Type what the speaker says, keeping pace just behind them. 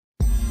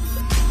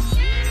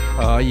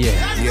Oh,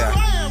 yeah. Yeah.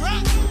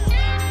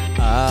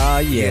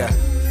 Yeah.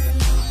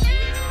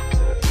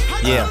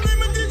 Yeah.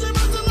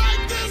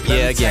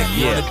 Yeah, again,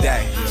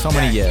 yeah. So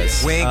many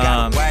yes. We ain't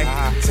got way.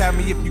 Tell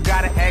me if you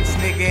got an ex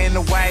nigga in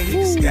the way.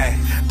 Yeah.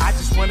 I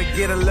just wanna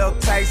get a little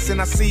taste,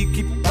 and I see you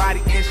keep your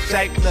body in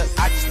shape. Look,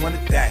 I just wanna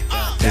die.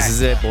 This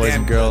is it, boys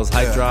and girls.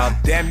 Hype Drop.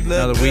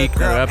 Another week,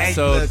 another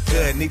episode.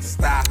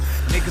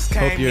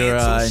 Hope you're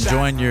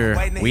enjoying your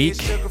week.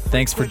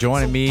 Thanks for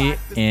joining me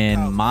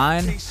in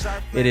mine.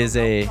 It is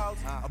a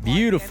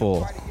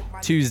beautiful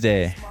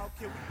Tuesday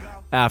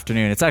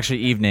afternoon. It's actually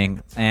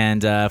evening,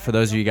 and for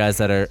those of you guys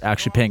that are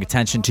actually paying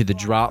attention to the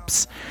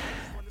drops,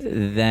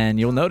 then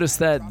you'll notice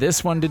that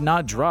this one did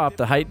not drop.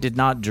 The height did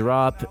not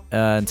drop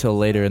until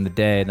later in the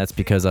day, and that's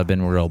because I've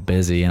been real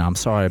busy, and I'm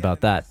sorry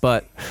about that.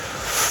 But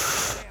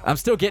I'm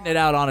still getting it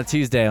out on a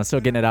Tuesday. I'm still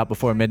getting it out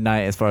before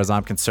midnight as far as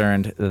I'm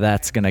concerned.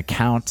 That's going to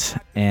count,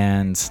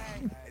 and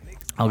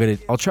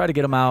I'll try to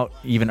get them out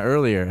even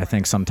earlier, I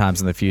think, sometimes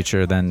in the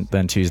future than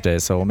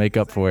Tuesdays. So we'll make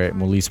up for it and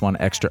we'll release one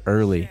extra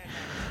early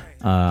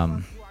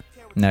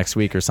next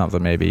week or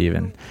something, maybe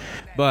even.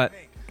 But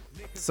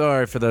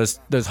sorry for those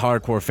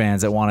hardcore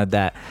fans that wanted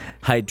that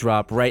height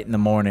drop right in the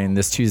morning,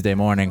 this Tuesday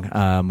morning.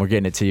 We're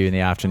getting it to you in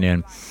the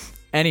afternoon.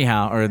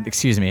 Anyhow, or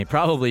excuse me,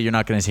 probably you're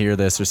not going to hear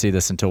this or see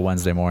this until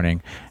Wednesday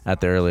morning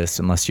at the earliest,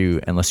 unless you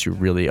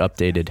really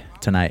updated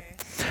tonight.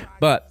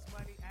 But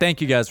thank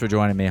you guys for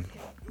joining me.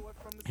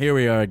 Here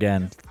we are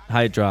again,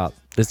 height drop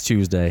this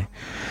Tuesday.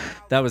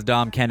 That was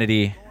Dom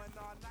Kennedy.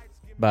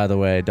 By the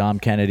way, Dom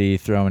Kennedy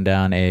throwing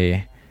down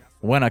a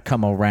When I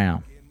Come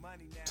Around.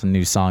 It's a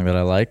new song that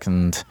I like,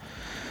 and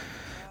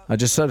I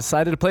just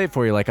decided to play it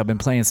for you. Like I've been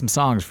playing some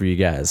songs for you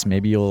guys.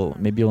 Maybe you'll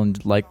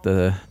like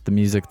the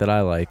music that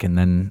I like, and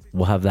then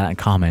we'll have that in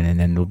common, and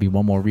then there'll be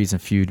one more reason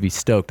for you to be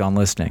stoked on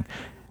listening.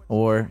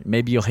 Or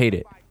maybe you'll hate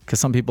it, because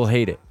some people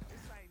hate it.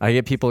 I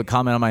get people that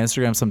comment on my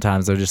Instagram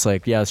sometimes. They're just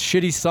like, yeah,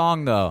 shitty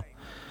song though.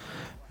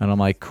 And I'm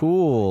like,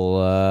 cool.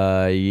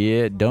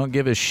 Yeah, don't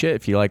give a shit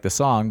if you like the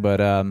song, but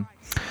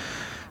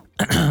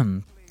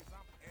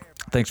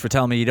thanks for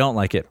telling me you don't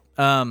like it.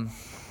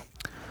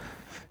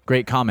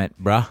 Great comment,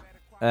 bruh.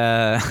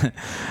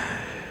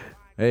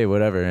 Hey,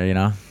 whatever, you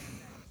know.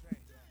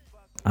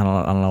 I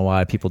don't know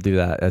why people do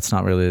that. That's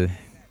not really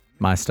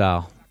my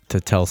style, to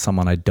tell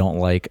someone I don't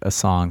like a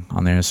song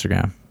on their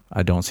Instagram.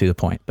 I don't see the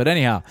point. But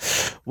anyhow,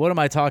 what am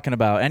I talking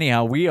about?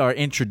 Anyhow, we are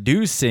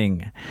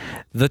introducing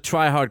the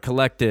Try Hard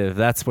Collective.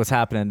 That's what's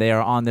happening. They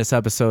are on this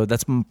episode.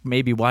 That's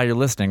maybe why you're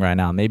listening right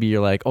now. Maybe you're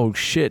like, oh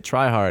shit,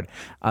 Try Hard.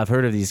 I've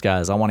heard of these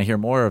guys. I want to hear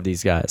more of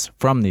these guys,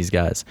 from these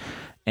guys.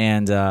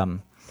 And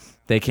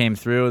they came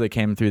through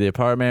the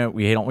apartment.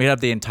 We have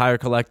the entire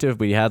collective.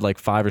 We had like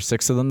 5 or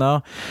 6 of them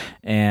though.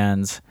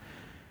 And,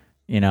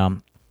 you know,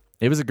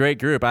 it was a great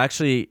group.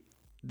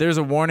 There's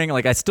a warning,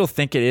 like I still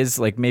think it is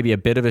like maybe a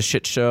bit of a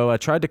shit show. I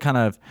tried to kind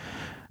of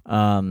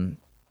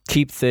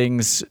keep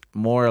things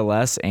more or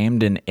less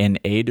aimed in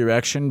a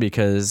direction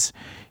because,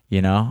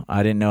 you know,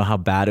 I didn't know how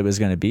bad it was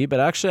going to be.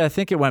 But actually, I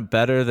think it went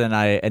better than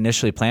I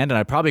initially planned, and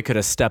I probably could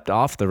have stepped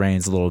off the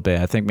reins a little bit.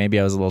 I think maybe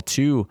I was a little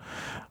too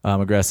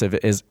aggressive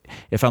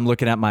if I'm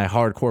looking at my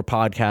hardcore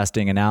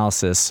podcasting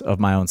analysis of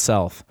my own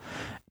self.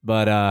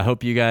 But I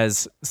hope you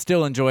guys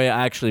still enjoy it.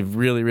 I actually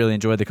really, really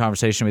enjoyed the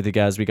conversation with you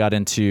guys. We got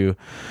into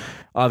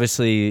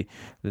obviously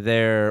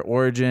their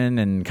origin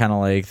and kind of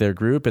like their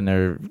group and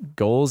their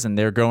goals, and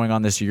they're going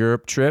on this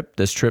Europe trip,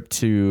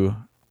 to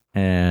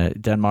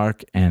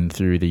Denmark and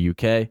through the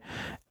UK.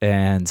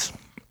 And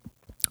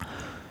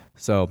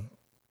so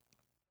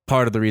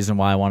part of the reason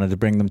why I wanted to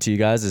bring them to you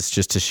guys is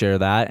just to share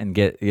that and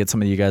get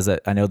some of you guys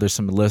that I know there's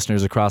some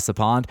listeners across the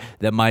pond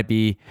that might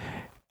be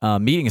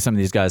meeting some of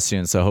these guys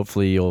soon. So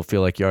hopefully you'll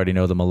feel like you already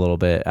know them a little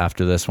bit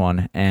after this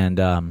one.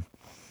 And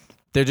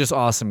they're just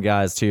awesome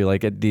guys too.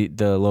 Like at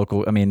the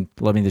local, I mean,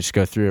 let me just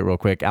go through it real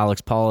quick.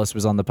 Alex Paulus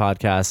was on the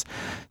podcast,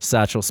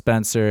 Satchel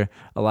Spencer,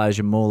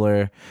 Elijah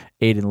Mueller,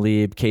 Aiden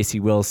Lieb,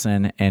 Casey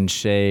Wilson, and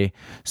Shay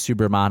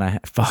Subramana.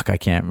 Fuck, I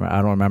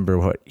don't remember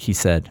what he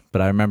said,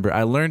 but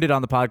I learned it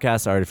on the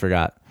podcast. I already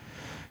forgot.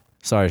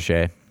 Sorry,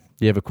 Shay.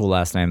 You have a cool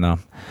last name though.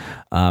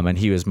 And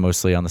he was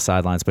mostly on the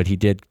sidelines, but he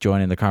did join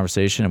in the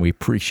conversation, and we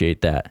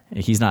appreciate that.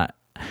 He's not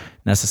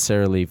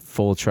necessarily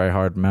full Try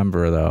Hard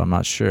member though. I'm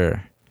not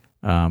sure.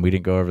 We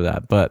didn't go over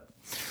that, but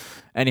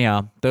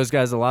anyhow, a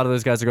lot of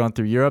those guys are going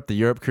through Europe. The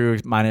Europe crew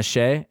minus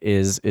Shay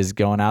is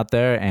going out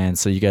there, and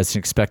so you guys can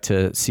expect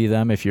to see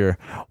them if you're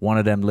one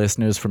of them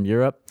listeners from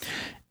Europe.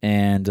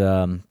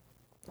 And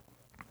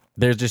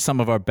they're just some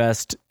of our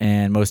best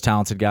and most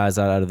talented guys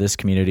out of this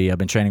community. I've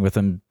been training with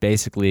them,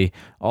 basically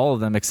all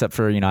of them, except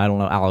for, I don't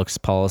know, Alex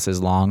Paulus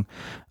is long,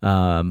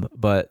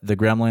 but the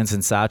Gremlins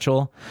and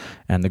Satchel,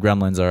 and the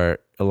Gremlins are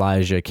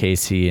Elijah,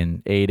 Casey,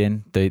 and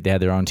Aiden. They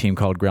had their own team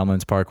called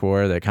Gremlins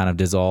Parkour that kind of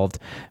dissolved,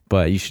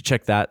 but you should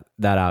check that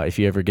out if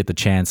you ever get the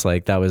chance.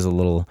 Like, that was a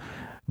little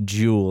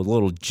jewel, a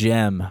little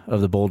gem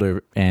of the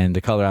Boulder and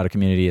the Colorado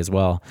community as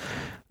well.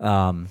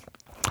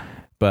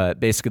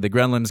 But basically, the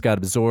Grenlims got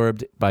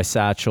absorbed by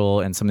Satchel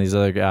and some of these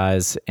other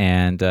guys,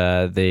 and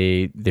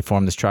they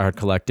formed this Try Hard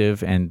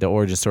Collective. And the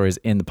origin story is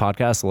in the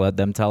podcast. I'll let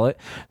them tell it.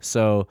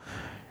 So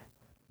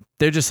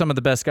they're just some of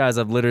the best guys.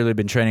 I've literally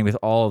been training with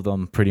all of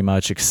them pretty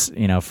much,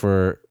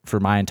 for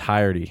my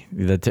entirety,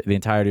 the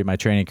entirety of my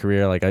training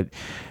career. Like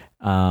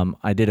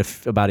I did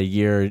about a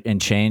year and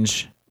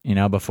change,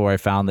 before I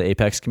found the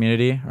Apex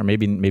community, or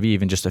maybe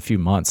even just a few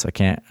months. I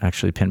can't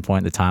actually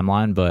pinpoint the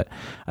timeline, but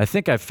I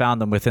think I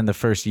found them within the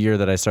first year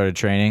that I started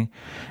training,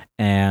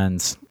 and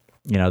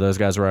those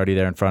guys were already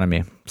there in front of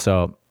me.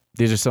 So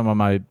these are some of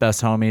my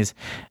best homies,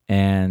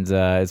 and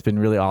it's been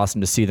really awesome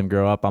to see them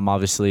grow up. I'm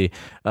obviously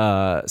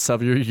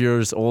several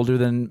years older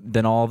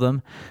than all of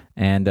them,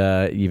 and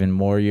even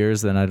more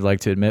years than I'd like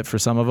to admit for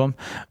some of them.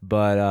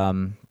 But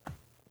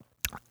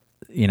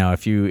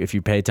if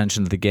you pay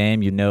attention to the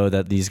game, you know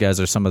that these guys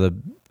are some of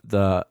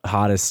the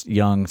hottest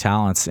young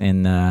talents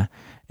in the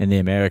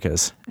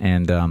Americas.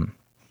 And I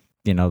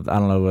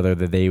don't know whether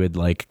they would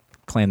like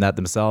claim that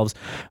themselves,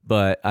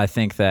 but I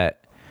think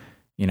that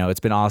it's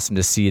been awesome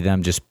to see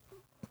them just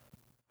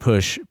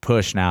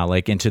push now,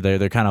 like into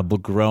they're kind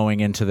of growing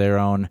into their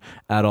own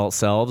adult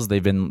selves.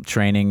 They've been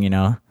training,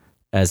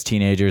 as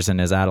teenagers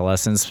and as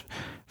adolescents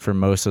for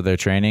most of their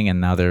training,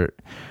 and now they're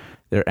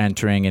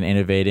entering and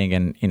innovating,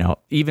 and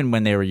even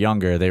when they were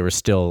younger, they were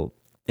still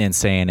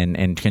insane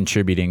and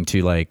contributing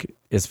to, like,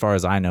 as far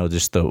as I know,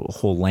 just the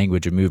whole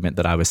language of movement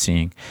that I was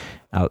seeing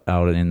out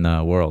in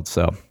the world.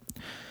 So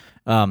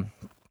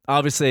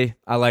obviously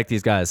I like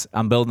these guys.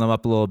 I'm building them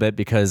up a little bit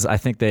because I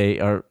think they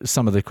are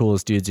some of the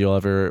coolest dudes you'll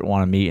ever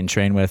want to meet and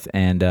train with,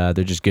 and they're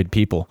just good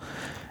people,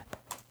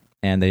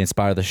 and they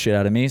inspire the shit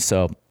out of me.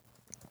 So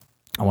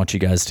I want you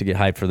guys to get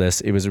hyped for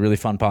this. It was a really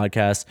fun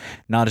podcast.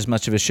 Not as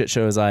much of a shit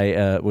show as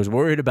I was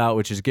worried about,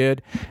 which is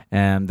good.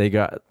 And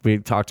we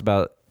talked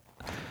about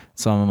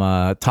some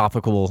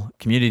topical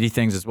community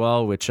things as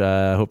well, which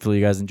hopefully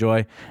you guys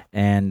enjoy.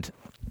 And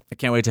I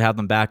can't wait to have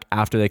them back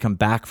after they come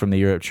back from the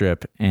Europe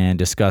trip and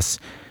discuss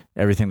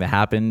everything that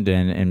happened,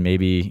 and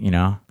maybe,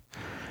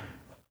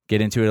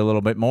 get into it a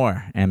little bit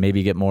more and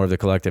maybe get more of the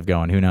collective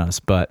going. Who knows?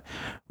 But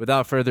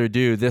without further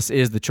ado, this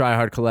is the Try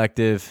Hard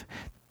Collective.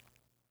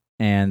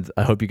 And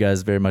I hope you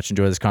guys very much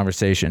enjoy this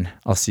conversation.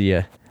 I'll see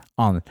you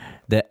on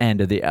the end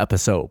of the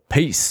episode.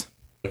 Peace.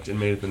 And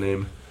made it the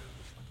name.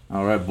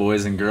 All right,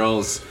 boys and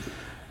girls.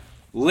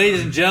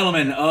 Ladies and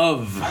gentlemen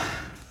of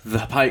the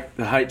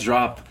Height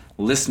Drop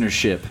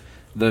listenership,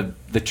 the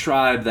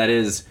tribe that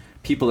is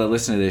people that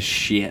listen to this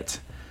shit.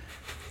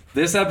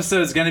 This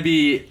episode is going to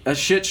be a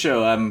shit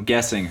show, I'm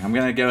guessing. I'm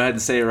going to go ahead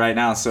and say it right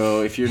now.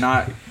 So if you're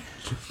not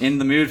in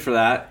the mood for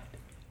that,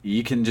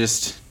 you can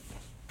just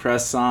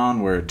press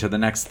onward to the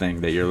next thing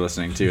that you're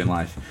listening to in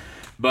life.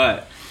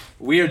 But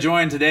we are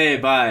joined today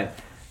by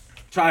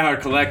Try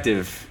Hard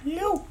Collective. Get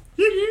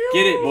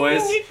it,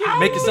 boys.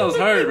 Make yourselves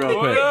heard real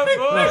quick.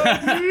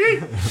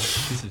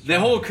 The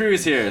whole crew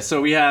is here.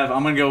 So we have,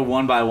 I'm going to go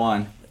one by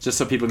one, just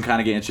so people can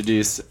kind of get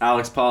introduced.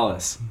 Alex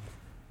Paulus.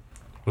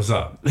 What's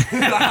up? We've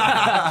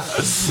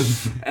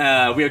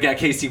got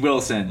Casey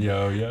Wilson.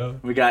 Yo.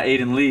 We got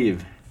Aiden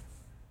Leave.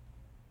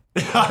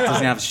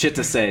 Doesn't have shit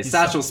to say.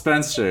 Satchel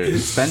Spencer.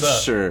 He's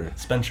sure of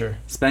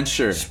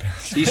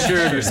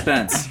your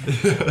Spence.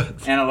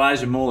 And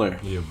Elijah Mueller.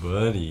 Yeah,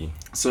 buddy.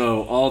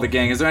 So all the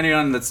gang. Is there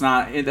anyone that's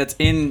not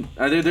in?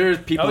 Are there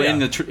people in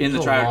the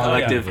Try Hard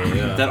Collective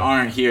that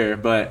aren't here?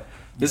 But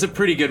there's a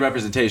pretty good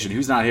representation.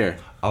 Who's not here?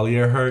 Ali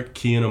Earhart,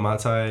 Kian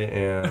Omatai,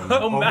 and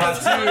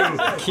Omatu.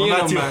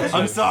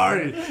 I'm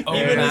sorry.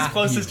 Even his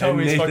closest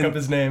homies fuck up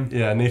his name.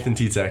 Yeah, Nathan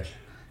Titek.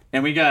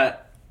 And we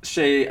got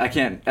Shay. I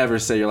can't ever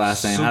say your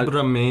last name.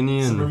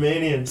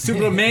 Subramanian.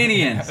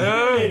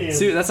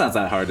 That sounds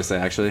that hard to say,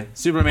 actually.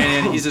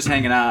 Subramanian. He's just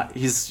hanging out.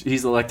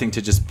 He's electing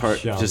to just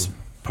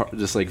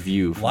like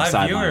view from live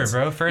sidelines.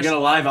 viewer, bro. First we got a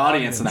live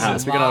audience in the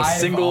house. We got a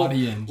single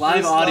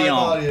live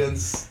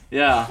audience.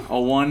 Yeah,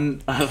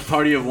 a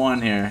party of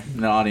one here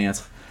in the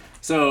audience.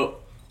 So,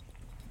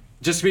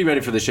 just be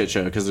ready for the shit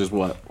show, because there's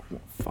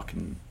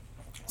fucking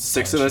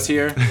 6 of us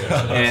here,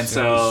 and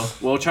so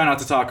we'll try not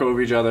to talk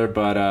over each other,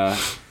 but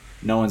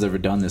no one's ever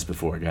done this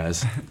before,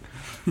 guys.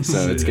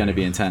 So it's gonna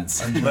be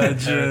intense.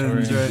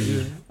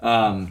 Legend.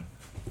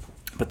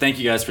 But thank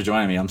you guys for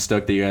joining me. I'm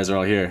stoked that you guys are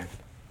all here,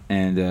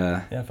 and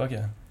yeah, fuck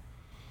yeah.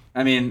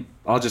 I mean,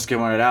 I'll just get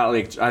one out.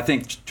 Like, I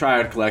think Try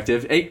Hard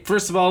Collective. Hey,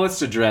 first of all,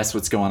 let's address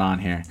what's going on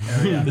here.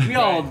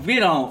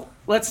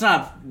 Let's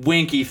not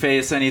winky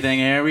face anything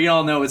here. We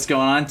all know what's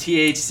going on.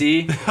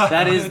 THC.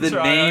 That is the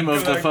name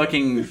of the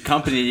fucking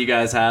company you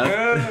guys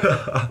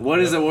have. What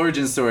is the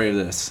origin story of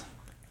this?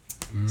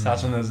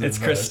 It's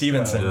Chris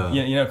Stevenson.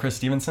 Yeah. You know Chris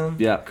Stevenson?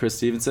 Yeah, Chris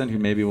Stevenson, who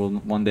maybe will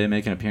one day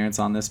make an appearance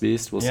on this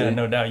beast. We'll see. Yeah,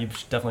 no doubt. You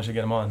definitely should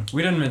get him on.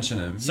 We didn't mention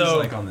him. He's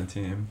like on the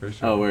team for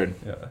sure. Oh, word.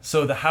 Yeah.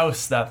 So the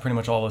house that pretty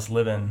much all of us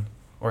live in,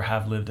 or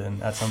have lived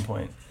in at some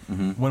point,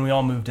 when we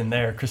all moved in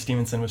there, Chris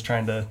Stevenson was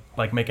trying to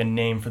like make a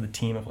name for the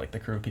team of like the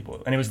crew of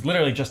people, and it was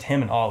literally just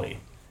him and Ali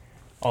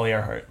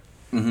Earhart.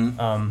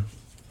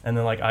 And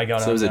then like I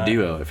got So on it was a that.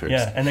 duo at first.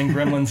 Yeah, and then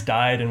Gremlins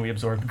died, and we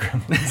absorbed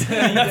Gremlins. That's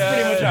pretty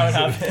much how it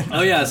happened.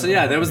 Oh yeah, so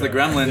yeah, that was the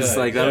Gremlins. Yeah,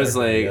 like that was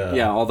like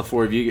yeah. all the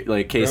four of you,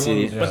 like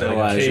Casey, Gremlins, yeah.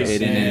 Elijah,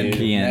 Casey, Aiden, and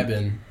Kian.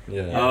 Eben.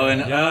 Yeah. Oh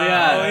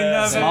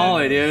and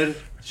Smalley, dude.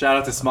 Shout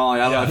out to Smalley.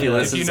 I don't know if he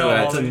listens,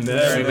 but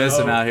we miss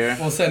him out here.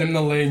 We'll send him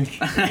the link.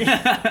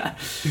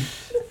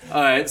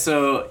 All right,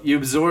 so you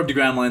absorbed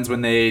Gremlins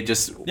when they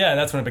just. Yeah,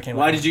 that's when it became.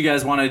 Why did you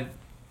guys want to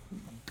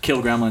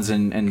kill Gremlins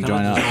and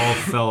join Just up? all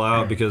fell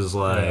out because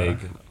like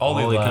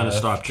Ollie Ollie kind of left,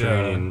 stopped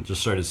training,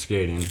 just started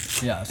skating.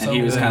 Yeah. So And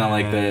he was kind of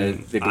like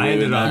the glue I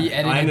ended in up that. He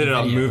edited I ended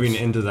up videos. moving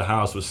into the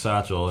house with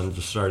Satchel and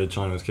just started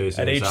chilling with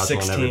Casey At and age Satchel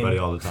 16. and everybody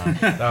all the time.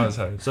 That was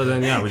hard. So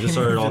then yeah, we just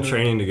started all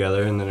training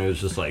together, and then it was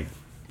just like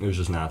it was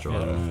just natural.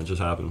 I don't know, it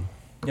just happened.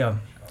 Yeah,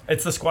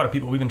 it's the squad of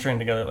people we've been training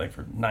together like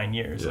for 9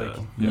 years. Yeah. Like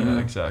Yeah,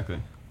 exactly.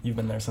 you've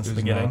been there since It the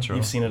was beginning. natural.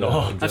 You've seen it Yeah.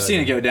 all. I've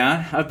seen it go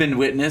down. I've been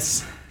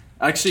witness.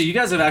 Actually, you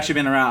guys have actually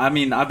been around. I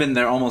mean, I've been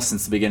there almost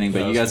since the beginning,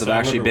 but Yeah, you guys have since I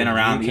actually been remember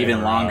when around you even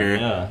came around, longer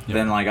yeah.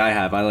 than like I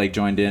have. I like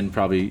joined in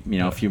probably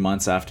a few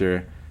months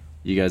after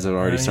you guys have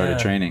already started yeah.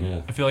 training.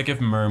 Yeah. I feel like if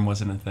Merm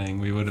wasn't a thing,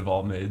 we would have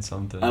all made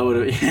something. I would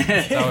have.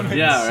 would've been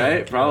Yeah, sick, right.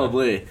 yeah.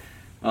 Probably.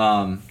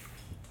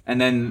 And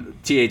then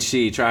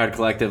THC, Tryhard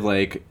Collective,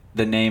 like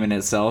the name in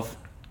itself,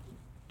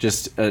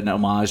 just an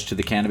homage to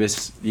the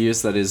cannabis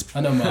use that is.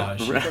 an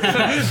homage.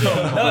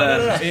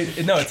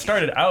 No. It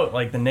started out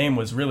like the name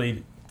was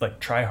really like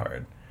try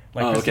hard.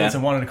 Like Oh, Chris okay.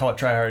 Hansen wanted to call it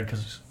try hard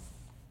because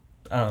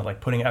I don't know,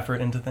 like putting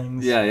effort into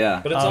things. Yeah, yeah.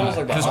 But it's almost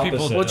like the 'cause people-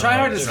 opposite. Well,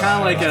 Tryhard is kind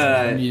of like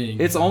a. Meeting.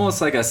 It's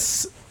almost like a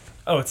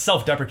Oh, it's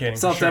self-deprecating. for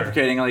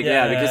self-deprecating, sure. like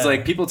because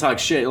like people talk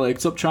shit, like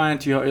stop trying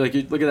too hard. Like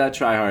you look at that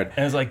Tryhard.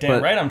 And it's like, damn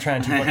but- right, I'm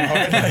trying too fucking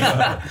hard.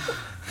 Like,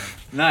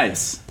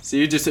 Nice. So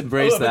you just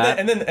embrace oh, but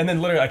that. then, and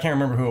then literally, I can't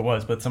remember who it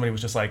was, but somebody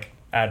was just like,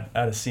 add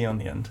a C on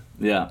the end.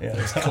 Yeah. Yeah,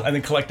 I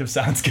think collective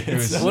sounds good.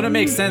 was- Well, it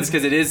makes sense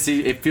because it is.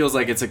 It feels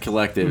like it's a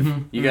collective.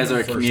 You guys are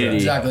a For community.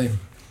 Exactly.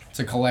 It's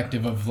a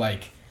collective of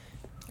like,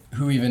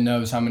 who even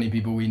knows how many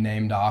people we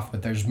named off,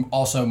 but there's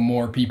also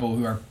more people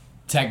who are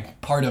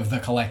part of the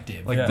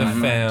collective. Like Yeah. the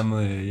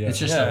family. Yeah. it's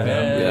just Yeah, a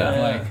family yeah, of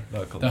yeah. like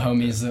Local. the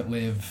homies that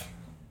live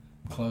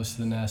close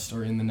to the nest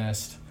or in the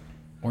nest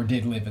or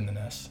did live in the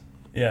nest.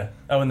 Yeah.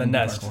 Oh, and the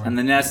nest. Parkour. And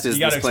the nest is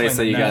You gotta this place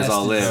that explain you the guys nest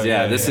all is- live.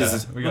 Yeah, this yeah.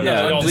 is. We got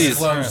Yeah, that. please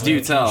Disclosed do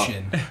tell.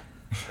 location.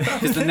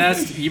 Because the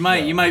nest, you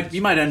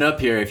might end up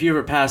here if you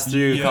ever pass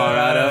through Yeah.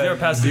 Colorado. If you ever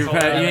pass through you're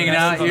Colorado, hanging Nest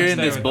out is on here in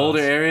stay this with Boulder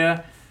us.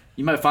 area.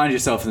 You might find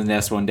yourself in the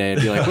nest one day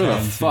and be like, "Where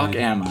the fuck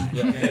am I?"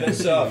 Hit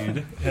us up.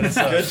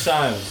 Good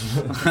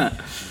times.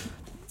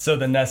 So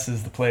the nest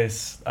is the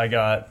place I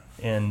got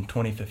in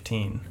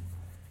 2015.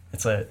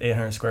 It's a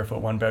 800 square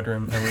foot one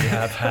bedroom, and we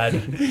have had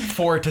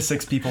 4 to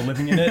 6 people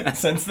living in it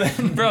since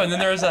then. Bro, and then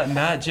there was that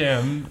Nat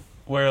Jam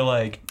where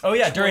like Oh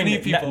yeah, during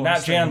 20 people were Nat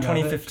Jam staying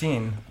at it.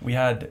 2015, we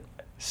had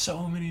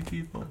so many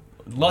people.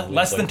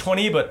 less than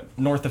 20, but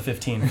north of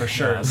 15 for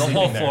sure. The sleeping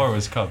whole there. floor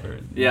was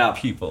covered. Yeah.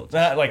 People.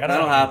 Like I don't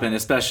That'll know. happen,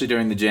 especially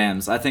during the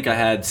jams. I think I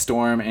had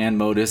Storm and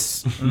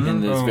Modus in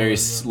this Oh, very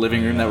yeah.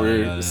 living room that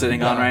we're yeah.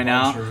 sitting on right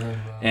now,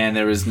 and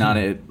there was not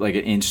an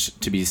inch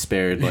to be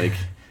spared, like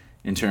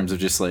in terms of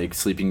just like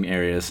sleeping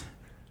areas.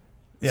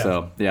 Yeah.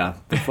 So yeah,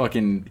 the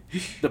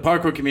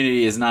parkour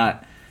community is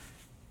not.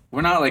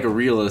 We're not like a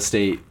real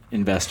estate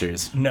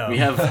investors. No. We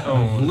have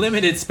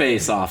limited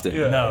space often.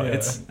 No, Yeah.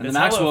 it's And it's the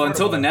Maxwell, hella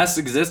until the affordable. nest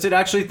existed,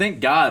 actually, thank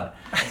God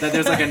that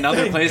there's like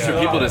another place for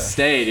people to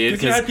stay, dude.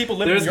 Because you had people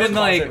living in there's your been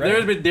like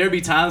closet, right? there'd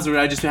be times where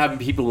I just have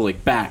people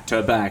like back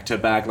to back to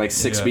back like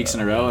 6 Yeah, weeks in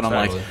a row, and I'm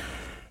like, totally.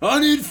 I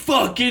need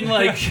fucking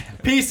like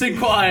peace and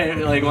quiet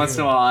like once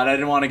in a while, and I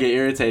didn't want to get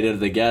irritated at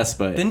the guests,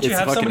 but Didn't you it's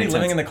have fucking somebody intense.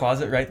 living in the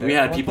closet right there? We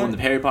at had one people in the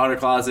point? Harry Potter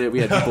closet. We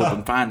had people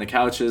behind the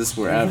couches,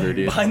 wherever,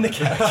 dude. behind the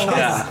couch.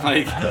 Yeah,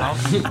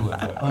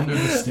 like Under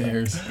the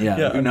stairs.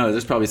 yeah. Who knows?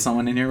 There's probably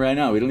someone in here right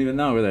now. We don't even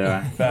know where they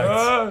are.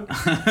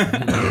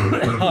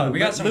 We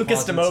got some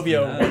Lucas closets for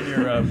Demovio that. won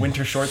your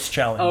winter shorts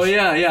challenge. Oh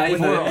yeah,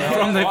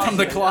 from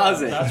the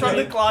closet. from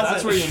the closet.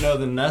 That's where you know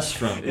the nest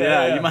from.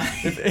 Yeah, you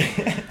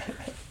might.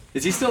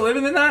 Is he still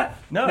living in that?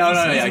 No, no, he's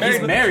yeah, married he's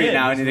with a married kid.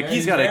 now, and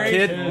he's got a married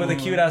kid. with a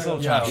cute ass little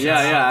Yeah. child.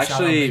 Yeah, yeah. Shout out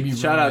Actually, Baby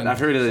shout out. Rowan. I've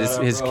heard of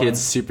his Rowan.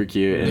 kid's super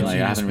cute, and The like I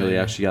cutest haven't really baby.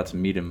 actually got to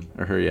meet him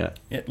or her yet.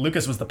 Yeah,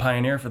 Lucas was the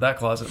pioneer for that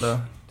closet,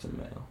 though. It's a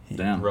male.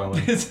 Damn.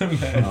 Rowan. It's a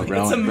man. Oh,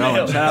 Rowan. a male.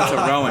 Rowan. Shout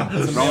out to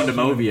Rowan. Rowan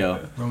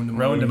Demovio.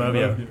 Rowan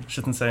Demovio.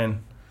 Shit's insane.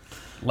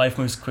 Life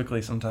moves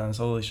quickly sometimes.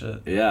 Holy shit.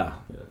 Yeah.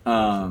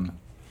 And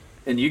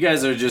you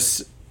guys are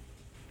just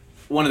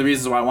one of the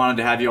reasons why I wanted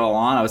to have you all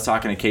on. I was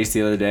talking to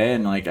Casey the other day,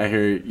 and like I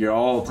hear you're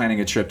all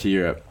planning a trip to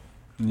Europe,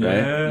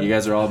 right? You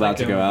guys are all about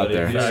to go out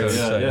there. Yeah, Facts.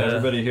 yeah, Yeah.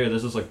 everybody here.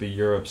 This is like the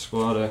Europe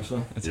squad,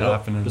 actually. It's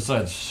happening.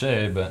 Besides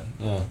Shay, but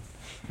yeah.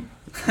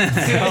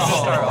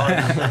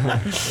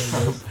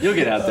 You'll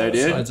get out there,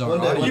 dude. Besides our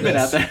One day, audience. You've been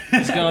out there.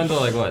 He's going to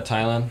like what,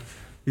 Thailand?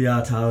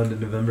 Yeah, Thailand in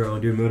November. I'll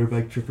do a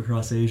motorbike trip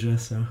across Asia,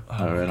 so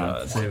Oh, right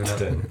on. saving up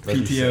That'd be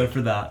PTO sick.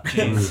 for that.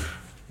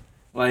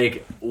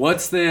 Like,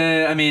 what's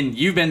the? I mean,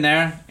 you've been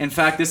there. In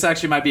fact, this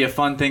actually might be a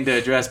fun thing to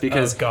address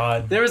because Oh,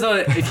 God. there was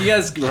a. If you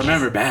guys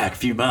remember back a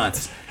few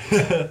months,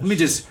 Let me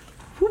just.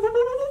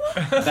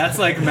 That's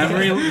like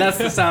memory. That's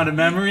the sound of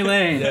memory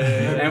lane.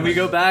 And we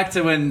go back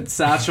to when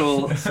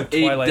Satchel ate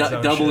Twilight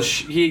Zone double.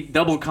 shit. He ate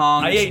double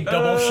Kong. I ate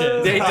double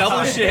shit. They ate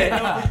double shit.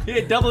 He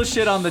ate double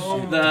shit on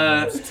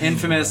the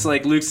infamous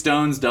like Luke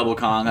Stone's double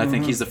Kong. I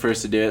think he's the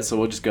first to do it, so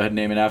we'll just go ahead and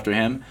name it after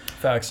him.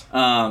 Facts.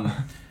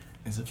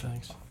 Is it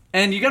facts?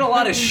 And you got a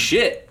lot of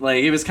shit.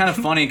 Like, it was kind of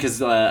funny because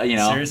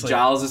Seriously.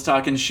 Giles is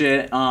talking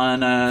shit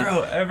on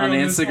Bro, everyone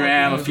was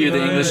Instagram. A few of the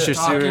talking English shit.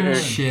 Talking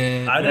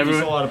shit. There's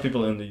a lot of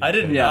people in the UK. I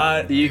did Yeah,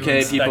 not. the UK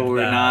expect people were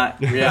that.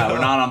 not. Yeah, we're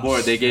not on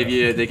board. They gave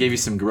you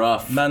some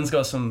gruff. Man's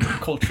got some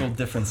cultural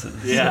differences.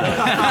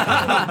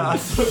 Yeah.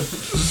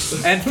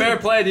 And fair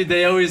play, dude.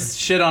 They always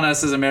shit on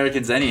us as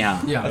Americans anyhow.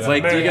 Yeah. It's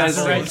like, do you guys?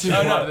 That's right too,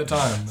 a lot of the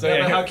time. So Yeah,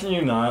 yeah, but how can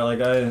you not?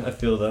 Like, I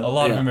feel that. A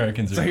lot Yeah. of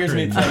Americans are so here's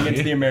me crazy. playing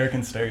into the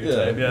American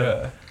stereotype. Yeah.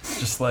 Yeah.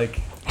 Just like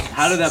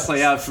How did that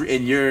play out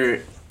in your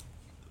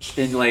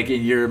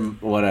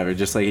whatever,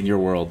 just like in your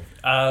world?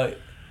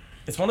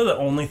 it's one of the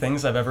only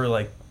things I've ever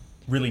like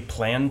really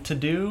planned to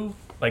do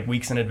like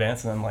weeks in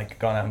advance and then like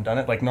gone out and done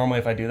it. Like normally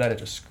if I do that, it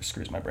just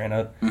screws my brain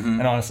up.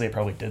 And honestly, it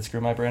probably did screw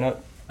my brain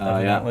up.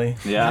 Evidently.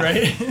 Yeah.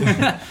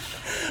 Right.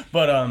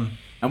 But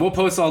And we'll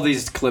post all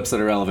these clips that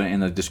are relevant in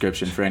the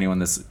description for anyone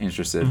that's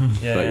interested.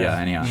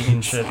 Anyhow.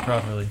 eating shit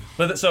properly.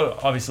 But so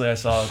obviously I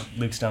saw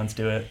Luke Stones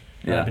do it.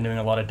 And Yeah. I've been doing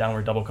a lot of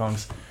downward double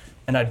kongs,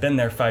 and I'd been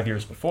there 5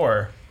 years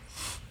before,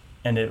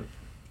 and it.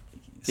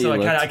 So I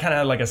kind of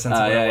had like a sense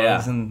of where it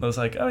was, and I was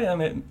like, oh yeah, I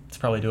mean, it's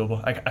probably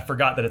doable. I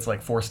forgot that it's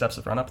like 4 steps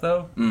of run up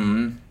though,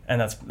 and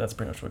that's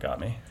pretty much what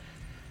got me.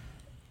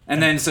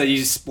 And then so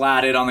you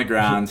splat it on the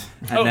ground,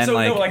 and then so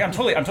like, no, like I'm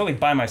totally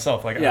by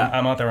myself. Like Yeah.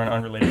 I'm out there on an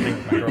unrelated thing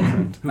with my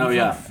girlfriend. oh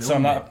yeah, So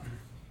I'm not.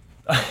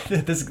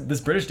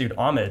 this British dude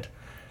Ahmed.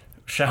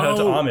 Shout out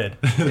to Ahmed.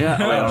 yeah.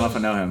 Oh, I don't know if I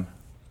know him.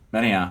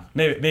 Anyhow,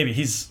 Maybe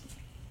he's.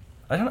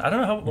 I don't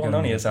know how well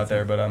known he is out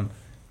there, but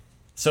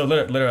so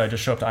literally I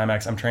just show up to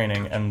IMAX. I'm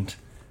training, and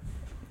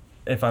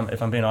if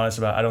I'm being honest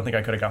about it, I don't think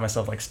I could have got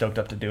myself like stoked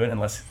up to do it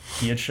unless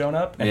he had shown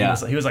up. And Yeah.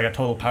 he was like a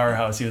total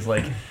powerhouse. He was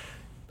like,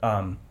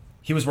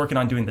 he was working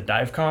on doing the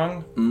dive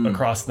Kong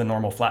across the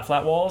normal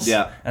flat walls.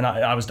 Yeah. And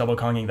I was double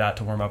Konging that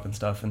to warm up and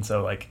stuff, and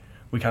so like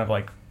we kind of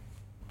like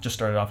just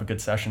started off a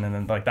good session, and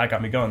then like that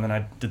got me going. Then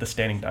I did the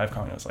standing dive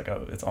Kong. And I was like,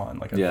 oh, it's on.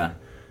 Like yeah,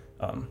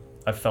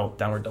 I felt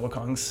downward double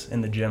Kongs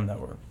in the gym that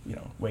were,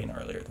 way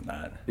gnarlier than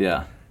that.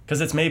 yeah, Because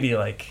it's maybe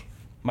like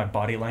my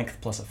body length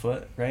plus a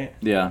foot, right?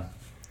 yeah.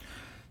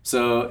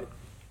 So,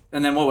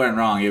 and then what went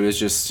wrong? It was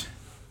just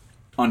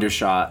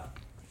undershot.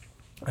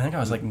 I think I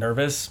was like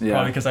nervous, Yeah.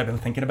 probably because I've been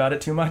thinking about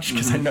it too much.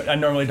 Because I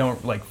normally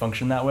don't like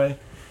function that way.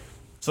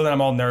 So then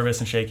I'm all nervous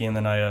and shaky, and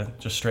then I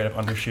just straight up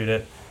undershoot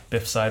it,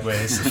 biff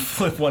sideways,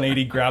 flip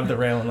 180, grab the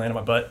rail, and land on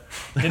my butt.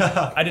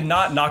 I did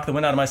not knock the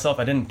wind out of myself.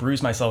 I didn't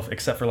bruise myself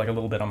except for like a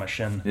little bit on my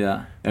shin.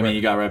 Yeah, I mean,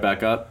 you got right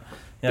back up.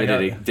 Yeah,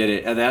 Did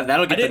it.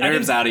 That'll get the I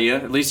nerves didn't- out of you.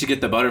 At least you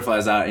get the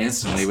butterflies out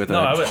instantly with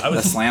I a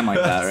was- slam like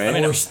that,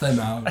 right? Force them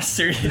out.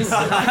 Serious.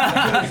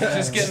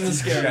 Just getting the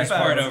scary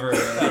part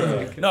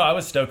over. No, I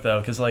was stoked though,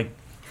 because like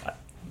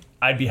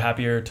I'd be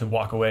happier to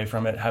walk away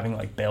from it having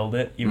like bailed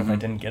it, even if I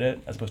didn't get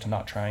it, as opposed to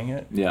not trying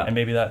it. Yeah. And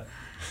maybe that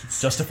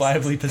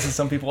justifiably pisses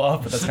some people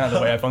off, but that's kind of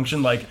the way I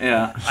function. Like,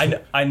 Yeah.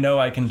 I know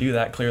I can do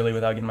that clearly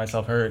without getting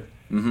myself hurt.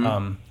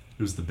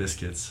 It was the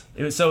biscuits.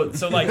 It was so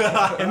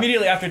like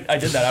immediately after I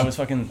did that, I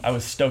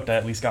was stoked I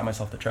at least got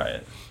myself to try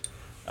it.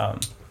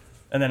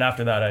 And then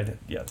after that,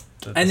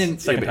 And then,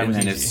 second time was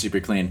it's easy. super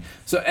clean.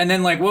 So, and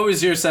then, like, what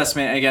was your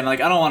assessment? Again,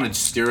 like, I don't want to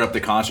stir up the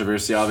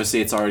controversy. Obviously,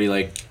 it's already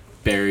like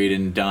buried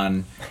and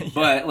done.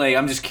 But like,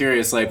 I'm just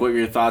curious, like, what were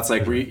your thoughts?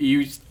 Like, were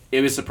you? It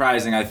was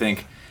surprising, I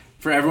think,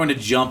 for everyone to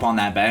jump on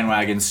that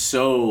bandwagon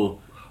so,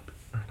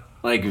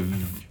 like,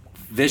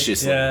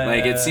 viciously. Yeah.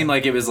 Like, it seemed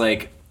like it was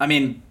like, I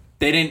mean,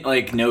 they didn't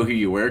like know who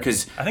you were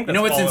because I think you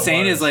know that's what's all it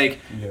insane was. is like,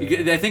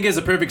 I think it's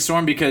a perfect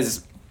storm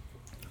because.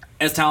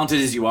 As talented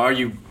as you are,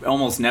 you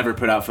almost never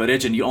put out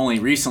footage, and you only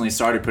recently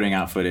started putting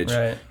out footage.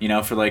 Right. You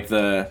know, for like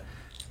the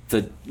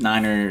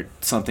 9 or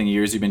something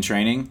years you've been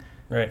training.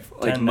 Right.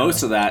 Like 10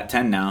 most now. of that,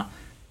 10 now.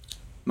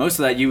 Most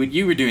of that,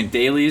 you were doing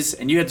dailies,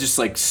 and you had just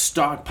like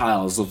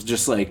stockpiles of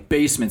just like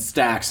basement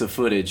stacks of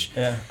footage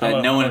Yeah.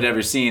 that no one had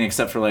ever seen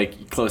except for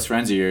like close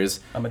friends of yours.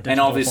 I'm a And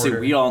digital obviously,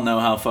 hoarder. we all know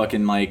how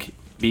fucking like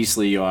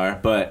beastly you are,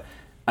 but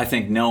I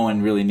think no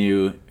one really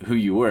knew who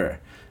you were,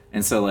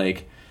 and so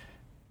like.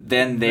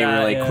 Then they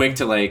were like quick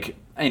to like,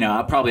 you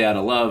know, probably out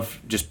of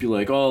love, just be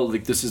like, oh,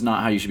 like this is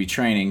not how you should be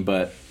training,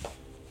 but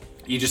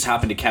you just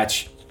happen to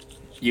catch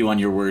you on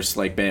your worst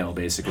like bail,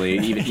 basically,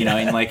 even you know,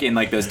 in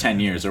like those 10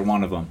 years or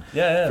one of them,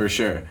 Yeah. for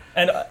sure.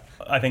 And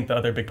I think the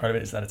other big part of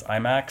it is that it's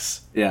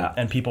IMAX. Yeah,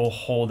 And people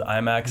hold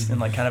IMAX in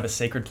like kind of a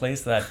sacred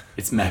place that.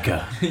 it's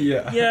Mecca.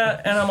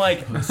 Yeah, and I'm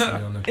like,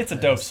 it's a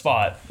dope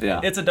spot. Yeah.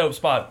 It's a dope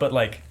spot, but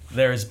like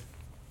there's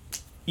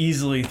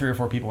easily 3 or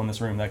 4 people in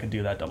this room that could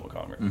do that double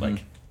Kong.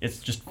 Like it's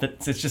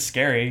just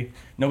scary.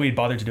 Nobody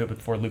bothered to do it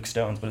before Luke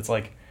Stones, but it's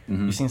like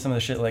you've seen some of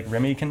the shit like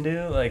Remy can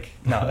do. Like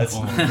no, that's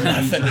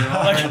nothing.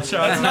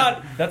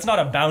 Like, that's not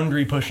a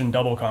boundary pushing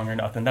double Kong or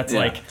nothing. That's Yeah.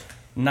 like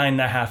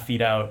 9.5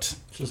 feet out,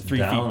 Just 3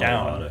 feet down a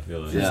down. lot, I feel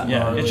like. Yeah.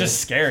 Yeah, it's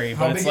just scary,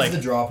 How but big it's like is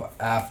the drop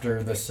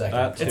after the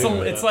second?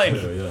 it's like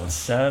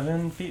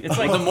 7 feet. It's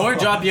like The more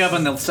drop you have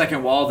on the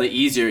second wall, the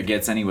easier it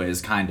gets,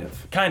 anyways. Kind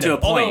of. Kind to of.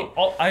 a point.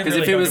 I Because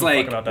really if it don't was give a fuck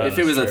like, about that. if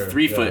it was a That's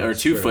 3 true. foot Yeah, or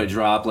that's 2 true. foot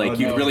drop, like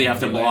you no, really have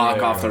to yeah, block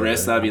yeah, off the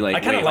wrist. That'd be like I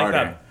kind way of like harder.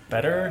 that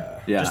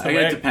better. Yeah, Just the I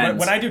way guess it depends.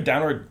 when I do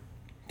downward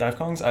dive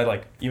kongs, I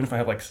like even if I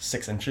have like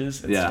 6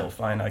 inches, it's Yeah. still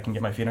fine. I can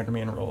get my feet under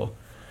me and roll.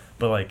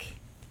 But like,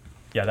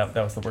 yeah, that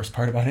was the worst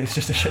part about it. It's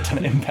just a shit ton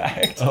of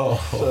impact.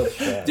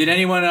 Did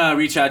anyone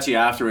reach out to you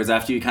afterwards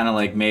after you kind of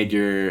like made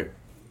your,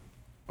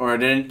 or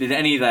did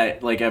any of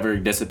that like ever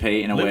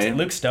dissipate in a way?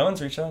 Luke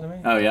Stones reached out to me.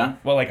 Oh yeah.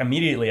 Well, like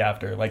immediately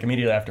after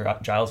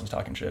Giles was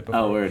talking shit. Before.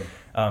 Oh word.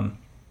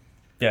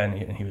 Yeah,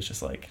 and he was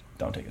just like,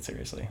 "Don't take it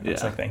seriously." I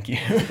was Yeah. like, "Thank you."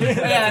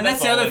 Yeah, and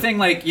that's the other thing.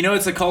 Like, you know,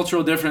 it's a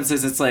cultural difference.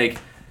 Is it's like,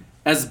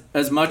 as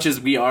much as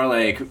we are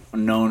like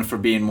known for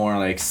being more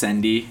like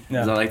sendy,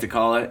 as I like to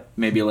call it,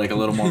 maybe like a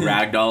little more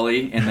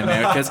ragdolly in the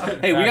Americas.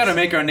 Hey, we got to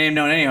make our name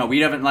known anyhow.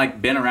 We haven't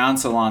like been around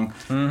so long.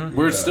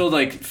 We're still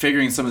like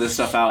figuring some of this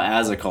stuff out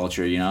as a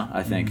culture. You know,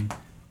 I think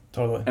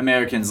Totally.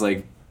 Americans,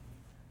 like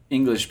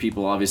English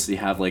people, obviously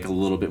have like a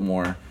little bit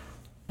more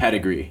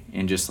pedigree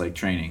in just like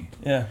training.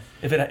 Yeah.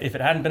 If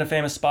it hadn't been a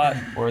famous spot,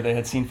 or they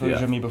had seen footage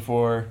Yeah. of me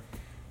before,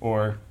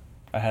 or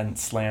I hadn't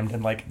slammed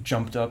and like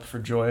jumped up for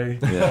joy,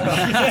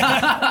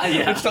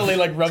 Yeah. which totally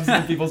like rubs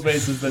in people's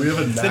faces, then, We have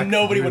a knack then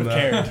nobody for would have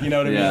that. cared. You know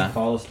what I mean? Yeah.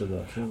 Paulus did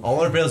that too. All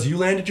our bails, you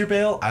landed your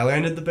bail, I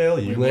landed the bail,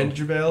 you landed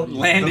your bail.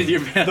 Landed your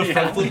bail, The yeah.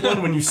 front flip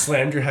one when you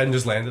slammed your head and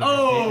just landed on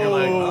your feet, you're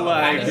like, Oh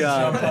my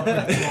god.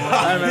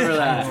 I remember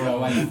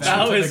that.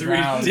 That was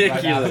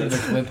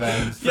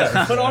ridiculous.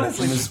 Yeah, But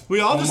honestly, we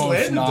all just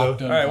landed though.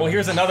 all right. Well,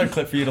 here's another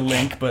clip for you to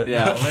link, but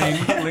Yeah.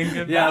 link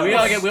it. Yeah, we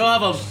all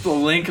have a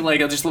link, like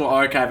just a little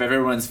archive of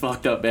everyone's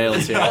fucked up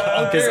bails here.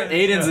 Because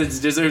Aiden's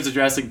deserves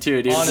addressing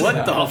too, dude. Honestly,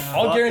 What the I'll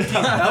fuck? guarantee.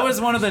 That was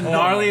one of the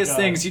gnarliest God.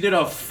 things. You did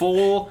a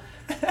full,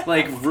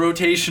 like,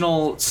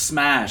 rotational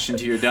smash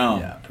into your dome.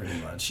 Yeah, pretty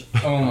much.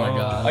 Oh my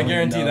god. I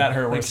guarantee No. that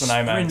hurt worse than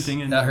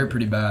IMAX. That hurt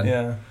pretty bad.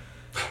 Yeah.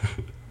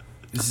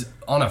 It's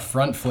on a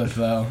front flip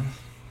though.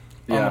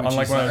 Yeah. On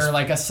like one of those Or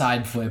like a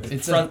side flip.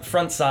 It's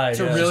front side. it's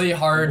a yeah. really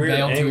hard Weird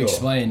bail to angle.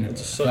 explain.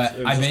 It's such- But it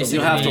was I just a- basically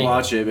You'll have to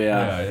watch it, but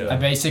yeah. I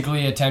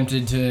basically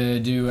attempted to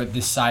do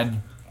this side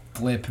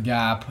flip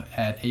gap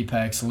at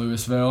Apex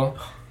Louisville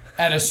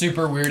at a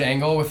super weird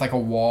angle with like a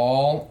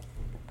wall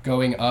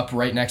going up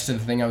right next to the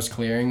thing I was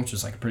clearing, which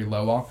was like a pretty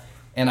low wall.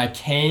 And I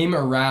came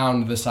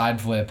around the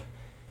side flip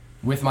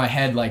with my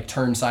head like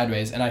turned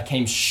sideways, and I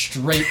came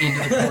straight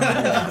into the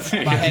corner of the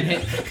wall. My head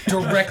hit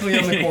directly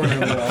on the corner of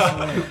the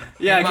wall.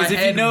 Yeah, And my because if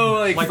you head- know,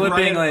 like, like,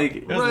 flipping, right-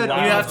 like,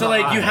 right you have to,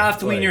 like, you have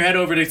to lean like- your head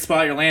over to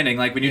spot your landing.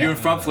 Like, when you're Yeah. doing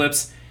front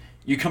flips,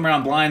 you come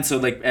around blind, so,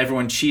 like,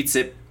 everyone cheats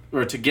it,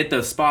 or to get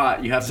the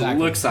spot, you have to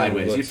Exactly. look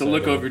sideways. You have to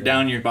look over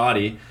down your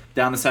body,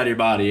 down the side of your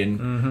body,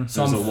 and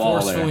So there's I'm a wall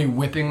forcefully there.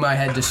 whipping my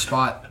head to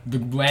spot the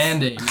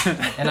landing,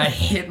 and I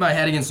hit my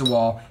head against the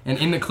wall. And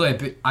in the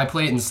clip, I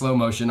play it in slow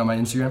motion on my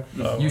Instagram.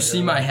 You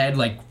see my head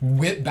like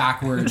whip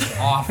backwards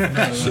off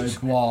the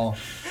like, wall,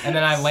 and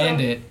then I land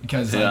it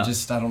because Yeah.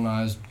 I don't know,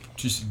 I was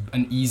just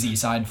an easy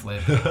side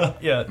flip.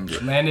 Yeah.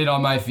 Landed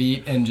on my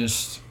feet and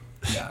just,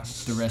 yeah,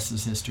 the rest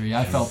is history.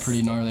 I felt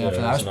pretty gnarly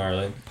after that. I was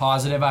gnarly.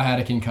 positive I had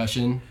a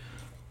concussion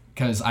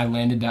because I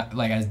landed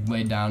like I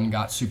laid down and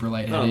got super No,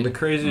 lightheaded. the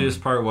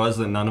craziest part was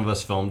that none of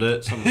us filmed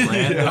it. Some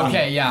random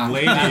Okay, yeah.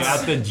 lady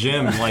at the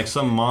gym, like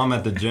some mom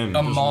at the gym.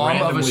 A just mom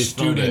of a randomly filmed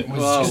student it. was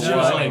Whoa, just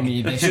what? showing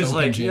me this She was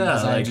open like, gym yeah,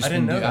 'cause like, I'd I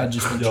didn't know that.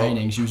 just been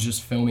training. She was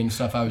just filming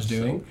stuff I was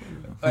doing.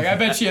 Like I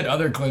bet she had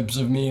other clips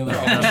of me. Like,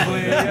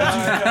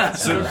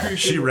 So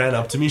she ran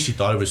up to me. She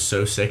thought it was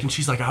so sick, and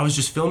she's like, "I was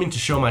just filming to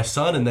show my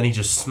son," and then he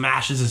just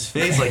smashes his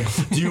face. Like,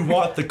 "Do you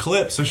want the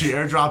clip?" So she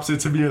airdrops it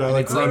to me, and I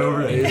like run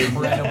over to Aiden.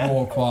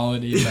 incredible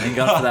quality. Thank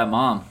God for that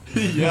mom.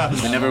 Yeah,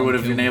 I never would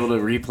have been able to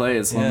replay it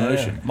in slow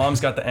motion.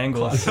 Mom's got the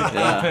angles.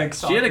 Yeah.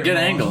 She had a good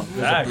angle.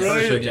 Facts.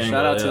 Perfect angle,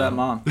 Shout out to yeah. that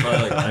mom.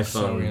 Probably like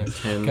So iPhone good.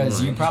 10.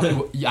 Because you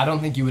probably, I don't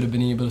think you would have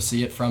been able to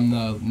see it from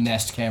the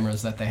Nest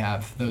cameras that they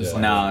have. Those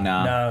like, No.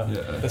 No.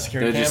 The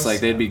security They're just cams?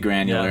 like, they'd be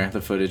granular. Yeah.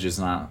 The footage is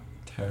not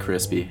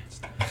crispy.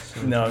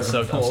 No, I'm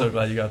so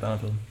glad you got that on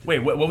film. Wait,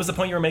 what was the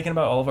point you were making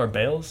about all of our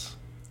bails?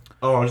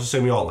 Oh, I was just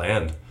saying we all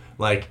land.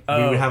 Like we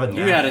would have a.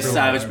 You had a knack for-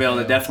 savage bail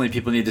that definitely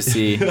people need to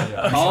see.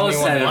 All of a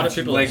A lot of sudden,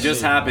 people like have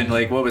just seen it. happened.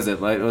 Like what was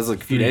it? Like it was like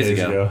a few 3 days days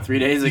ago. ago. 3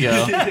 days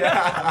ago.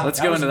 Let's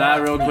go into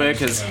that real quick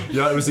because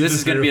Yeah, it was this either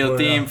is gonna 3 be or a 4,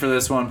 theme yeah. for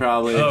this one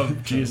probably. Oh,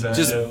 Jesus.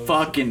 Just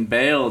fucking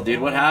bailed,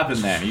 dude. What happened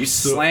there? You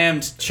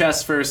slammed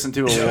chest first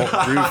into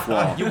a roof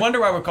wall. You wonder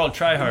why we're called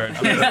tryhard.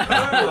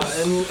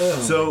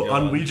 So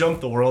on We Jumped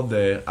the World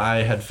Day, I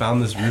had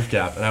found this roof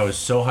gap and I was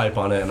so hype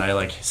on it, and I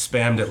like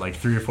spammed it like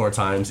 3 or 4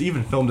 times.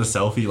 Even filmed a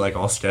selfie like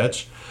all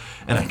sketch.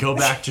 and I go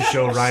back to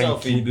show Ryan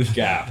Keenan.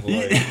 gap.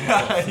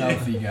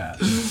 Selfie gap.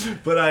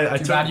 But I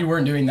Too bad you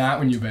weren't doing that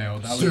when you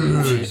bailed. That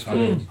was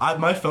funny.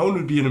 my phone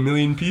would be in a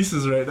million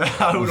pieces right now.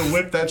 I would have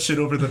whipped that shit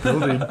over the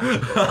building.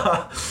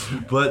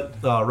 But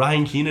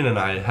Ryan Keenan and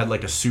I had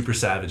like a super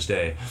savage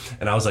day,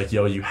 and I was like,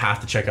 yo, you have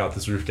to check out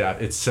this roof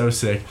gap. It's so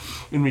sick.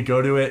 And we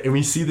go to it, and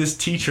we see this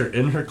teacher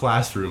in her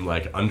classroom,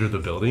 like under the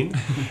building,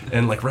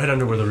 and like right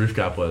under where the roof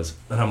gap was.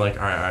 And I'm like,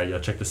 all right, yo,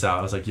 check this out.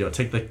 I was like, yo,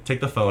 take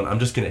the phone. I'm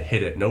just gonna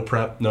hit it. No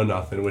prep, no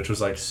nothing, which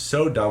was like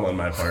so dumb on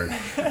my part.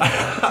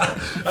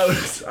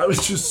 I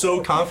was just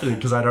so confident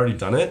because I'd already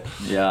done it.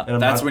 Yeah, And I'm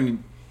that's not- when you,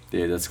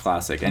 dude, that's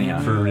classic.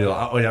 Anyhow. For real.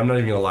 Oh yeah, I'm not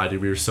even gonna lie,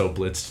 dude. We were so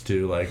blitzed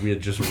too. Like we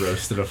had just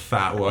roasted a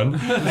fat one.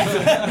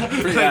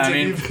 Yeah, I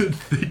mean, even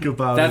think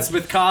about that's it.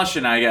 with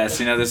caution, I guess.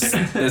 You know, this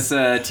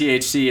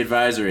THC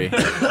advisory.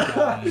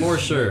 For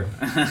sure.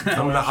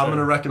 I'm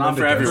gonna recommend Not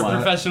for it, guys. everyone.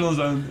 Professional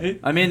zone.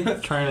 I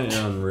mean, Trying it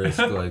on risk,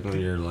 like when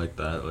you're like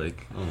that,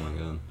 like, oh my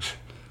god.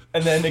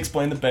 And then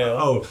explain the bail.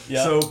 Oh,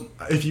 Yeah. so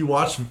if you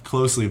watch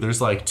closely,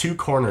 there's like two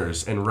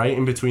corners, and right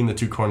in between the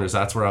two corners,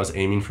 that's where I was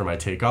aiming for my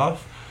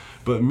takeoff.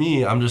 But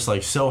me, I'm just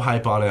like so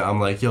hype on it. I'm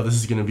like, yo, this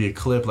is gonna be a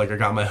clip. Like I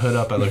got my hood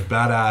up, I look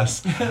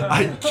badass.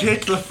 I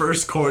kicked the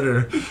first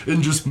corner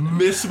and just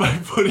missed my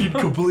footing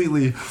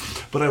completely.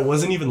 But I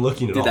wasn't even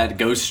looking at did all. that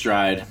ghost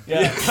stride.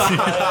 Yeah.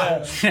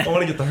 I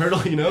want to get the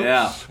hurdle, you know?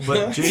 Yeah.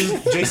 But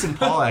Jason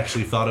Paul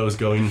actually thought I was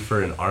going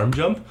for an arm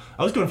jump.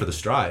 I was going for the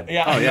stride.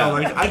 Yeah. Oh, yeah.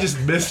 Like I just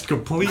missed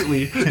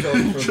completely.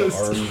 Just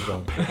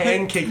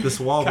pancaked this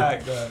wall.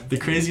 But the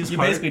craziest You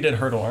part. basically did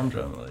hurdle arm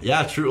jump. Like,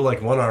 Yeah, true.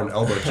 Like one arm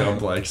elbow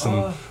jump, like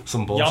some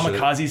bullshit.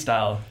 Yamakasi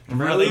style.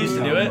 Remember how they used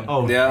to do it?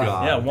 Oh Yeah.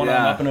 god. Yeah, one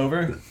arm up and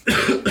over.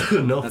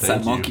 No, That's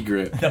thank that monkey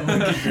grip.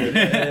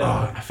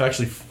 Oh, I've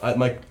actually,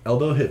 my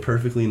elbow hit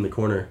perfectly in the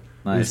corner.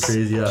 It was Nice.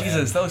 crazy. Yeah.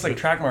 Jesus, that looks like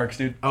track marks,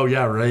 dude. Oh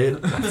yeah, right.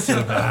 That's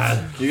so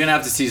bad. You're gonna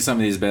have to see some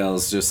of these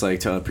bails just like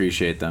to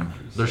appreciate them.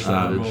 They're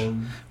savage.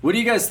 What do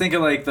you guys think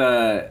of like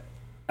the?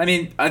 I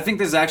mean, I think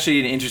there's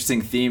actually an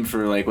interesting theme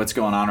for like what's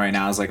going on right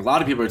now. Is like a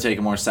lot of people are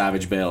taking more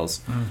savage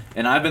bails,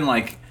 and I've been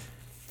like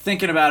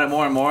thinking about it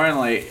more and more. And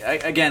like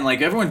again,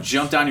 like everyone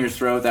jumped down your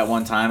throat that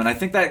one time, and I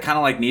think that kind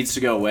of like needs to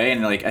go away.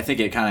 And like I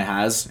think it kind of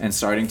has and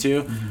starting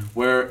to,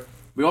 where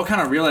we all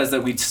kind of realize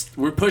that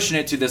we're pushing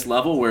it to this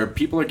level where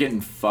people are getting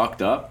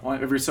fucked up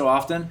every so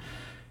often,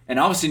 and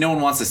obviously no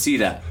one wants to see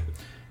that,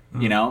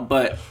 you know.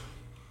 But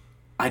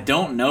I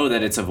don't know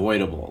that it's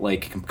avoidable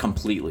like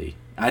completely.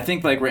 I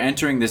think like we're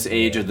entering this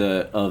age of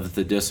the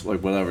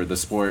like whatever the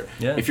sport.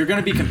 Yeah. If you're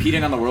going to be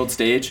competing on the world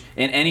stage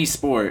in any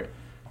sport,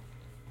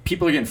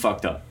 people are getting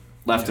fucked up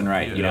left and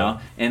right, you know?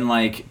 And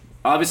like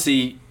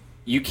obviously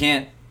you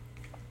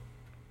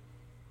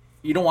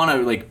don't want to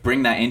like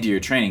bring that into your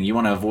training. You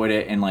want to avoid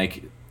it and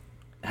like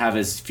have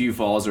as few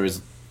falls or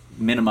as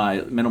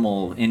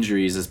minimal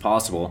injuries as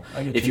possible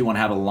if you want to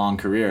have a long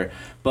career.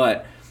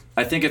 But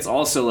I think it's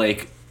also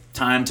like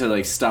time to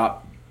like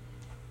stop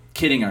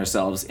kidding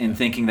ourselves in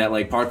thinking that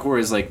like parkour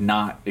is like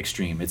not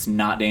extreme. It's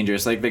not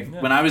dangerous. Like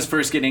when I was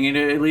first getting into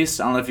it, at least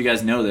I don't know if you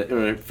guys know that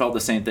or felt the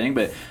same thing,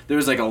 but there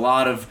was like a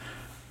lot of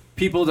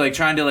people like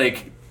trying to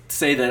like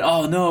say that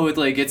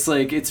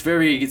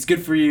it's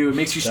good for you, it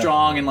makes you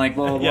strong and like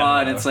blah blah blah,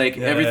 and it's like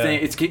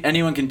everything. It's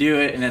anyone can do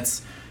it, and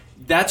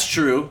that's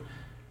true,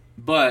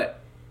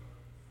 but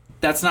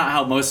that's not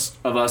how most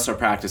of us are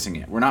practicing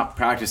it. We're not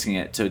practicing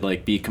it to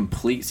like be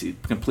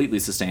completely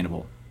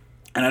sustainable.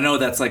 And I know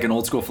that's like an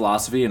old school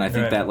philosophy, and I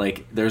think that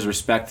like there's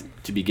respect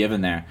to be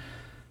given there.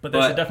 But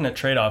there's a definite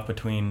trade-off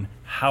between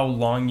how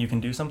long you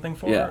can do something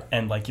for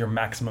and like your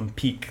maximum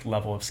peak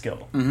level of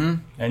skill. Mm-hmm.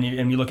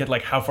 And you look at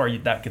like how far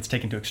that gets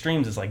taken to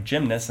extremes is like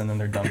gymnasts, and then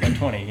they're done by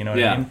 20. You know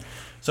what I mean?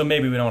 So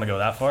maybe we don't want to go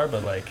that far,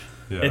 but like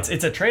it's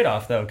a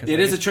trade-off though. Cause it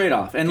is a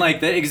trade-off, and like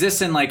that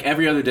exists in like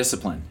every other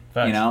discipline.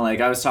 Facts. You know, like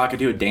I was talking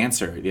to a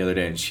dancer the other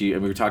day, and we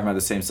were talking about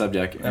the same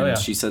subject, and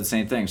she said the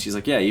same thing. She's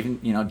like, yeah, even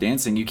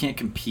dancing, you can't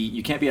compete.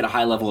 You can't be at a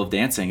high level of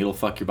dancing. It'll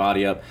fuck your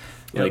body up.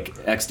 Like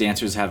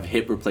ex-dancers have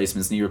hip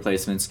replacements, knee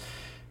replacements.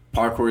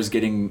 Parkour is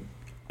getting,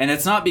 and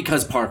it's not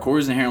because parkour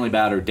is inherently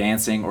bad or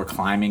dancing or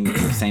climbing,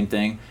 same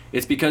thing.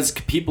 It's because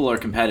people are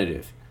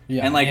competitive,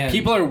 and like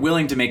people are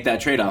willing to make that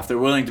trade-off. They're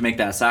willing to make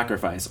that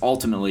sacrifice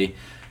ultimately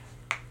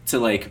to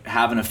like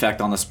have an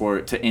effect on the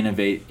sport, to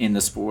innovate in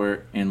the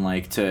sport, and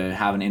like to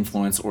have an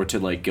influence or to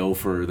like go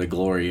for the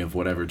glory of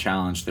whatever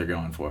challenge they're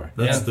going for.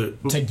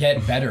 To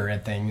get better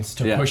at things,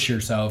 to push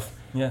yourself.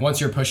 Yeah.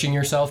 Once you're pushing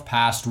yourself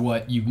past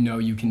what you know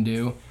you can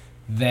do,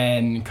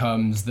 then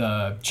comes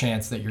the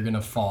chance that you're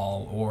gonna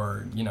fall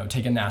or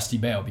take a nasty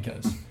bail.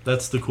 Because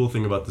that's the cool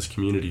thing about this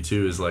community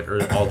too, is like,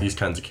 or all these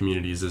kinds of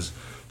communities, is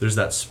there's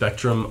that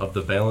spectrum of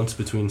the balance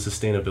between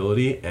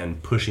sustainability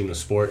and pushing the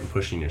sport and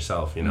pushing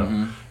yourself,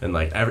 and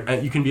like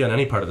you can be on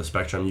any part of the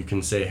spectrum. You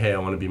can say, hey, I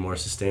want to be more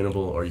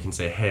sustainable, or you can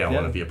say, hey, I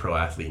want to be a pro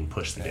athlete and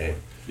push the game.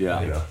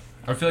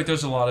 I feel like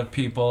there's a lot of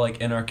people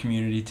like in our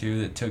community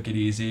too that took it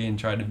easy and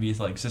tried to be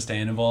like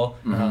sustainable,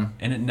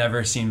 and it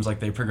never seems like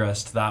they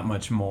progressed that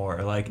much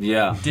more. Like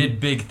did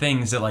big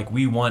things that like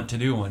we want to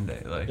do one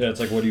day. Like it's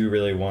like, what do you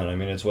really want? I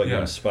mean, it's what you're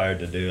inspired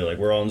to do. Like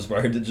we're all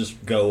inspired to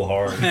just go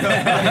hard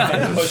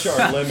and push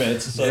our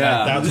limits. So like,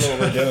 that's what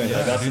we're doing.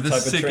 Like, that's the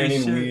type of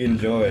training we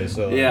enjoy.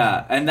 So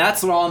and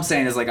that's what all I'm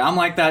saying is like I'm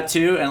like that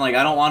too, and like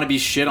I don't want to be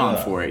shit on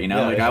for it. You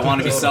know, like I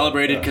want to be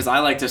celebrated because I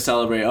like to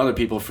celebrate other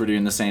people for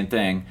doing the same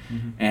thing,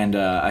 and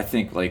I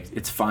think like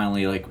it's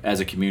finally like as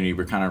a community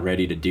we're kind of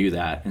ready to do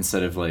that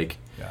instead of like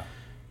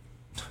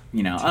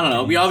you know, I don't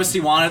know, we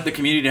obviously wanted the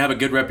community to have a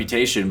good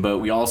reputation, but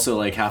we also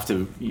like have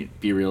to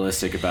be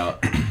realistic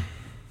about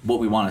what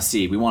we want to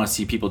see. We want to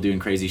see people doing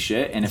crazy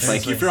shit, and if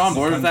like if you're on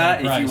board with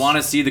that, if you want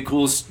to see the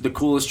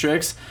coolest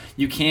tricks,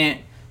 you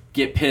can't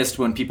get pissed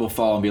when people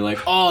fall and be like,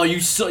 oh, you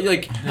so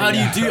like how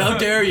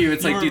dare you?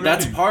 It's like, dude,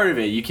 that's part of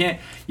it. You can't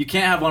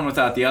have one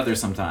without the other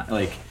sometimes.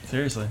 Like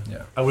seriously.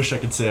 I wish I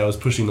could say I was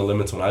pushing the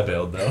limits when I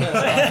bailed though.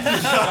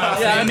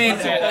 I mean,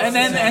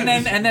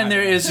 and then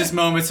there is just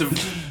moments of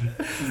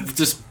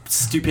just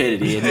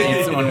stupidity in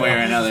one way or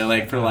another,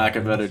 like for lack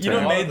of a better term. You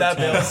know what made that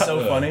bail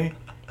so funny?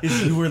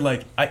 Is you were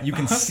like, you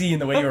can see in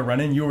the way you were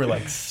running, you were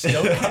like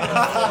stoked,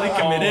 and really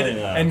committed,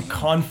 and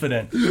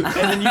confident, and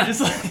then you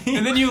just like,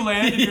 and then you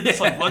land, and you're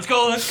just like, let's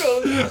go.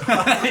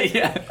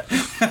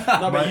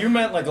 No, but you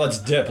meant like let's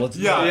dip, let's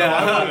it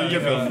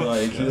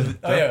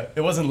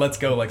wasn't let's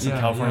go like some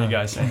California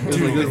guys saying.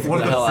 Dude,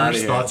 one of the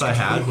first thoughts I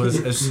had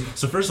was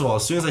so first of all,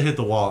 as soon as I hit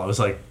the wall, I was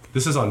like,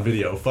 this is on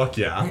video, fuck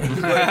yeah.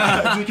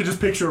 Like, you could just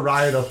picture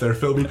Ryan up there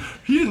filming.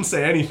 He didn't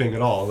say anything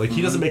at all. Like,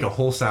 he doesn't make a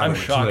whole sound. I'm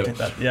shocked at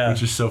that,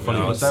 which is so funny.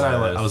 But then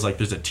I was like,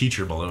 there's a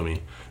teacher below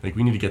me. Like,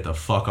 we need to get the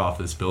fuck off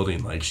this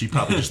building. Like, she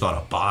probably just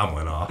thought a bomb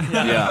went off.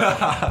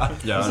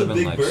 It's a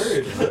big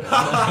bird.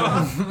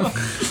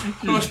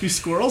 There must be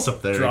squirrels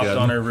up there dropped again.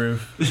 on her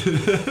roof.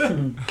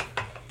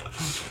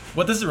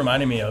 What this is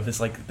reminding me of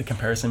is like the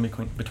comparison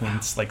between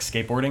like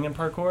skateboarding and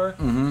parkour,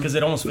 because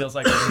it almost feels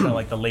like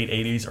like the late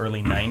 '80s,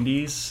 early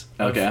 '90s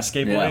of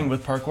skateboarding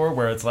with parkour,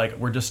 where it's like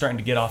we're just starting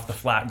to get off the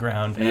flat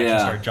ground and actually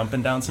start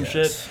jumping down some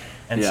shit,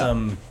 and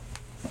some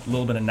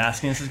little bit of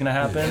nastiness is gonna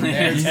happen,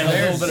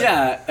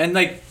 exactly.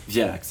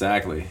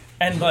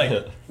 And like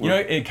you know,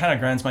 it kind of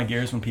grinds my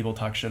gears when people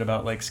talk shit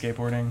about like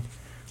skateboarding.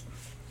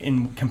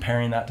 In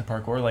comparing that to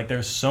parkour, like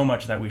there's so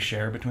much that we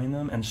share between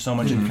them, and so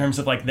much in terms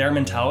of like their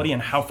mentality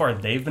and how far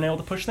they've been able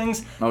to push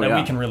things that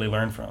we can really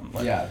learn from.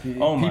 Like,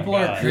 people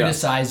are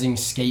criticizing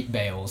skate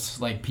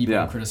bails, like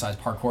people criticize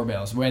parkour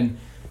bails when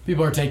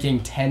people are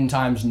taking 10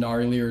 times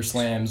gnarlier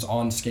slams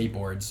on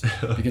skateboards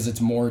because it's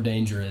more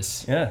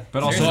dangerous.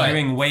 But also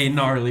doing way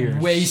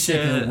gnarlier, way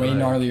sicker, way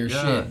gnarlier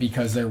shit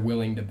because they're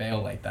willing to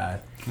bail like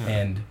that,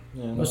 and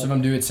most of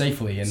them do it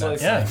safely. And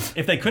that's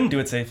if they couldn't do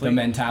it safely, the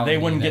mentality they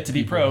wouldn't get to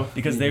be pro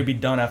because they would be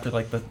done after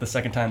like the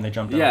second time they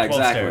jumped. Yeah,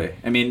 exactly.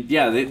 I mean,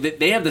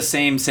 they have the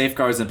same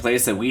safeguards in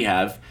place that we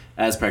have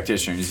as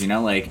practitioners. You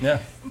know, like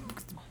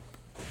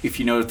if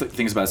you know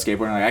things about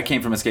skateboarding, like I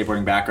came from a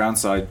skateboarding background,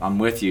 so I'm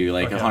with you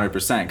like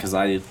 100% because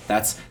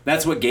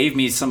that's what gave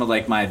me some of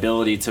like my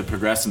ability to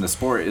progress in the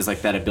sport is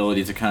like that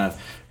ability to kind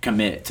of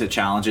commit to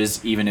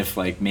challenges even if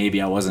like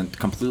maybe I wasn't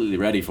completely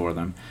ready for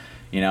them,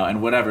 you know,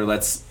 and whatever.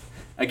 Let's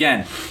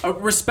again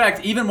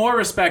respect, even more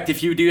respect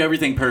if you do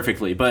everything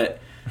perfectly, but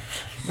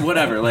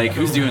whatever, like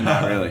who's doing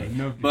that really?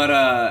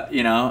 But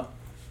you know.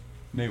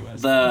 Nate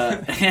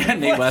Weston.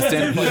 Nate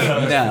Weston.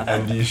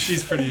 And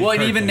she's pretty. Well,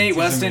 and even Nate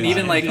Weston,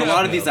 even like a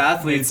lot of these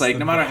athletes, like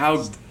no matter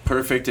how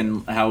perfect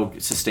and how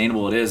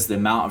sustainable it is, the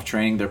amount of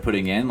training they're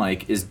putting in,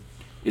 like, is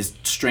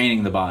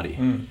straining the body.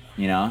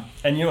 You know.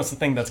 And you know what's the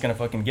thing that's gonna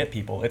fucking get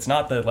people? It's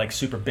not the like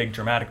super big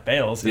dramatic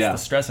bails. It's the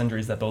stress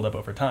injuries that build up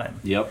over time.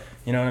 Yep.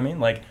 You know what I mean?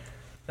 Like.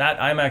 That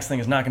IMAX thing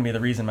is not going to be the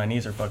reason my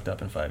knees are fucked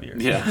up in 5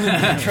 years.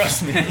 Yeah.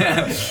 Trust me.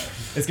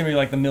 It's going to be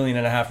like the 1.5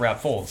 million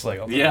wrap folds.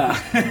 Like,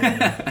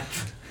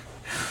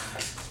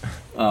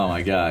 Oh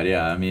my god,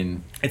 yeah. I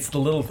mean, it's the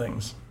little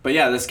things. But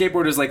yeah, the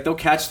skateboarders, like, they'll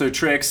catch their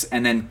tricks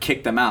and then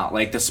kick them out.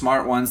 Like the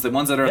smart ones, the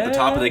ones that are at the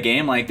top of the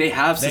game, like they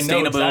have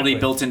sustainability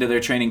built into their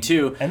training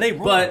too. And they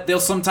roll. But they'll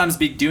sometimes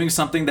be doing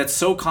something that's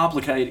so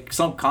complicated,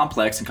 so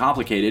complex and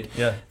complicated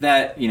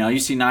that, you know, you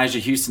see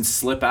Nyjah Huston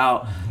slip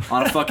out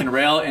on a fucking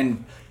rail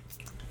and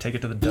take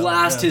it to the dome,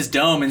 blast his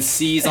dome and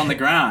seize on the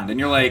ground, and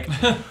you're like,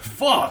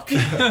 fuck,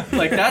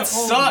 like that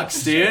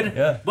sucks, dude.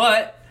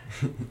 But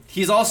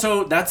he's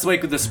also, that's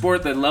like the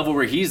sport, that level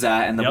where he's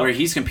at and where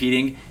he's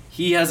competing,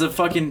 he has a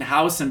fucking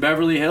house in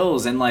Beverly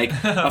Hills and like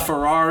a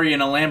Ferrari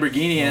and a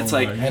Lamborghini, and it's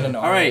like,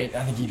 all right,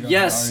 I think he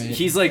yes,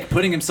 he's like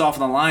putting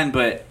himself on the line,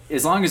 but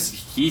as long as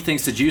he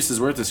thinks the juice is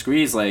worth the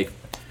squeeze, like,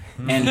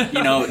 and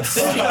you know, that's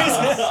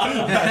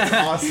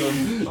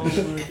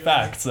awesome.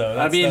 Facts, though.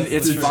 I mean,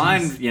 it's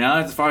fine, you know.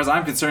 As far as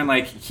I'm concerned,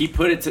 like he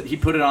put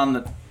it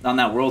on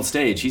that world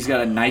stage. He's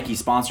got a Nike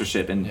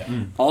sponsorship,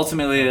 and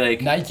ultimately,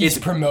 like Nike's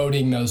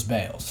promoting those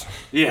bails.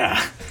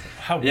 Yeah,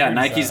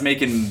 Nike's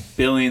making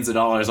billions of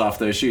dollars off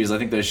those shoes. I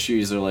think those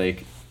shoes are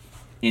like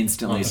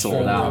instantly sold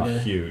full out. rubber.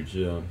 Huge,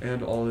 yeah.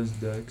 And all his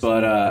decks.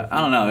 But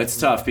I don't know. It's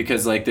tough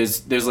because like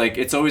there's like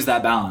it's always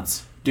that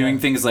balance. Doing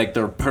things like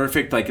the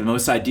perfect, like the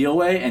most ideal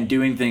way, and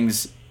doing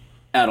things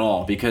at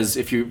all. Because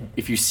if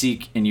you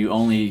seek and you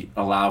only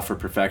allow for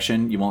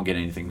perfection, you won't get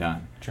anything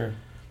done. True.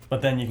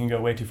 But then you can go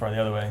way too far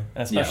the other way.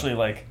 And especially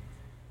like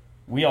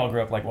we all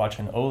grew up like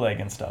watching Oleg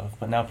and stuff,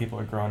 but now people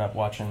are growing up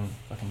watching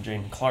fucking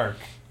Jaden Clark.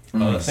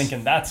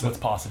 Thinking that's what's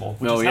possible,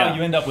 which is how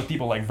you end up with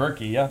people like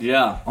Verky, yeah?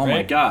 Yeah. Oh my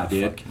Right? God,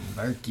 dude.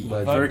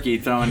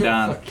 Verky throwing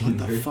down. What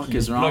the fuck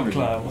is wrong with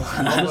him?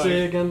 How was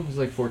he again? He's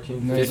like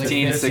 14. No, he's like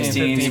 15,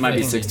 16. He might be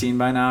 15. 16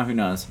 by now. Who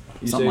knows?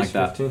 Something like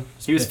that. 15?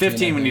 He was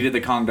 15 when 15, he did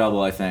the Kong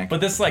double, I think. But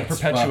this like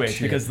perpetuates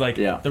shit. because like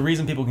Yeah. the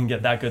reason people can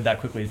get that good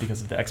that quickly is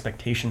because of the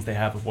expectations they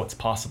have of what's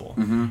possible.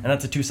 And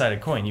that's a two-sided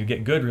coin. You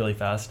get good really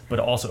fast, but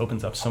it also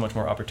opens up so much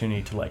more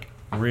opportunity to like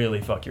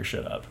really fuck your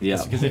shit up.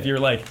 Yeah. Because if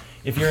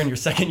you're in your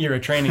second year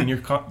of training and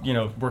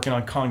you're working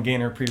on Kong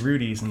Gainer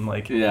pre-Rudies and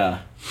like Yeah.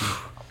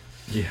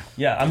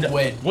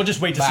 we'll just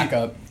wait to Back see.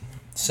 up.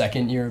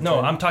 Second year. of No,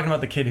 training? I'm talking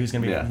about the kid who's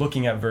gonna be Yeah.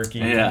 looking at Verky.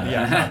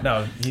 Yeah.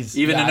 No, he's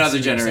Even Yeah, I another see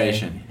what you're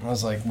generation. saying. I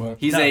was like, what?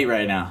 He's No. 8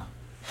 right now.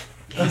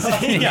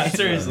 yeah,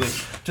 seriously.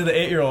 To the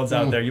 8-year-olds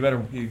out there, you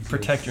better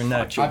protect your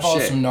neck. I follow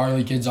shit. some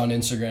gnarly kids on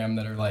Instagram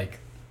that are like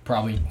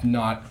probably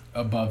not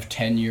above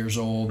 10 years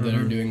old that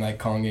are doing like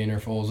Kong Gainer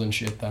fulls and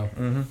shit though.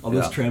 All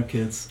those Yeah. tramp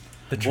kids.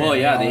 Well,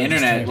 yeah, the Yeah,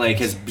 internet just like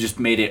has just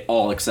made it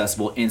all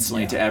accessible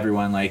instantly to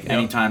everyone. Like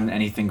anytime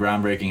anything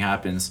groundbreaking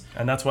happens.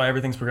 And that's why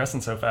everything's progressing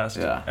so fast.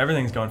 Yeah.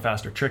 Everything's going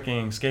faster.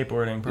 Tricking,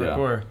 skateboarding,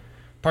 parkour.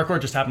 Parkour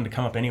just happened to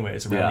come up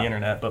anyways around the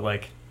internet, but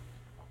like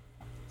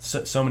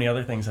so many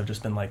other things have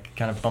just been like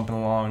kind of bumping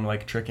along,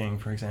 like tricking,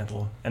 for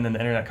example. And then the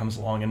internet comes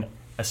along, and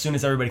as soon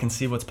as everybody can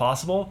see what's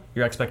possible,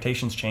 your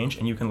expectations change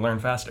and you can learn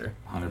faster.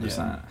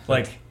 100%.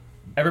 Like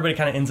everybody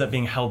kind of ends up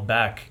being held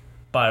back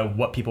by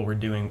what people were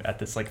doing at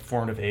this like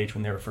formative age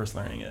when they were first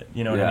learning it.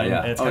 You know what I mean?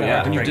 Yeah. And it's Oh, kind of yeah.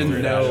 hard to And you break didn't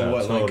through know that.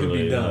 what like could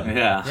be done.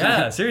 Yeah.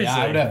 Yeah, seriously.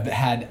 Yeah, I would have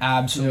had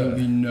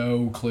absolutely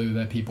no clue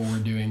that people were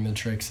doing the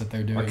tricks that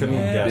they're doing. I couldn't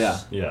now.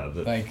 guess. Yeah.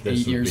 that Like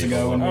this 8 would years be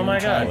ago one. when, Oh my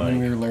God. when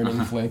we were learning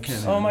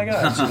flicks. Oh my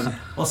god.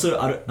 Also,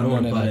 I don't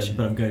want to None of butt that in, shit.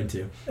 but I'm going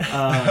to.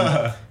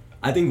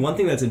 I think one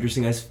thing that's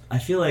interesting, I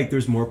feel like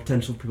there's more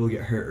potential for people to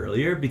get hurt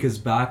earlier because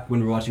back when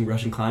we were watching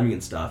Russian climbing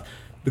and stuff,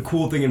 the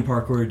cool thing in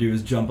parkour to do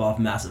is jump off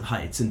massive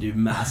heights and do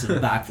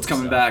massive backflips. It's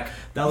coming stuff. back.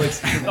 That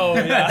looks. Oh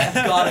yeah.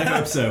 God, I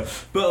hope so.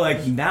 But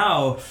like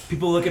now,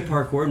 people look at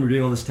parkour and we're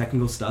doing all this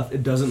technical stuff.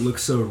 It doesn't look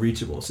so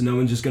reachable. So no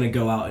one's just gonna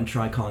go out and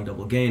try Kong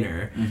double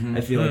gainer.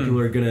 I feel like people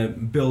are gonna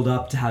build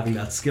up to having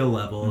that skill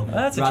level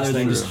That's rather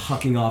than interesting. just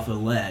hucking off a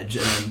ledge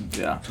and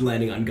Yeah.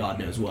 landing on God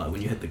knows what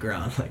when you hit the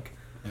ground. Like,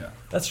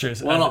 That's true.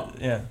 So, Well,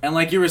 yeah. And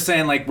like you were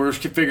saying, like we're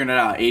figuring it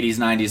out, 80s,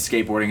 90s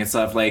skateboarding and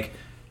stuff. Like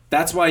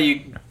that's why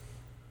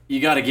you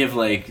got to give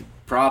like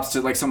props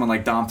to like someone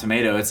like Dom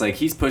Tomato. It's like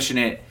he's pushing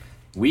it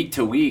week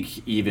to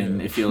week.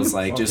 Even it feels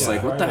like just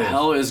like what the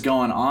hell is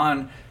going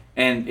on?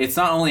 And it's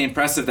not only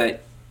impressive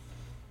that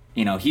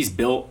he's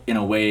built in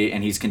a way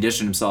and he's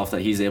conditioned himself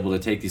that he's able to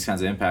take these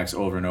kinds of impacts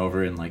over and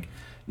over, and like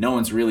no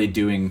one's really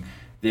doing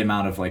the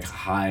amount of like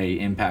high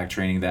impact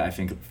training that I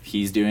think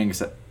he's doing,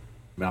 except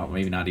well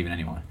maybe not even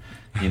anyone.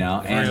 And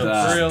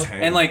For real.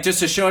 and like just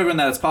to show everyone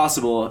that it's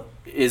possible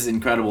is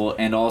incredible.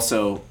 And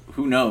also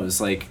who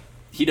knows, like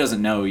he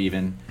doesn't know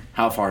even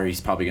how far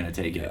he's probably going to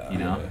take it,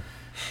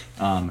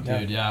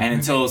 Dude, yeah. and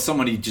until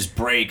somebody just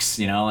breaks,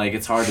 like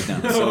it's hard to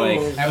know. So like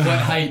At what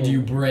height do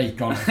you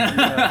break on? You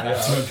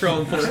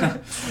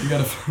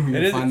gotta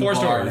It is find the 4 bar.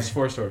 stories.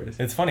 4 stories.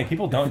 It's funny,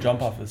 people don't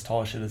jump off as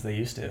tall as shit as they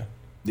used to.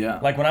 yeah,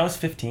 Like when I was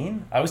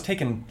 15, I was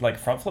taking like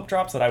front flip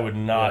drops that I would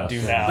not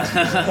do now.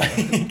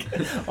 Like,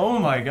 oh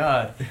my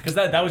god, because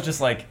that was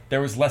just like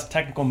there was less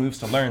technical moves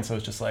to learn, so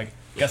it's just like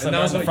guess And I that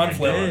know was the what front you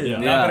flip. did.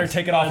 Now I better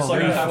take it off a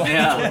roof.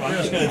 yeah. We're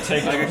just gonna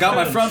take I got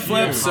my front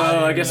flip, so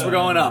I guess we're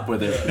going up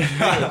with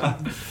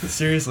it.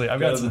 Seriously, I've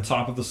go got to the some.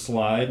 top of the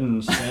slide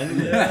and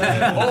send.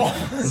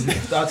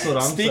 That's what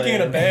I'm saying.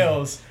 Speaking of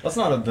bails, That's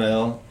not a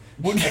bail.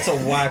 It's a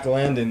whack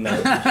landing though.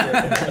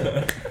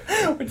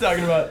 we're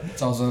talking about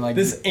It's also like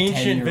this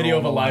ancient video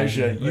of 10-year-old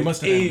Elijah. You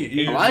must have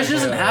been Elijah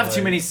doesn't have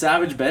too many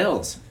savage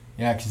bails.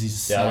 Yeah, because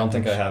he's. Yeah, I don't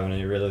think I have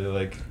any really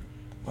like.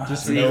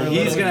 Just See,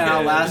 he's gonna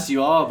outlast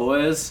you all,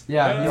 boys.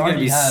 Yeah, he He's gonna already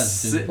be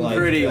has. Dude. sitting Like,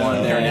 pretty yeah.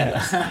 one day.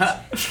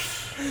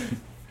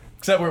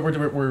 Except we're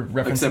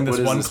referencing Except this what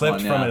is one this clip one,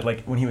 from yeah. it,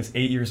 like when he was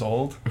 8 years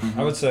old.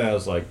 I would say I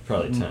was like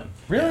probably 10.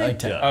 Really? like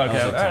 10. Oh, okay. I was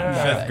like All 10. right,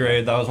 all right. Fifth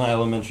grade. That was my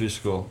elementary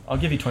school. I'll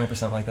give you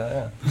 20% like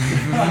that.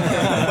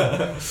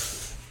 Yeah.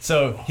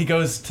 So he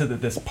goes to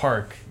this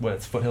park. What?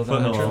 It's Foothills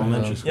Foothill Elementary.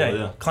 Elementary School. Yeah,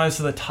 Yeah. climbs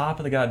to the top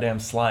of the goddamn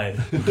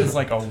slide. Does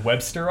like a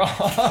Webster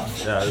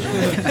off.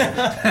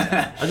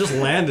 Yeah. I just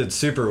landed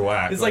super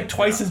whack. It's like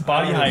twice his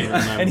body I height, don't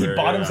even and he remember,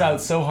 bottoms yeah.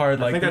 out so hard,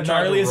 like I think the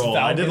I tried to gnarliest roll.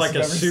 I did Valgus like a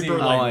you've ever super seen. Oh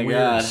my like weird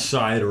God.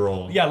 side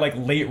roll. Yeah, like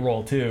late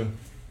roll too.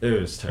 It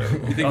was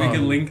terrible. You think we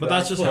can link But that?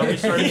 that's just how we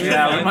started.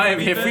 Yeah, we might.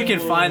 If we can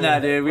find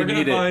that, dude, we We're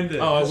need gonna it. find it.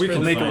 Oh, we We'll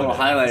can make a find little it.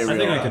 highlight I reel.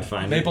 think I could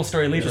find it. Maple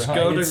Story Leaper. Just huh?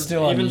 go to It's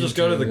still on even just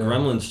go to the YouTube, yeah.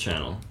 Gremlins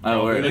channel.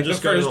 Oh, word. Like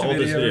Just the go to the first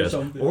oldest video or videos,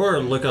 something. or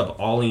look up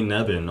Ollie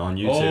Nebbin on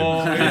YouTube.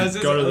 Oh, yes,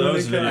 go to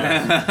those okay.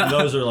 videos.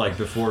 Those are like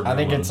before. Gremlins. I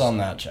think it's on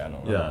that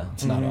channel. Yeah.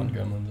 It's not on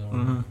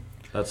Gremlins.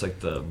 That's like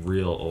the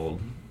real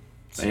old.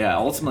 But yeah,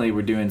 ultimately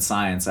we're doing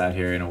science out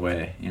here in a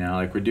way, you know,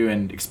 like we're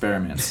doing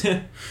experiments.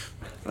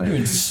 We're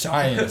doing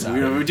science. out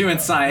We're doing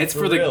science. It's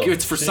for real.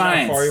 it's for See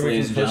science. How far we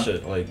ladies can and push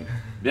gentlemen. it, like.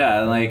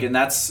 Yeah, like and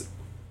that's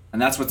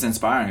what's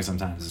inspiring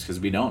sometimes is because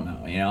we don't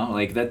know, you know,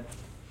 like that.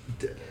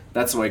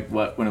 That's like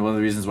one of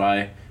the reasons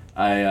why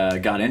I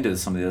got into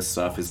some of this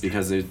stuff is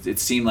because it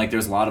seemed like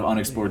there's a lot of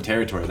unexplored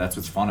territory. That's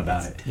what's fun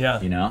about it. Yeah.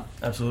 You know,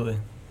 Absolutely.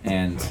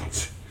 and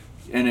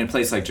in a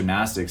place like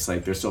gymnastics,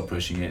 like they're still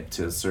pushing it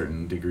to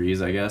certain degrees,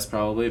 I guess,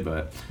 probably,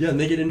 but Yeah, and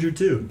they get injured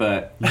too.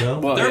 but You know?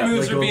 well, Their yeah.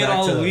 moves like are go being back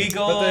all to-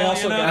 illegal. But they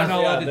also you know, got, they're not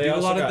allowed to they do a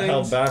also lot of got things.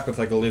 held back with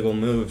like illegal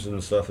moves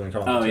and stuff in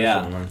competition. Oh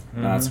yeah, like,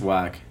 that's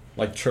whack.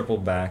 like triple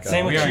back.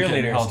 Same We with aren't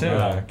getting cheerleaders, held too.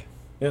 back.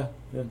 Yeah,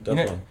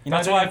 definitely.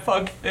 That's why I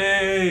fuck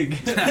Fig.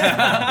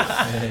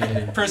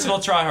 Personal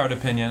try-hard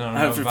opinion. I don't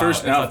know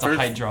if that's a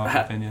height drop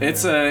opinion.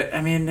 It's a.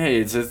 I mean, hey,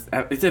 it's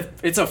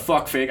a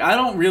fuck fig. I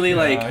don't really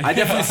like. Yeah. I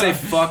definitely say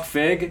fuck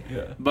fig,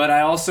 Yeah. but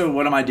I also,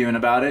 what am I doing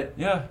about it?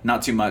 Yeah.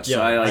 Not too much. Yeah,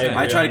 so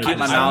I I try to agree. keep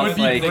my I mouth would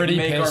be like. pretty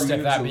make our pissed if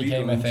moves that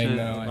became a illegal thing, and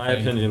though. shit. I My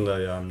think. opinion, though,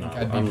 yeah, I'm not.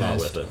 I'd be I'm not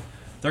pissed. with it.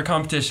 Their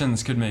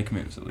competitions could make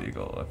moves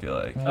illegal, I feel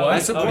like. I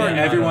support yeah.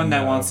 everyone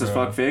that No, wants to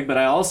bro. fuck fig, but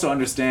I also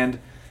understand.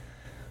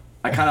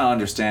 I kind of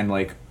understand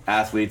like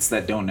athletes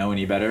that don't know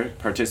any better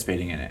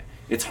participating in it.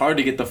 It's hard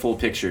to get the full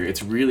picture.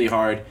 It's really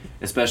hard,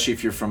 especially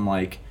if you're from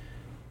like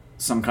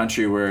some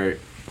country where,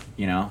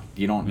 you know,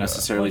 you don't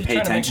necessarily Well, pay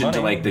you're trying to make attention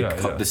to money. like the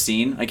Yeah, yeah. the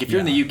scene. Like if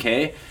you're in the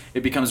UK,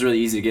 it becomes really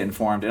easy to get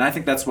informed, and I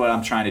think that's what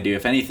I'm trying to do.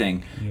 If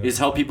anything, is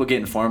help people get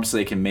informed so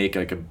they can make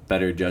like a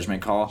better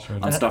judgment call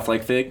on stuff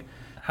like fig.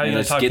 How are you And gonna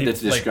let's talk get people,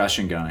 the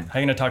discussion going. How are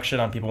you gonna talk shit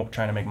on people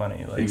trying to make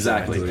money? Like,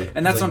 Exactly. Exactly.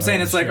 And that's what I'm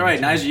saying. It's like, all right,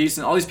 Nigel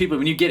Houston, all these people,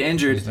 when you get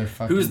injured, Who's their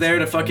fucking who's there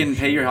to selfish fucking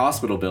pay your shit?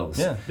 hospital bills?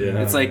 Yeah. Yeah.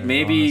 It's like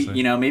maybe, honestly.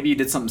 you know, maybe you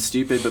did something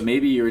stupid, but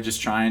maybe you were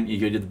just trying, you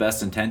did the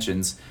best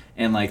intentions.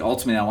 And like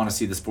ultimately, I want to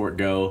see the sport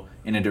go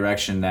in a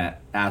direction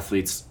that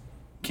athletes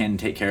can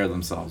take care of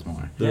themselves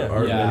more. There Yeah.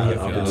 are Yeah, many I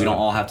feel opportunities. We don't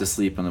all have to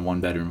sleep on the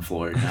one bedroom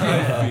floor. You know?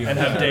 and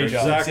have day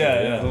jobs. Exactly,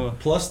 Yeah.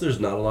 Plus, there's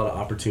not a lot of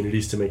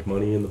opportunities to make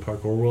money in the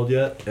parkour world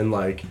yet. And,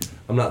 like,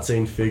 I'm not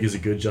saying FIG is a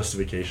good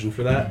justification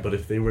for that, but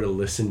if they were to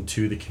listen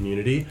to the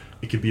community,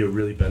 it could be a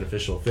really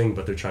beneficial thing,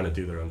 but they're trying to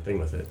do their own thing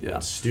with it. Yeah.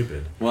 It's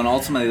stupid. Well, and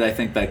ultimately, I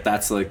think that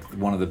that's like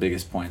one of the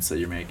biggest points that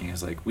you're making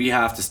is like we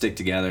have to stick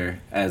together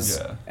as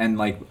Yeah. and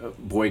like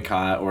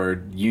boycott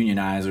or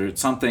unionize or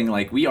something.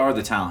 Like we are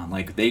the talent.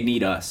 Like they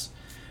need us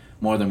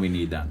more than we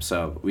need them.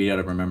 So we got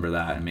to remember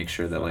that and make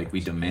sure that like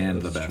we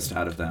demand the best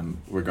out of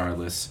them,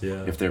 regardless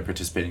Yeah. if they're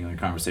participating in the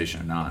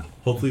conversation or not.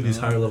 Hopefully, these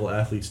higher level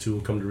athletes, too,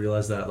 will come to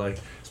realize that, like,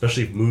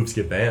 especially if moves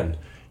get banned.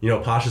 You know,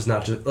 Pasha's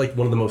not just, like,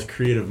 one of the most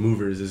creative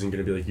movers isn't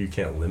going to be like, you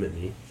can't limit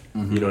me.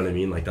 You know what I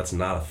mean? Like, that's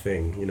not a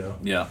thing, you know?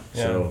 Yeah.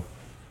 So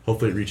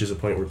hopefully it reaches a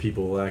point where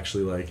people will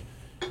actually, like,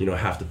 you know,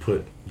 have to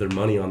put their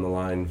money on the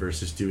line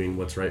versus doing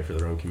what's right for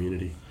their own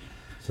community.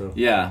 So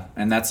Yeah,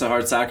 and that's a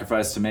hard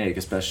sacrifice to make,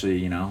 especially,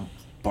 you know,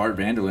 Bart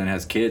Vanderlyn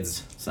has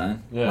kids,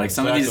 son. Yeah, like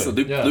some of these,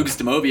 exactly. Yeah. Lucas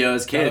Demovio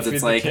has kids. Gotta It's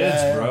feed the like,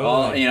 kids, bro.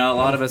 all, you know, a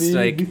lot of us,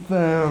 like,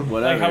 whatever.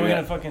 Like, how are we yeah.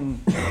 gonna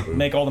fucking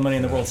make all the money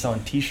in the world selling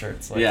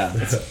T-shirts? Like, Yeah.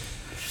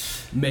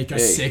 Make a Hey.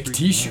 sick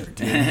T-shirt.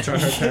 That's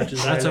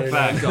a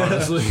fact,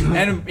 honestly.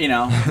 And, you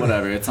know,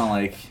 whatever. It's not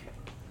like,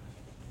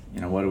 you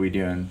know, what are we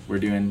doing?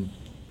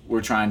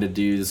 We're trying to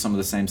do some of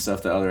the same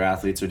stuff that other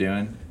athletes are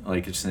doing,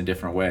 like, just in a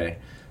different way.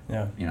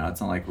 Yeah. You know,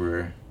 it's not like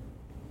we're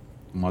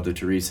Mother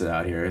Teresa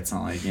out here. It's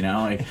not like, you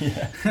know, like,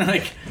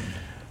 like,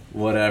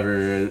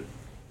 whatever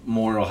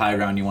moral high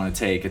ground you want to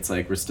take, it's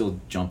like we're still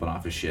jumping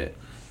off of shit.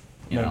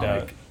 You No know, doubt.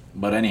 like,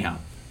 but anyhow.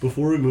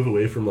 Before we move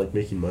away from like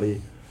making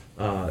money,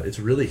 it's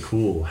really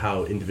cool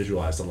how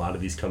individualized a lot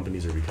of these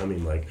companies are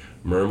becoming. Like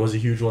Merm was a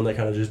huge one that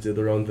kind of just did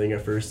their own thing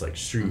at first, like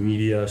street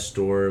media,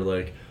 store,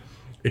 like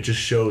it just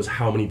shows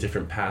how many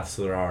different paths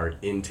there are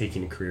in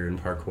taking a career in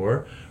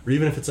parkour, or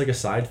even if it's like a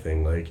side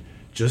thing, like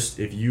just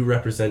if you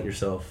represent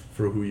yourself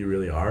for who you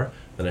really are,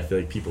 then I feel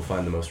like people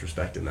find the most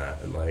respect in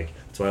that. And like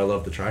that's why I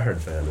love the Tryhard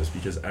fam, is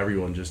because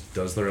everyone just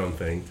does their own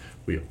thing.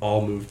 We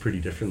all move pretty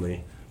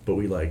differently, but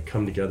we like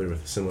come together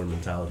with a similar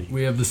mentality.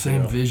 We have the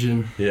same Yeah.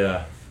 vision.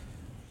 Yeah.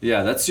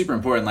 Yeah, that's super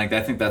important. Like,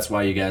 I think that's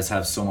why you guys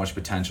have so much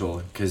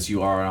potential, because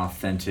you are an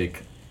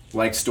authentic,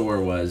 like Store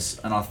was,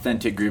 an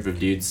authentic group of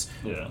dudes.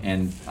 Yeah.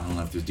 And I don't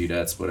know if there's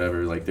dudettes,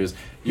 whatever. Like,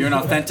 you're an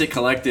authentic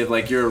collective.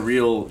 Like,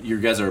 you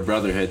guys are a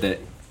brotherhood that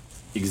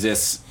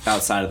exists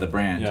outside of the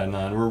brand. Yeah, no,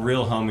 and we're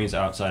real homies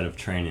outside of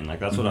training. Like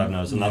that's what I've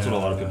noticed, and that's what a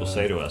lot of people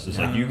say to us. It's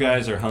like you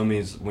guys are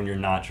homies when you're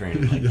not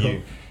training.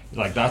 Like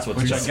Like that's what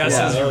Which I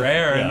guess is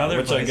rare in other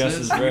which places. I guess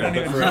is rare.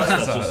 But for us,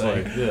 that's just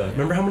like, yeah.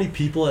 Remember how many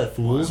people at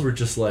Fools were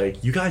just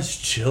like, "You guys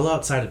chill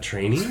outside of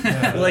training?"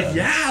 We're like,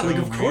 "Yeah, like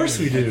of course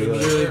we do."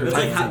 It's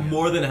like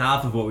more than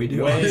half of what we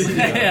do.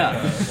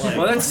 Yeah. Like,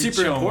 Well, that's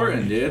super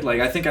important, dude. Like,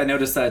 I think I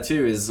noticed that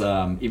too. Is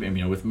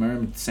even with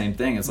Merm, same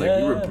thing. It's like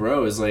we were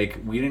bros. Like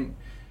we didn't.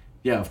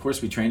 Yeah, of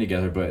course we train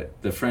together, but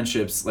the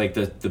friendships, like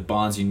the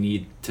bonds you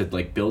need to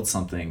like build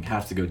something,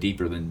 have to go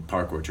deeper than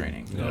parkour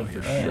training. Yeah, for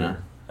You know?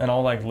 And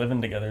all like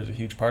living together is a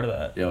huge part of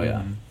that. Oh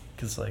yeah.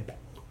 Because like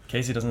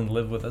Casey doesn't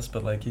live with us,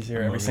 but like he's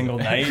here every single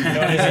night. You know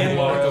what I mean?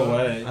 Walk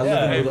away.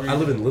 I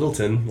live in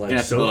Littleton, like You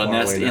have to so build a far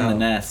nest away in now. the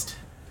nest.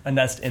 A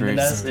nest in For the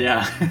nest.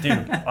 Yeah.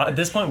 Dude, at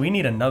this point we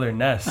need another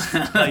nest.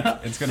 Like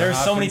It's gonna there's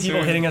so many happen people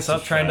soon. hitting us up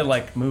It's a trying to fact.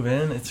 like move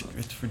in. It's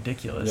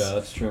ridiculous. Yeah,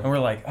 that's true. And we're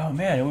like, oh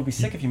man, it would be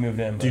sick if you moved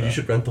in. But, Dude, you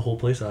should rent the whole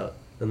place out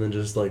and then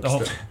just like The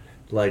whole-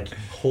 like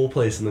whole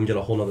place and then get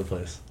a whole nother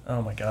place.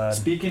 Oh my god.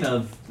 Speaking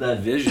of that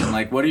vision,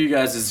 like, what are you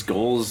guys'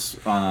 goals?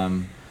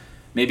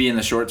 Maybe in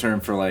the short term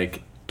for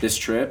like this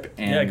trip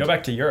and Yeah, go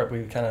back to Europe.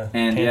 We kind of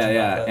and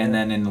and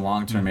then in the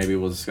long term maybe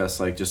we'll discuss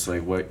like just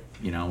like what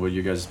what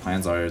your guys'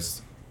 plans are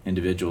as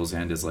individuals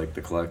and as like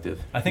the collective.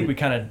 I think we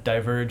kind of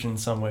diverge in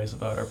some ways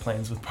about our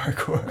plans with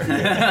parkour.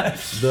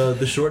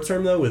 The short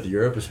term though with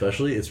Europe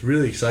especially, it's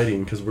really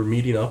exciting because we're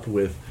meeting up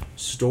with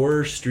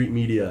Store, Street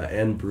Media,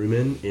 and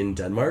Brewman in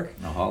Denmark,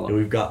 No hollow. and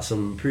we've got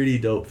some pretty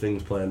dope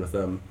things planned with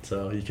them.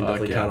 So you can Fuck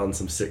definitely yeah. count on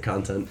some sick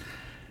content.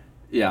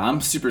 Yeah,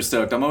 I'm super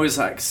stoked. I'm always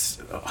like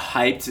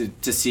hyped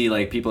to see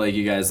like people like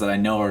you guys that I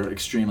know are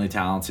extremely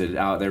talented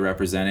out there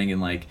representing and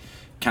like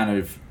kind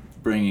of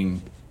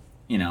bringing,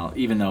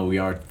 even though we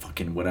are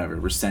fucking whatever,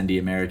 we're Sendy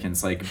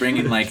Americans, like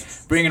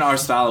bringing our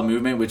style of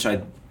movement, which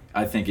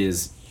I think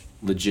is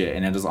legit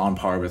and it is on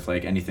par with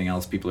like anything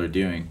else people are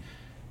doing,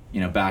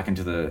 back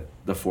into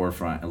the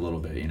forefront a little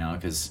bit,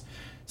 because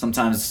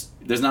sometimes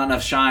there's not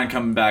enough shine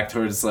coming back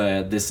towards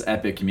this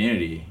epic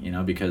community,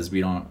 because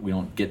we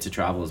don't get to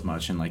travel as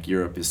much, and like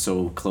Europe is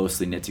so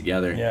closely knit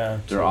together. Yeah,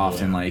 they're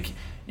often like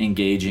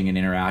engaging and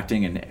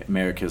interacting, and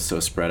America is so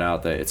spread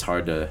out that it's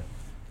hard to.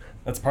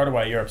 That's part of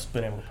why Europe's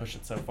been able to push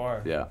it so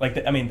far. Yeah. Like,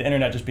 the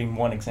internet just being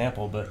one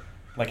example, but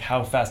like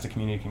how fast a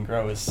community can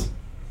grow is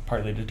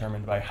partly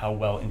determined by how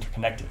well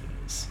interconnected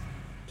it is.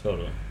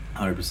 Totally.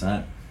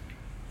 100%.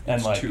 And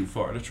It's like, too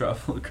far to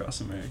travel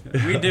across America.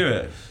 We do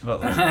it,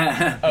 but like,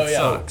 oh yeah,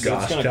 sucks.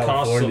 Gosh, it's gonna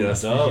California.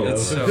 cost some dough.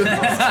 It's so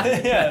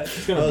yeah.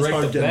 It's gonna That's break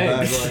hard the getting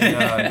bank.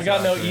 back. Like, We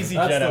got no easy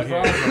jet that's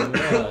out the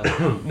here.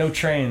 problem. Yeah. No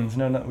trains.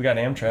 No. We got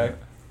Amtrak.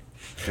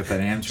 Got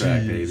that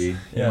Amtrak, Jeez. baby.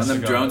 Yeah, when the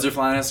so drones are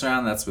flying us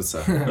around, that's what's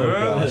up. Oh,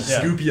 gosh. Yeah.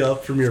 Scoop you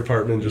up from your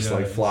apartment and just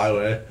like fly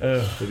away.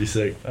 Ugh, That'd be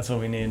sick. that's what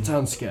we need.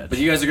 Sounds sketch. But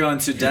you guys are going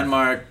to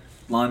Denmark,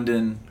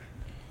 London,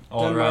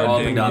 all Denmark, around all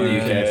up and down the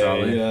UK. UK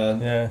probably. Yeah.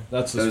 Yeah.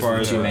 That's Those as far are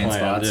the as two we're main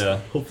planned. spots. Yeah.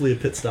 Hopefully a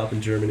pit stop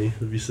in Germany.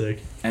 That'd be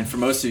sick. And for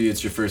most of you,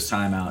 it's your first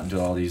time out into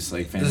all these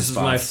like famous This is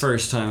spots. my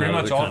first time Pretty out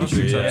much of the all the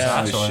country. trips Yeah.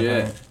 I've Oh, Satchel, I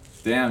shit.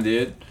 think. Damn,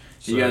 dude.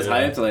 So, You guys yeah.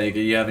 hyped? Like, do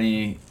you have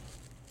any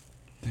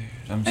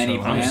I'm any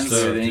so plans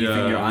stoked, or anything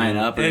yeah. you're eyeing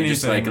up, or you're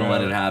just like gonna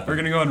let it happen? We're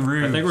gonna go on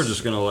routes. I think we're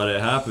just gonna let it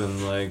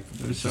happen. Like,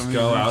 There's so just many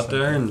go routes out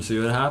there and see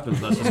what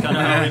happens. That's just kind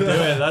of how we do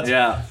it. That's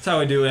that's how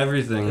we do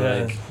everything.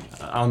 Yeah. Like,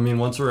 I mean,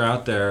 once we're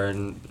out there,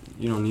 and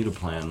you don't need a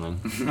plan then.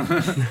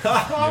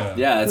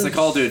 Yeah, it's a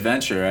call to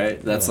adventure,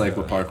 right? That's like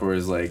what parkour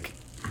is like.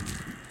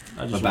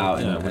 I just About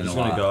want, yeah, in we're a just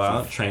lot gonna go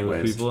of out, train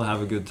with ways. people,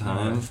 have a good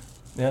time.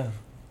 Yeah.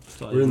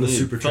 That's all We're you in the need.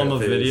 super film a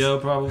trap phase. video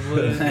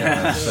probably.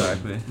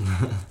 Exactly.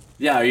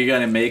 Yeah, are you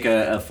gonna make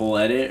a full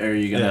edit, or are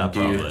you gonna Yeah, do?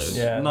 probably.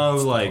 Yeah. No,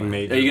 like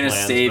major Are you gonna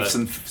plans, save but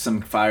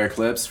some fire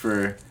clips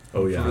for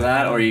Oh yeah.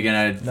 that, or are you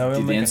gonna No, we'll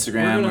do the make it- Instagram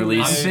we're gonna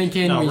release? I'm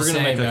thinking no, we we're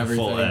gonna make save like a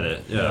full everything.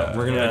 edit. Yeah, Yeah.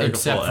 we're gonna Yeah. make a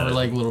Except full for edit.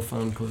 like little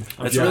phone clips.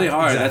 That's Yeah, really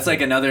hard. That's exactly.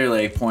 like another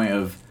like point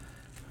of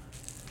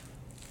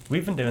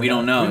We've been doing. we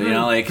don't know. We've You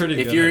know, been like pretty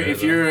if good you're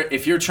at it,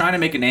 if you're trying to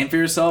make a name for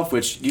yourself,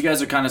 which you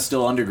guys are kind of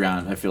still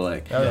underground, I feel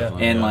like. Oh yeah.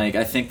 Definitely. And Yeah. like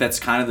I think that's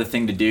kind of the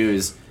thing to do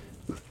is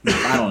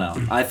I don't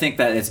know. I think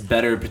that it's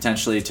better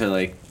potentially to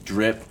like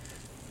drip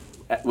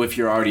if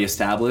you're already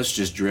established,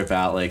 just drip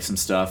out like some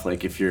stuff.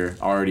 Like if you're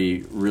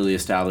already really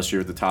established,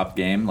 you're at the top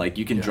game, like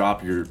you can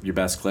drop your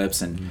best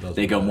clips and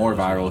they go more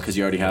viral because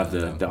you already have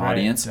the Right.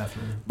 audience.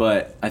 Definitely.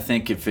 But I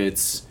think if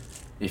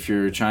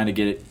you're trying to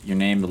get your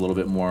name a little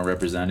bit more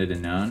represented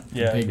and known,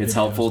 Yeah. Big it's videos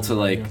helpful and to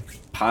like everything.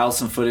 pile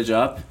some footage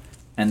up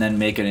and then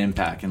make an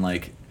impact and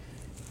like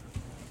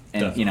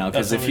and you know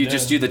because That's if what you we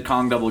just did. do the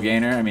Kong double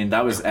gainer, I mean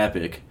that was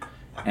epic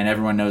and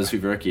everyone knows who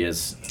Verky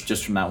is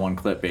just from that one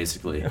clip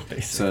basically.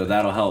 Basically. So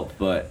that'll help,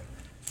 but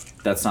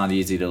that's not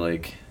easy to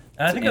like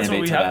And I think that's what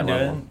innovate we to have been that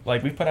doing. level.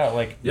 Like we put out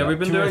like Yeah, we've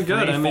been 2 or doing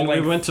good. 3 I mean, we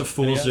full-length went to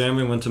Fool's videos. Jam,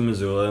 we went to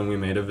Missoula, and we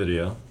made a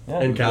video.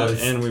 And Cali.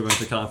 And we went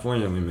to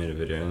California and we made a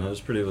video, and that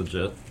was pretty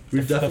legit.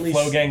 We've The definitely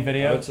Flow Gang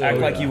video, would say, Act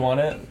Like yeah. You Want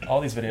It, all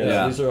these videos.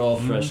 Yeah. These are all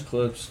fresh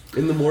clips.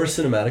 in the more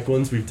cinematic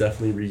ones, we've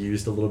definitely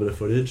reused a little bit of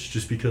footage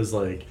just because,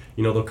 like,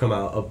 you know, they'll come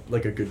out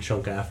like a good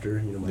chunk after,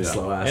 you know, my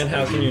slow ass. And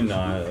how can you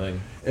not? Like,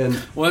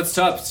 And Well, it's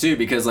tough too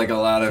because like a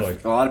lot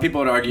It's of people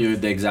would argue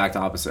the exact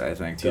opposite. I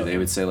think too. Yeah. They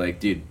would say like,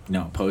 dude,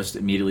 no, post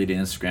immediately to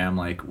Instagram,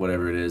 like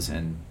whatever it is,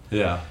 and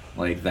yeah,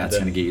 like that's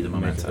Then gonna get you the make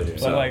a momentum. video.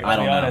 So But like, I to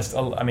don't be know. honest,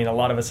 I mean, a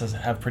lot of us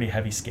have pretty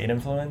heavy skate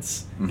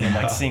influence, and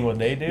like seeing what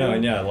they do. no,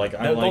 and yeah, like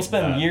I They'll like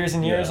spend that. years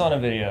and years Yeah. on a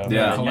video.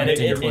 Yeah. And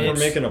We're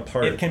making a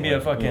part. it can be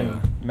a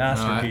fucking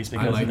masterpiece No,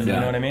 I because like of it. that. You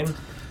know what I mean?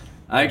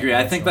 I agree.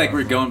 I think like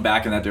we're going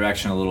back in that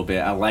direction a little bit.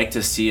 I like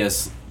to see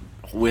us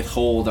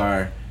withhold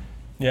our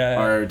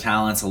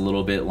talents a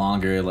little bit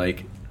longer,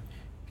 like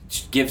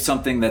give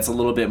something that's a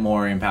little bit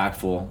more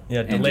impactful.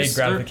 Yeah, and delayed just-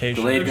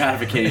 gratification. Delayed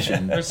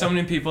gratification. There's so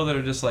many people that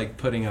are just like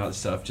putting out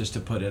stuff just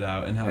to put it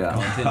out and have Yeah.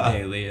 content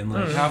daily, and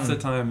like half the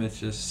time it's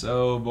just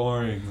so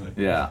boring. Like,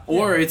 Yeah.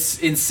 Or it's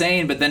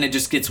insane, but then it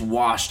just gets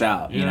washed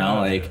out, you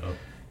know, like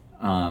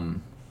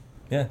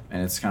Yeah.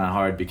 and it's kind of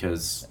hard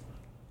because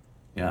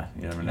you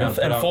never know. And,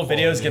 put and out full videos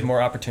quality. give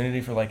more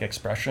opportunity for like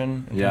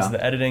expression in Yeah. terms of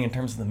the editing, in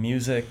terms of the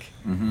music.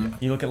 Mhm.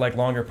 You look at like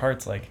longer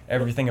parts, like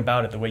everything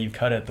about it, the way you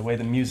cut it, the way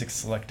the music's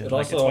selected, It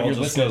like also it's what all you're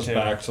just listening goes to.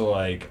 back to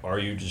like, are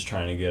you just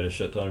trying to get a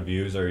shit ton of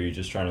views, or are you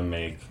just trying to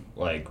make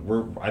like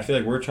I feel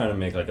like we're trying to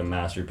make like a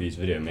masterpiece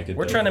video, make it.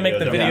 We're trying to make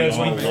the that videos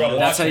all we grew up want.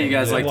 That's how you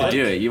guys like to Like,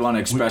 do it. You want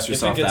to express If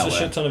yourself it gets that a way.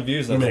 shit ton of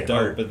views, We that's make dope,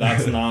 art. but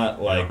that's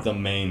not like the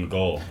main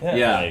goal. Yeah.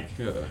 Yeah. Like,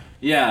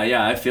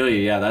 Yeah, I feel you.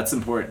 Yeah, that's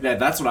important. Yeah,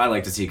 that's what I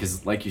like to see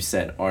because, like you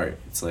said, art.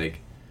 It's like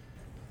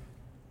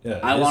yeah,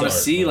 I it is want to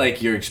art, see but-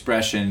 like your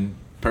expression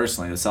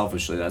personally.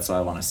 Selfishly, that's what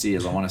I want to see.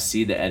 Is I want to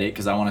see the edit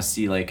because I want to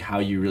see like how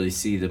you really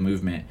see the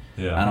movement.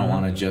 Yeah. I don't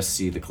want to just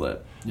see the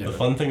clip. Yeah. The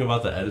fun thing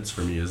about the edits for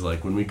me is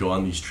like when we go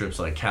on these trips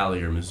like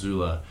Cali or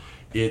Missoula,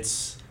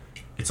 it's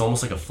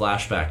almost like a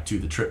flashback to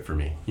the trip for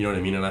me. You know what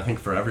I mean? And I think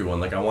for everyone,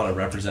 like I want to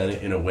represent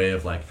it in a way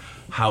of like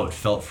how it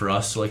felt for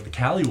us. So like the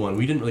Cali one,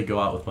 we didn't really go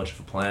out with much of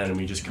a plan, and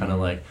we just kind of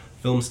like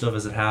filmed stuff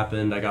as it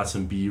happened. I got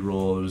some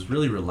B-roll. It was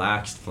really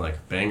relaxed,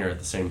 like banger at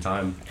the same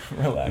time.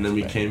 Relax, And then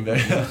we man. came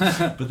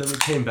back, but then we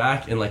came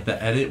back, and like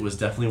the edit was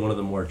definitely one of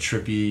the more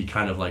trippy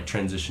kind of like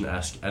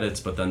transition-esque edits.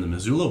 But then the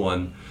Missoula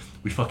one,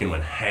 we fucking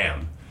went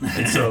ham.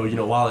 And so, you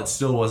know, while it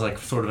still was like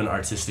sort of an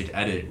artistic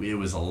edit, it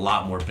was a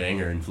lot more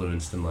banger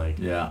influenced, and like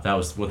Yeah. that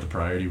was what the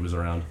priority was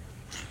around.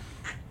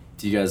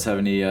 Do you guys have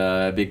any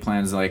big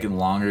plans like in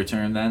longer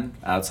term then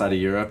outside of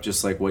Europe?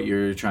 Just like what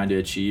you're trying to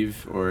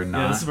achieve or not?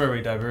 Yeah, this is where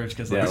we diverge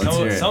because Yeah, like let's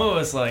hear it. some of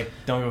us like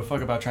don't give a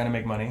fuck about trying to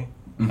make money.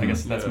 I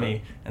guess that's Yeah.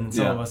 me. And then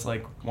some Yeah. of us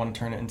like want to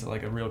turn it into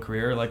like a real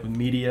career, like with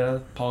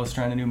media. Paul's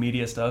trying to do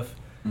media stuff.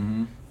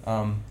 Mhm.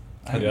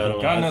 I Yeah, I don't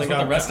know. God I knows think what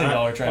the I'm- rest of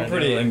y'all are trying I'm to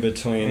pretty do. in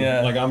between.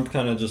 Yeah. Like I'm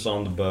kind of just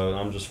on the boat.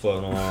 I'm just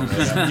floating along.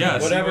 Like, Yeah,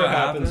 see whatever what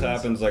happens, happens.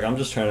 happens. Like I'm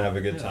just trying to have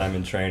a good time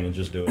and train and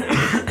just do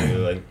it.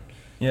 Like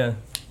Yeah.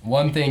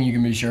 One thing you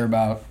can be sure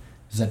about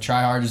is that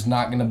Try Hard is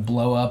not gonna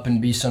blow up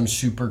and be some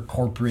super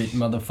corporate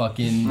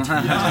motherfucking.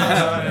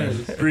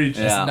 Preach.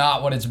 Yeah. It's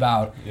not what it's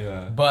about.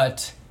 Yeah.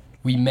 But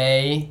we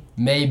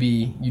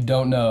maybe, you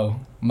don't know,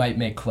 might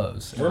make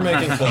clothes. we're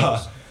making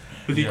clothes.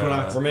 With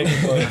Equinox. We're making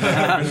clothes.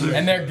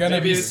 And they're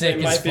gonna be sick It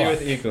as might be fuck.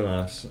 with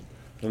Equinox.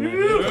 There might be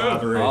a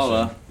collaboration.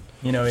 Holla.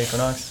 You know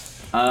Equinox?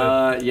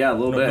 Yeah, a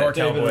little bit.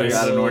 NorCal boys.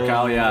 Out of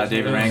NorCal, yeah,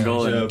 David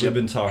Rangel. Yeah, And, we've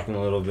been talking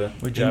a little bit.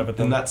 We jab at In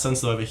them. that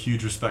sense, though, I have a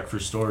huge respect for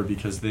Store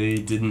because they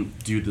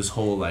didn't do this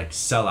whole like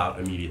sellout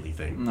immediately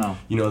thing. no,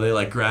 You know, they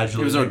like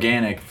gradually. it was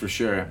organic for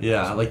sure.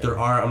 Yeah, like there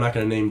are, I'm not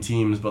going to name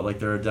teams, but like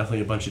there are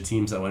definitely a bunch of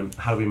teams that went,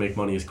 how do we make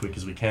money as quick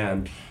as we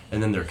can?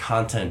 And then their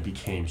content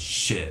became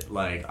shit.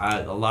 Like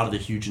a lot of the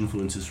huge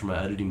influences from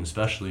my editing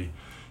especially,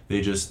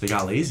 they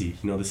got lazy.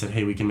 You know, they said,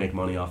 hey, we can make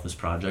money off this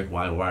project.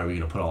 Why are we going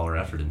to put all our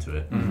effort into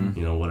it?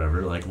 You know,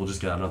 whatever. Like we'll just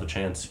get another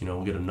chance. You know,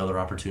 we'll get another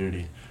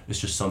opportunity. It's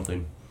just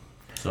something.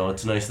 So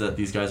it's nice that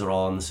these guys are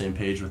all on the same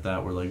page with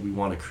that. We're like, we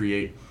want to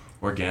create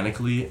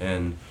organically,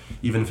 and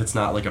even if it's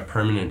not like a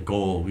permanent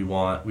goal,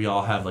 we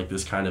all have like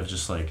this kind of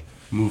just like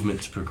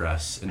movement to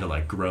progress and to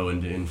like grow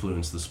and to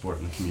influence the sport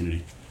and the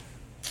community.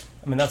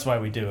 I mean, that's why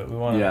we do it. We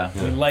want to. Yeah.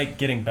 We like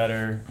getting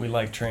better. We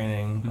like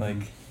training. Like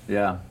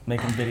Yeah.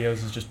 making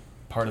videos is just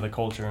part of the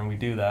culture, and we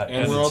do that.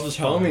 And 'cause we're all it's just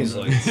fun. homies.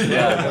 Like,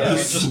 Yeah. we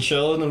just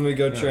chill and then we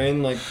go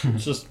train. Like,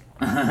 it's just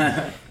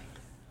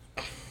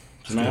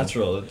it's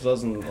natural. It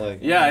doesn't like.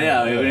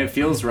 Yeah. When it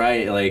feels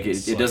right, like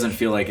it like- doesn't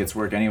feel like it's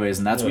work anyways,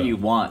 and that's what Yeah. you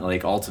want,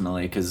 like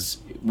ultimately, because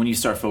when you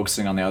start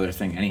focusing on the other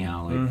thing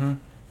anyhow, like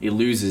it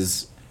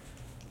loses.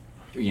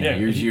 You know,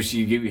 Yeah.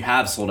 you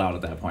have sold out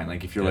at that point.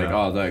 Like if you're like, Yeah.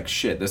 oh, like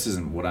shit, this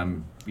isn't what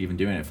I'm even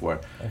doing it for.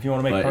 If you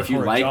want to make But if you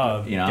parkour like, a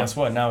job, you know- guess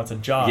what? Now it's a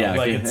job. Yeah.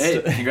 Like Hey,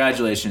 it's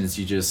congratulations,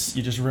 you just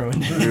you just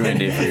ruined it. ruined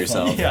it for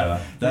yourself. Yeah.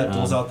 That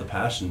pulls out the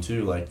passion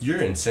too. Like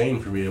you're insane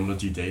for being able to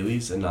do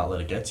dailies and not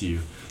let it get to you,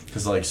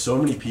 because like so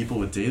many people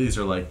with dailies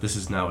are like, this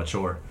is now a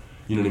chore.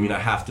 You know what I mean? I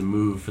have to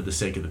move for the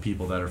sake of the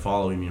people that are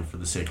following me and for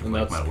the sake of and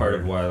like that's my part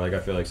word. of why like I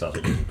feel like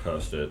Satchel doesn't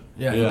post it.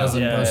 Yeah, he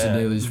doesn't post the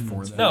dailies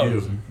for that.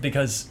 No,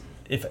 because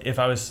if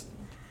I was,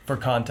 for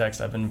context,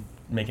 I've been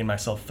making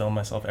myself film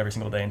myself every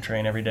single day and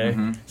train every day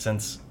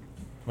since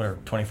whatever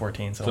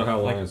 2014. So how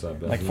long has that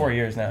been? Like 4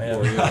 years now. Yeah.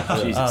 4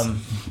 years.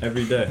 Jesus.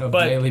 Every day.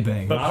 But daily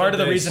bang. But Not part a of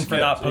the day reason for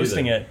skipped not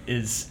posting either. it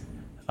is,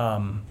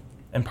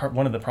 and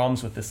one of the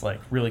problems with this like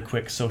really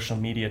quick social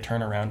media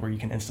turnaround where you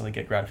can instantly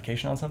get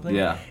gratification on something,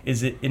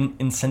 is it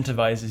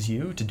incentivizes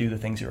you to do the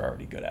things you're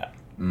already good at.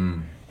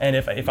 And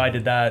if I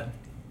did that,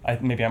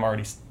 maybe I'm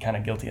already kind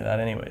of guilty of that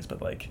anyways,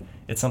 but like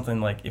it's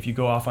something like if you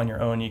go off on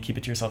your own, you keep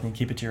it to yourself and you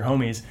keep it to your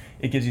homies,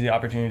 it gives you the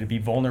opportunity to be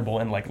vulnerable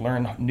and like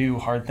learn new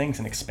hard things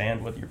and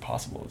expand what your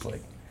possible is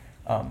like.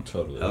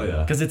 Totally. Hell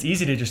yeah. Because it's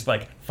easy to just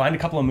like find a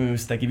couple of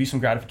moves that give you some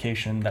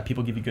gratification that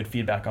people give you good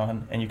feedback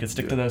on, and you could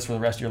stick to those for the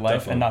rest of your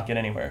life and not get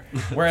anywhere.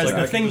 Whereas Like, I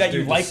the could thing just that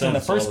do you liked in the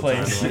descents all first the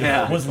time, place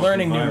like, was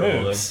learning new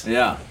viral, moves.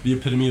 Yeah. The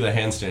epitome of the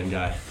handstand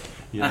guy.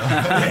 You know?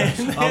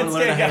 I'm gonna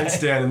learn a guy.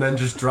 handstand and then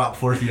just drop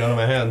 4 feet out of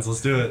my hands.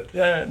 Let's do it.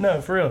 Yeah, no,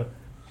 for real.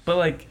 But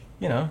like,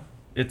 you know,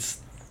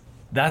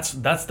 that's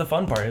the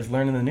fun part is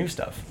learning the new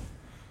stuff.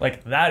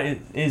 Like that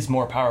is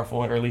more powerful,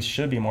 or at least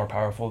should be more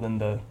powerful than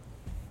the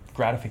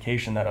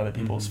gratification that other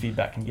people's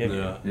feedback can give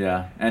you.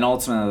 Yeah, and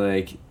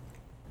ultimately, like,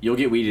 you'll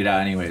get weeded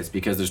out anyways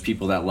because there's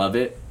people that love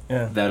it.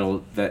 Yeah.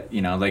 That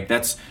you know, like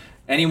that's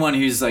anyone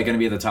who's like going to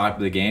be at the top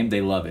of the game.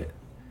 They love it.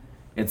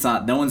 It's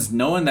not no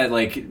one that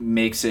like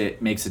makes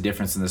a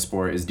difference in the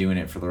sport is doing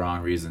it for the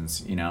wrong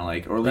reasons. You know,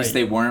 like or at least Right.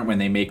 they weren't when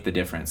they make the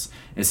difference.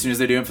 As soon as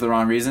they're doing it for the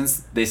wrong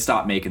reasons, they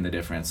stop making the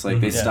difference. Like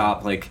they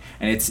stop like,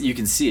 and it's you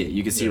can see it.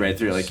 You can see right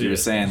through. Like you were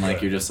saying,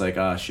 like you're just like,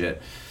 oh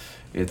shit,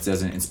 it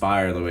doesn't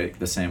inspire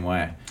the same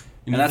way.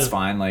 You And know, that's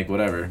fine, like,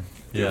 whatever. Do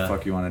what Yeah. the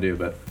fuck you want to do,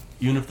 but...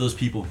 Even if those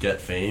people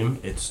get fame,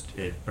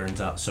 it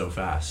burns out so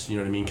fast. You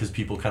know what I mean? Because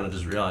people kind of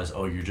just realize,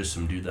 oh, you're just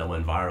some dude that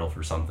went viral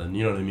for something.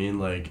 You know what I mean?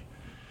 Like,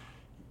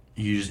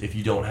 if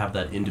you don't have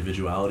that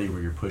individuality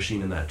where you're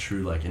pushing and that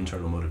true, like,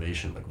 internal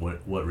motivation, like,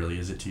 what really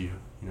is it to you?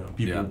 You know,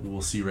 people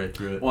will see right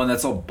through it. Well, and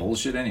that's all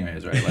bullshit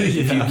anyways, right? Like,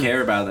 if you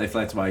care about it, if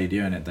that's why you're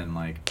doing it, then,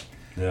 like...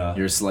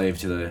 You're a slave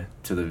to the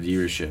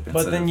viewership.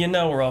 But then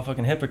we're all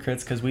fucking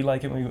hypocrites because we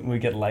like it when we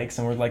get likes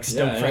and we're like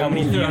stoked for how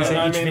many views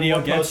each video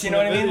gets. You know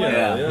what I mean? Like,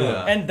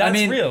 and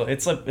that's real.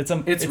 It's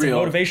a real.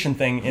 motivation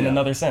thing in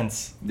another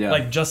sense. Yeah.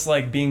 Like just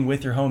like being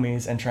with your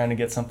homies and trying to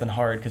get something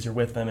hard because you're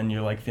with them and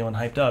you're like feeling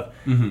hyped up.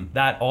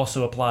 That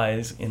also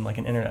applies in like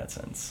an internet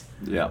sense.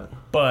 Yeah.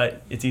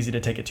 But it's easy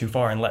to take it too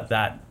far and let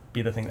that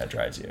be the thing that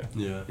drives you.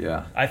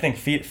 Yeah. I think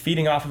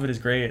feeding off of it is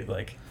great.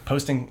 Like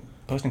posting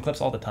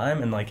clips all the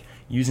time and like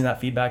using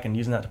that feedback and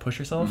using that to push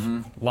yourself.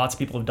 Lots of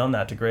people have done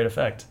that to great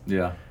effect.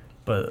 Yeah.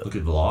 But look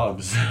at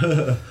vlogs.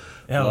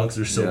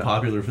 Vlogs are so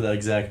popular for that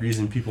exact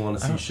reason. People want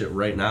to see shit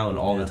right now and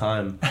all the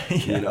time.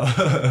 You know,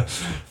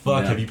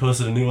 have you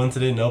posted a new one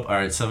today? Nope. All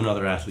right, 7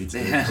 other athletes.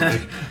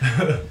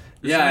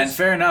 Yeah, and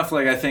fair enough.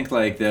 Like I think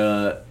like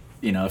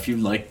if you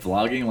like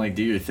vlogging, like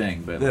do your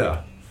thing. But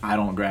like, I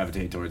don't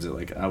gravitate towards it.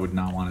 Like I would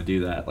not want to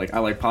do that. Like I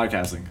like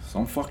podcasting, so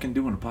I'm fucking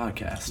doing a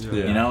podcast.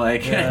 Yeah. You know,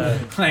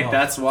 like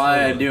that's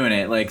why I'm doing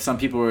it. Like some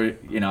people were,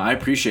 I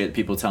appreciate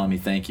people telling me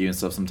thank you and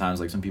stuff. Sometimes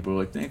like some people are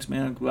like, thanks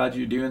man, I'm glad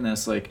you're doing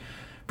this. Like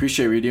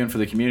appreciate what you're doing for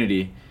the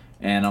community.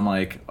 And I'm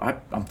like,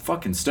 I'm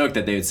fucking stoked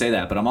that they would say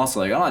that, but I'm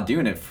also like, I'm not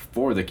doing it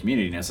for the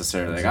community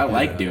necessarily. Like I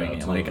like doing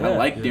it. Like I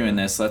like doing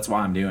this. That's why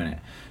I'm doing it.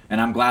 And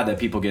I'm glad that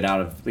people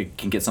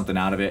can get something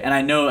out of it. And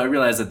I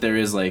realize that there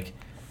is like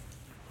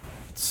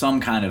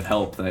some kind of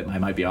help that I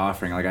might be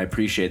offering. Like I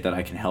appreciate that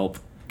I can help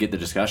get the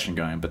discussion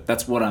going, but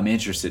that's what I'm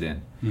interested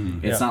in.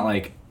 It's not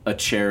like a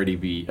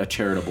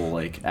charitable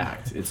like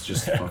act. It's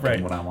just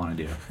fucking what I want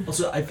to do.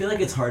 Also, I feel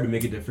like it's hard to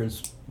make a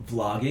difference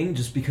vlogging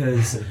just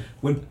because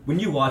when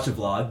you watch a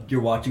vlog,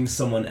 you're watching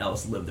someone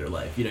else live their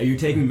life. You know, you're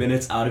taking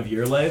minutes out of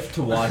your life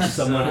to watch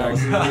someone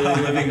else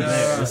living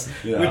theirs,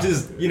 which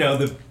is,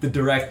 the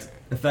direct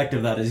effect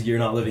of that is you're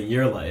not living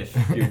your life.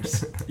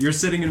 You're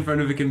sitting in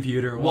front of a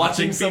computer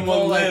watching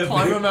someone live.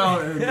 Climb a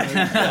mountain.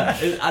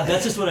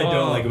 That's just what I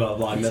don't like about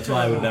vlogging. That's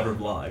why I would never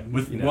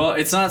vlog. Well,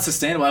 it's not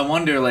sustainable. I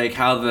wonder like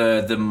how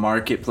the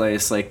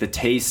marketplace, like the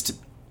taste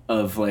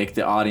of like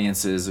the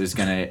audiences is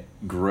gonna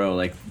grow.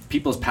 Like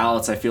people's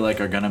palates, I feel like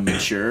are gonna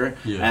mature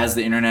as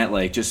the internet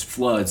like just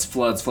floods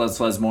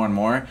more and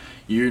more.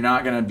 You're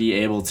not gonna be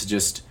able to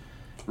just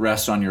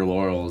rest on your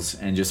laurels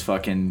and just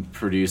fucking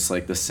produce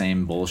like the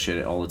same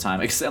bullshit all the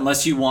time,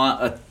 unless you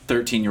want a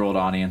 13-year-old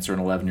audience or an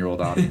 11-year-old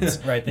audience.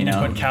 Right, then you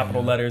put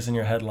capital letters in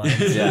your headlines.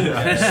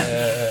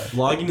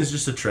 Vlogging is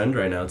just a trend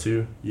right now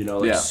too.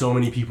 So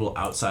many people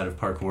outside of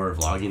parkour are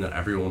vlogging that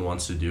everyone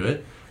wants to do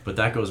it, but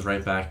that goes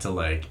right back to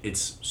like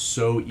it's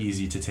so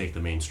easy to take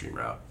the mainstream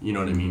route. You know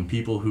what I mean?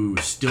 People who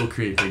still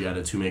create big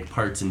edits, who make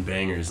parts and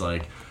bangers,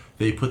 like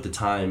they put the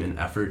time and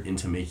effort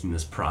into making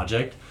this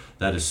project.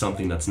 That is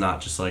something that's not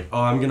just like,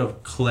 oh, I'm gonna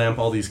clamp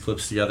all these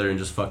clips together and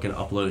just fucking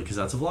upload it because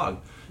that's a vlog.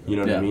 You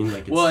know what I mean?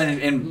 Like,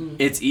 and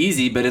it's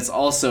easy, but it's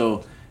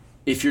also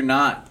if you're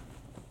not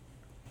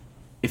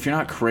if you're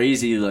not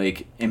crazy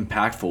like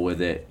impactful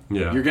with it,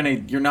 Yeah.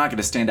 you're not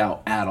gonna stand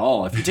out at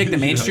all. If you take the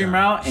mainstream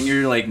route and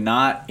you're like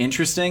not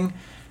interesting,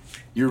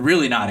 you're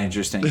really not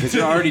interesting because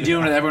you're already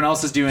doing what everyone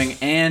else is doing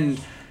and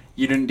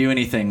you didn't do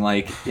anything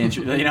like you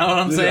know what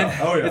I'm saying?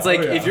 Oh, yeah. It's like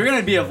Oh, yeah. if you're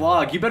gonna be a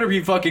vlog, you better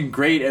be fucking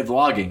great at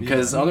vlogging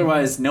because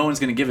otherwise no one's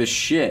gonna give a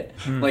shit.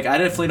 Like I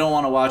definitely don't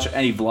want to watch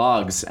any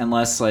vlogs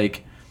unless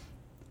like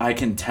I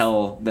can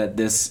tell that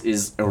this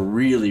is a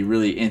really,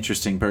 really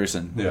interesting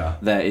person. Yeah.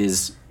 That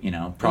is,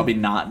 probably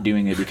not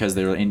doing it because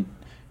they're in.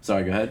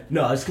 Sorry, go ahead.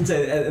 No, I was gonna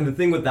say, and the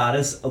thing with that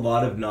is a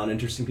lot of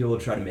non-interesting people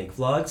try to make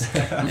vlogs,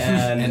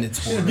 and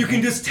it's horrible. you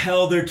can just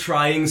tell they're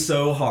trying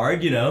so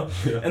hard,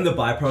 and the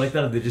byproduct of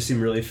that, they just seem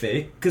really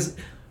fake. Because,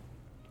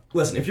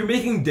 listen, if you're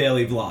making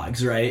daily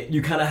vlogs, right,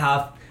 you kind of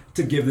have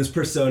to give this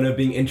persona of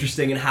being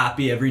interesting and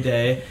happy every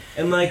day,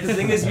 and like the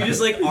thing is, you just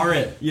like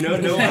aren't, no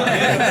one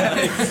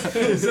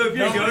is. So if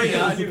you're going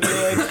out, you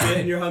feel like shit,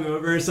 and you're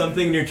hungover or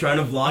something, and you're trying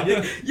to vlog,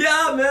 you're like,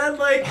 yeah, man,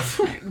 like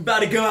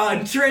about to go out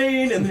and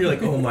train, and then you're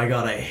like, oh my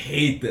god, I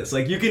hate this.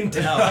 Like you can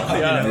tell,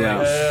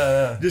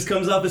 Yeah. just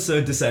comes off as so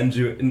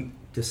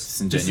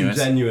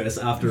disingenuous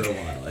after a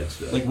while. I just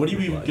feel Like, what are you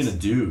even gonna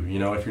do?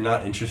 If you're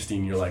not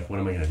interesting, you're like, what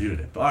am I gonna do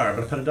today? All right, I'm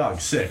gonna pet a dog.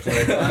 Sick.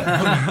 Like,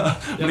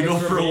 I'm gonna go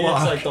for a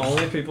walk. It's like the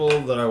only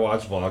people that I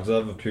watch vlogs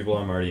of are people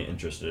I'm already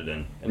interested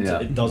in, and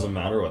it doesn't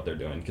matter what they're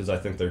doing because I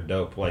think they're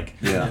dope. Like,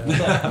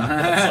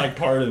 that's like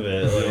part of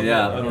it. Like,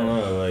 I don't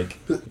know. Like,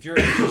 if you're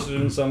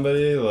interested in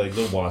somebody, like,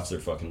 they'll watch their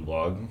fucking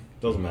vlog.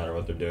 Doesn't matter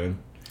what they're doing.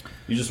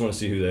 You just want to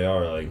see who they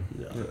are. Like.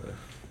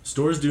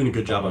 Store's doing a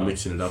good job on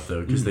mixing it up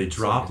though, because they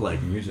drop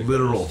like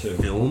literal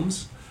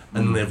films,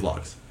 and then they have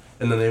vlogs,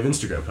 and then they have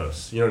Instagram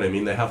posts. You know what I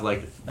mean? They have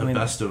like the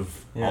best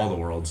of all the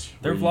worlds.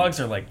 Their vlogs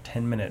are like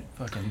 10-minute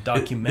fucking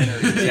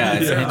documentaries. Yeah,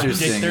 it's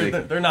interesting.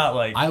 They're not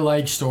like. I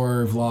like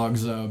store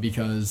vlogs though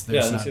because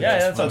they're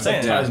that's what I'm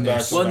saying.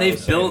 Well, and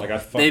they've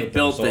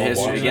built the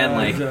history again.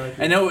 Like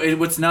I know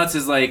what's nuts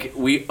is like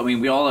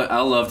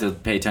I love to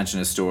pay attention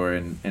to store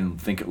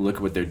and look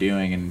at what they're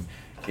doing and.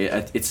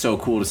 It's so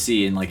cool to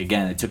see, and like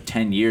again, it took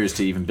 10 years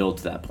to even build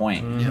to that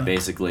point,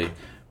 basically.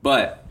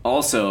 But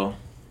also,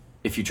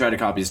 if you try to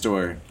copy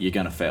store, you're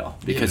gonna fail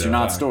because you're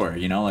not store.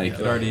 It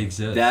already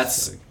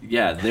exists.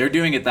 They're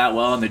doing it that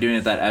well, and they're doing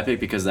it that epic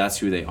because that's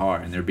who they are,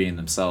 and they're being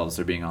themselves,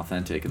 they're being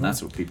authentic, and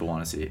that's what people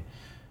want to see,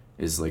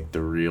 is like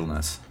the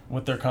realness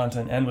with their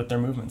content and with their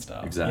movement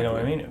style. Exactly. You know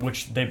what I mean?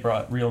 Which they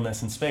brought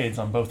realness in spades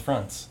on both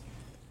fronts.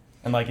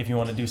 And like, if you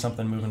want to do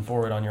something moving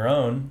forward on your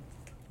own,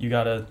 you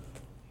gotta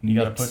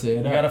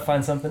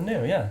find something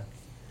new. Yeah,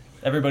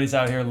 everybody's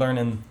out here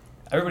learning.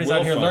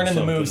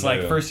 The moves.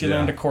 Like first you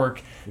learn to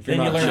cork,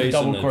 then you learn to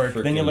double cork,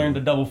 then you learn to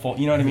double fold.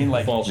 You know what I mean?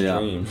 Like false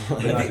dream.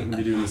 They're not going to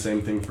be doing the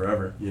same thing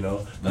forever.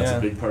 That's a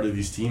big part of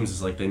these teams.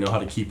 Is like they know how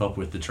to keep up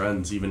with the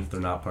trends, even if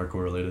they're not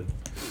parkour related.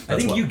 I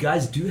think you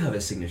guys do have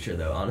a signature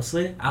though.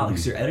 Honestly,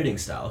 Alex, your editing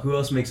style. Who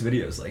else makes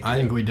videos like? I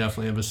think we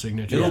definitely have a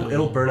signature.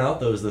 It'll burn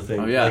out though. Is the thing.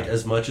 Oh, yeah. Like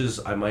as much as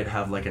I might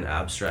have like an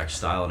abstract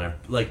style and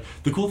like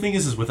the cool thing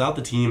is without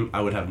the team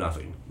I would have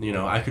nothing.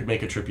 I could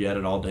make a trippy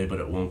edit all day,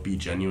 but it won't be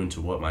genuine to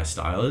what my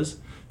style is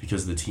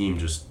because the team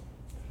just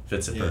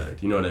fits it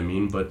perfect. You know what I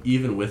mean? But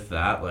even with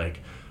that,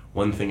 like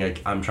one thing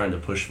I'm trying to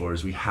push for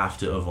is we have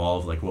to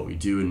evolve like what we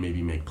do and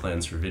maybe make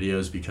plans for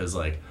videos because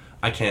like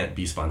I can't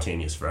be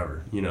spontaneous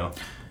forever.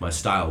 My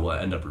style will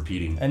end up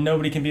repeating. And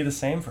nobody can be the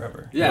same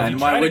forever. Yeah, and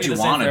why would you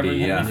want to be?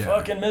 You're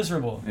fucking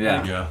miserable.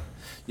 Yeah.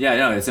 Yeah,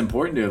 no, it's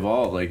important to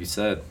evolve, like you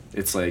said.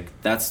 It's like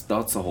that's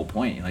the whole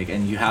point. Like,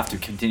 and you have to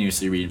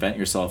continuously reinvent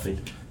yourself.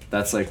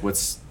 That's like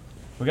what's.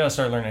 We gotta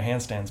start learning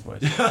handstands, boys.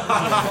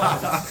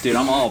 Dude,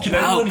 I'm all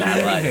about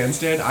that. Like,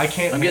 handstand? I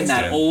can't. I'm getting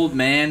that old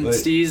man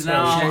steez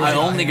now. I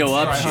only go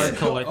up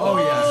shit. Oh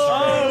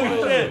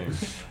shit!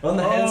 On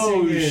the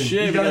handstand game.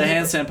 Shit, we got a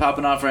handstand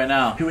popping off right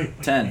now.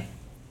 10,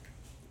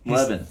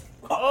 11.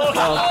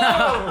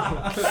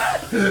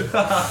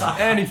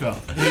 And he fell.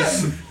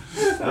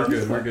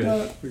 We're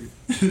good.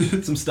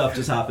 Some stuff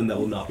just happened that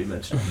will not be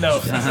mentioned.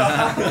 No,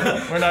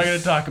 we're not gonna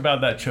talk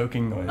about that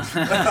choking noise.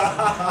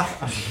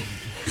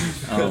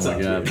 Oh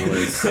my god,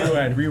 boys.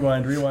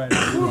 Rewind.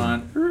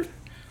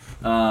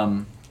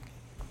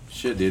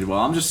 Shit, dude. Well,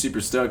 I'm just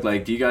super stoked.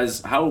 Like,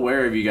 how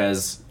aware are you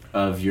guys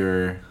of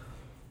your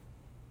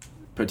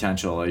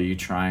potential? Are you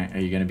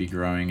gonna be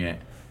growing it?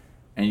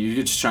 And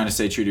you're just trying to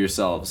stay true to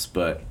yourselves,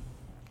 but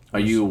are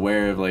you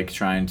aware of like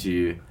trying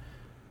to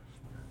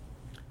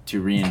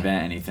reinvent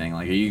anything?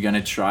 Like, are you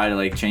gonna try to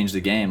like change the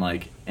game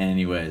like in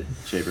any way,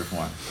 shape, or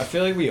form? I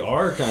feel like we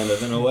are kind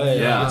of in a way.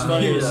 Yeah. Like, it's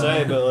funny to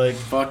say, but like,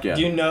 fuck yeah.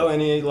 Do you know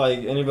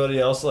anybody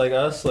else like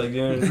us? Like,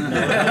 doing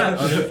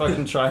other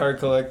fucking Try Hard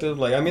Collective?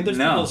 Like, I mean, there's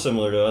people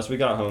similar to us. We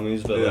got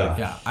homies, but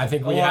I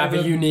think we have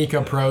a unique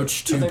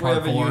approach to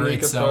parkour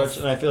itself,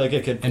 and I feel like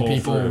it could pull and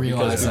people through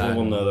realize because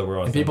people will know that we're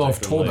authentic. And people have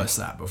told us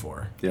that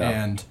before. Yeah.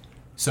 And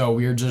so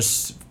we're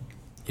just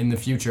in the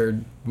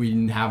future,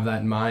 we have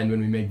that in mind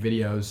when we make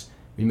videos.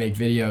 We make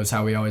videos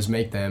how we always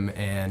make them,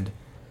 and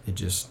it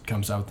just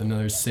comes out with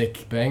another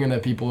sick banger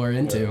that people are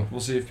into. We'll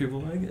see if people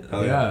like it.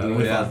 Oh, Yeah. And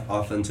with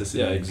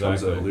authenticity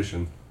comes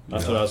evolution.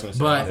 That's what I was gonna say.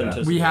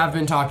 But we have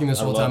been talking this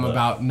whole time that.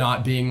 about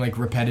not being like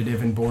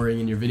repetitive and boring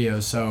in your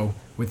videos. So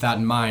with that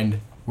in mind,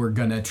 we're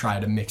gonna try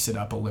to mix it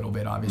up a little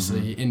bit,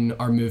 obviously, in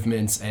our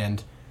movements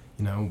and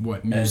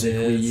what music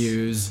we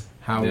use,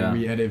 how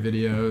we edit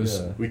videos.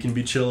 Yeah. We can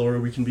be chill or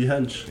we can be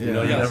hench.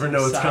 Yeah. You never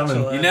know what's coming.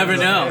 You never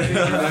know.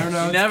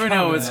 You never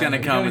know what's gonna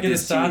come with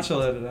this.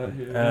 satchel edit out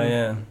here. Oh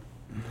yeah.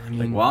 I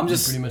mean, Well, I'm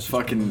just pretty much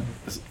fucking.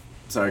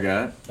 Sorry, go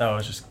ahead. Oh, I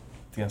was just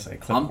gonna say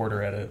clip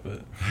quarter edit,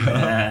 but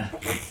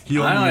He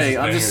only uses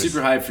I'm just bangers.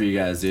 super hyped for you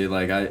guys, dude.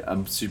 Like,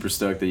 I'm super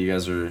stoked that you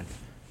guys are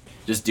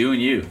just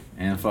doing you,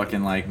 and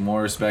fucking like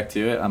more respect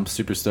to it. I'm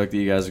super stoked that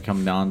you guys are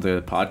coming down to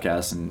the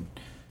podcast and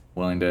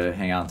willing to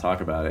hang out and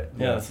talk about it.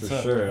 yeah, that's for what's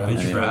up. sure.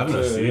 Thank you for having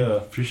us, dude. Yeah.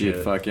 Appreciate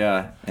Dude, it. fuck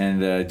yeah,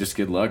 and just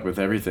good luck with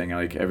everything.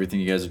 Like everything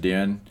you guys are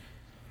doing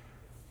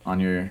on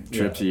your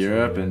trip to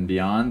Europe and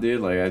beyond,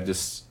 dude. Like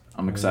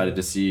I'm excited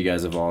to see you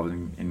guys evolve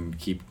and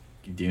keep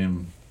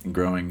doing and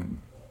growing,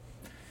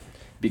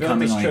 becoming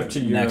this like trip to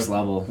next Europe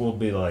level. will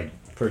be like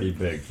pretty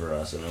big for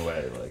us in a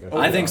way. Like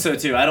I think so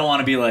too. I don't want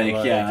to be like,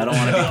 I don't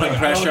want to be putting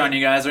pressure on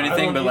you guys or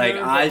anything, don't but like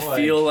either, I but, like-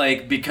 feel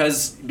like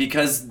because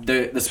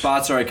the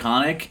spots are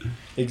iconic,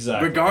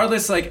 Exactly.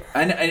 regardless, like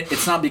and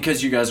it's not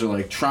because you guys are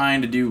like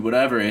trying to do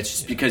whatever. It's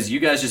just because you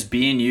guys just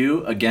being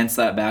you against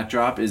that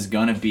backdrop is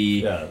gonna be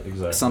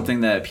exactly.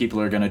 something that people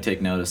are gonna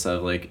take notice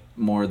of, like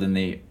more than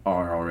they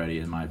are already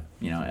in my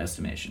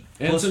estimation.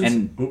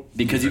 And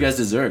because you guys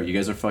deserve it. You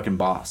guys are fucking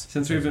boss.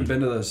 Since we haven't been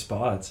to those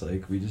spots,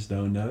 like we just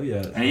don't know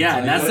yet. And yeah,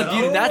 and that's the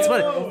beauty.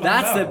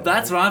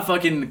 That's what I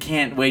fucking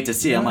can't wait to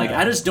see. I'm like,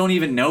 I just don't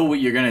even know what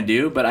you're gonna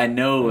do, but I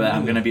know that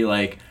I'm gonna be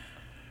like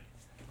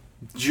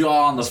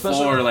jaw on the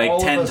floor like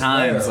 10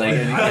 times. Like,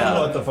 I don't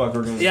know what the fuck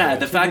we're gonna do. yeah,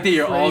 the fact that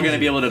you're all gonna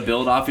be able to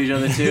build off each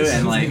other too,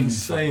 and like,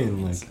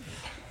 insane. Like,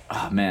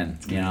 oh man,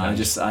 I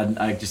just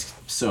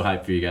so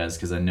hyped for you guys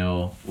because I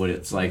know what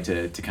it's like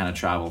to kind of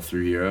travel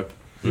through Europe,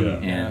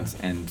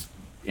 and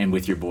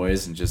with your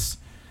boys, and just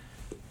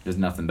there's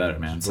nothing better,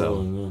 man.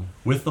 So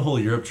with the whole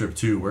Europe trip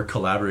too, we're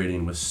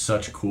collaborating with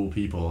such cool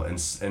people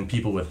and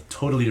people with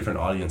totally different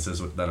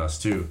audiences than us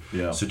too.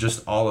 Yeah. So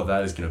just all of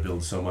that is gonna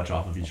build so much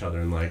off of each other,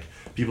 and like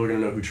people are gonna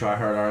know who Try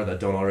Hard are that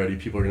don't already.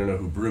 People are gonna know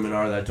who Brewman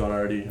are that don't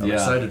already. I'm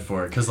excited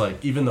for it because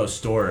like even though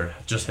Store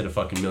just hit a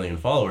fucking million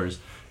followers,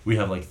 we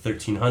have like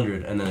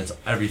 1,300, and then it's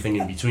everything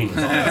in between with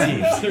all the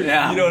teams.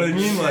 Yeah. You know what I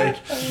mean? Like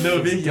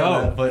no big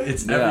deal, but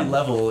it's every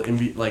level in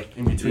between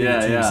the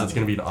teams. So it's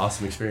gonna be an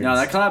awesome experience. no,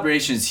 that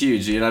collaboration is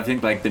huge, dude. I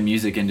think like the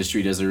music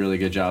industry does a really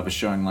good job of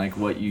showing like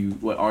what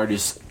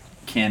artists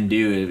can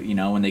do,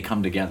 when they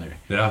come together.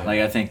 Yeah. Like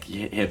I think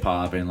hip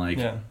hop and like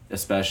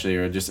especially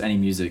or just any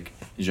music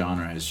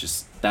genre is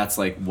just that's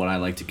like what I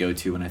like to go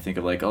to when I think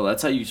of like, oh,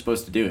 that's how you're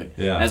supposed to do it.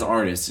 Yeah. As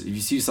artists, if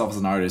you see yourself as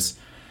an artist,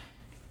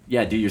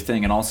 do your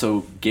thing and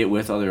also get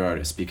with other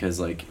artists because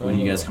like when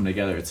you guys come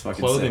together, it's fucking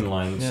clothing sick.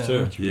 lines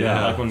too.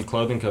 Yeah. Like when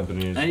clothing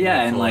companies.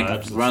 And like collabs,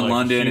 it's, Run like,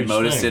 London and huge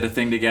Modus thing. did a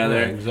thing together.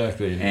 Yeah,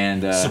 exactly.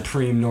 And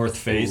Supreme North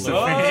Face. yeah,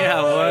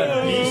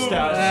 what? Beast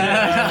out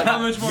shit. How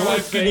much more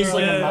North Face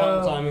like a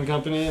mountain climbing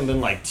company, and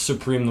then like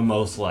Supreme, the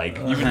most like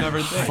You would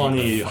never think.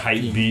 funny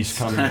hype beast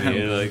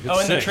company. Like, Oh,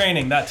 and the sick.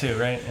 training, that too,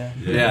 right?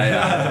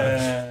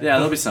 Yeah,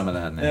 there'll be some of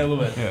that in Yeah, a there.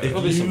 little bit.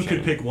 If you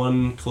could pick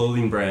one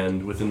clothing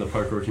brand within the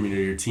parkour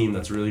community or team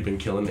that's really been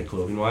killing it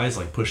clothing wise,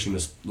 like pushing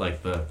this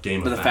like the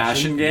game The of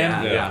fashion game?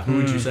 Yeah. Who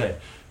would you say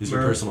is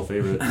your personal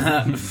favorite?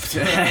 Merm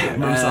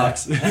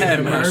socks.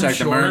 Merm the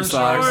Merm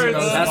socks.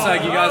 shorts. That's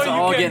like you guys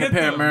are all can't getting a get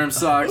pair of Merm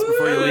socks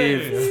before you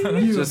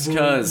leave. Just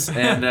cause.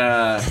 And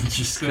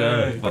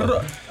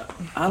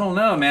I don't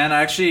know, man.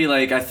 Actually,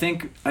 like I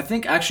think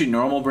actually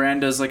Normal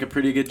Brand does like a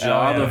pretty good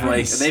job of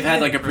like they've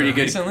had like a pretty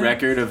good Recently?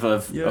 record of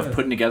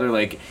putting together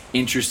like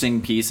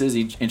interesting pieces,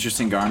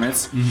 interesting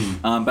garments.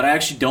 But I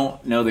actually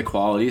don't know the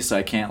quality, so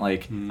I can't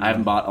like I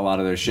haven't bought a lot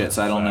of their shit,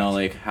 so I don't know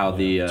like how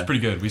the. It's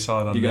pretty good. We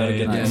saw it on You gotta May.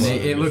 get Nice.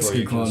 this. It looks before good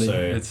you can quality.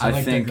 say it. It's- I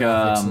like think, their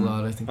graphics a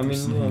lot. I think I they're mean,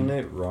 sick.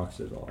 Nate rocks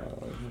it all.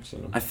 I've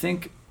seen him. I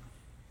think.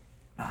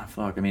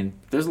 Fuck. I mean,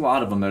 there's a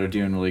lot of them that are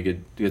doing really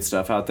good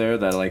stuff out there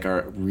that like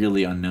are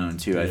really unknown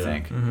too. I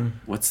think.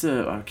 What's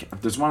the?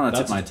 There's one on the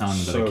tip of my tongue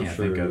that I can't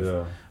think of.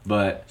 Yeah.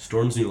 But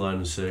Storm's new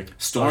line is sick.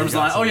 Storm's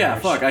line. Oh yeah,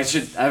 fuck. I was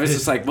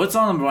just like, what's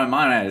on my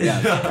mind?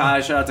 Yeah.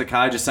 Kai, shout out to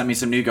Kai. Just sent me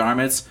some new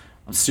garments.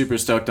 I'm super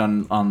stoked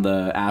on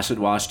the acid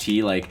wash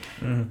tee. Like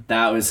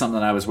that was something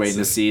that I was waiting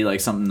to see. Like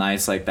something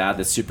nice like that.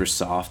 That's super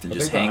soft and I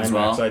just think hangs the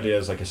IMAX well. idea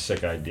is like a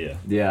sick idea.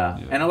 Yeah.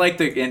 And I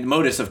like and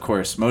Modus of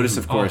course.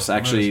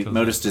 Actually,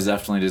 Modus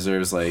definitely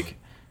deserves like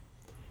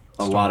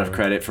a lot of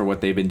credit for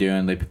what they've been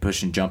doing. They've been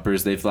pushing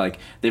jumpers. They've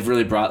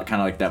really brought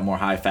kind of like that more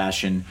high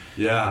fashion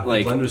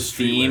like blend with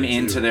theme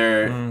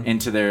streetwear,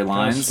 into their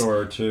lines.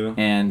 Store too.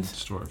 And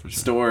Store for sure.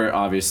 Store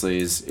obviously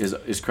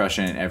is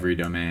crushing in every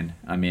domain.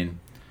 I mean,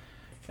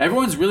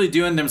 everyone's really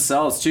doing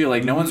themselves too.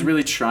 Like no one's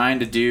really trying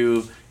to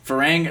do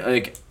Farang.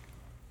 Like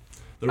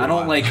I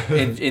don't like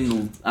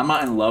I'm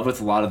not in love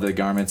with a lot of the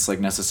garments like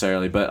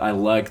necessarily, but I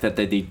like that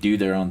they do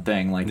their own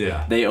thing. Like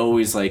they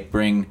always like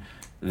bring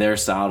their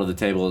style to the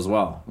table as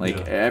well.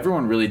 Like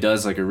everyone really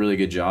does like a really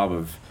good job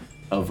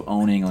of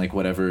owning like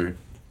whatever.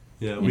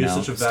 Yeah, we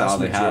have such a vast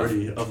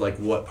majority of like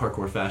what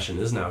parkour fashion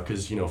is now,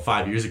 because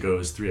 5 years ago it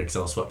was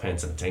 3XL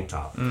sweatpants and a tank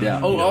top. Yeah.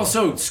 Oh,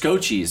 also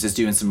Scotchies is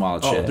doing some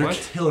wild shit. They're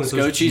killing it.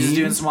 Scotchies is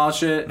doing some wild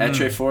shit.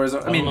 Etre 4 is.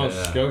 I mean,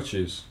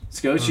 Scotchies.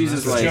 Scotchies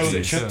is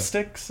like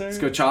chopsticks.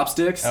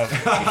 Chopsticks.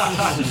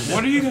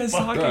 What are you guys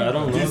talking about? I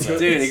don't know.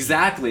 Dude,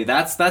 exactly.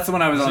 That's the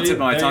one I was on the tip of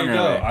my tongue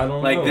earlier. I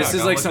don't like know. this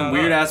is like some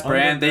weird ass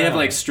brand. They have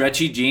like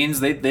stretchy jeans.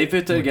 They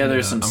put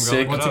together some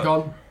sick. What's it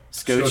called?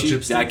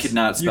 Scotchy. I could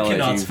not spell it.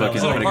 You fucking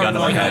put a gun to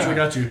my head. We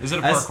got you. Is it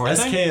a parkour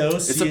thing? SKO.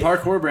 It's a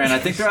parkour brand. I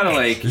think they're out of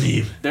like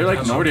they're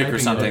like Nordic or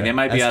something. They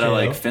might be out of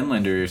like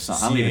Finland or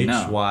something. I don't even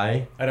know.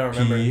 CHY. I don't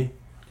remember.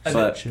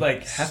 But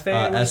like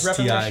Hefe was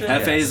representation?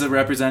 Hefe is a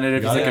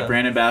representative. He's like a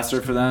brand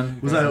ambassador for them.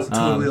 Was I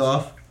totally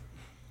off?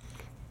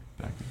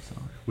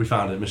 We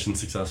found it. Mission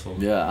successful.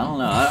 Yeah, I don't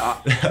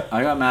know.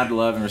 I got mad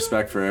love and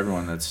respect for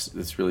everyone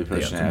that's really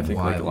pushing it. I think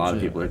like a lot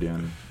of people are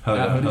doing.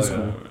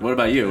 What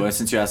about you?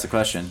 Since you asked the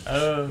question.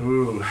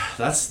 Ooh,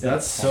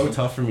 that's so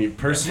tough for me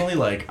personally.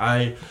 Like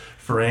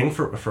Farang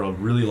for a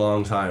really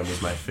long time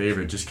was my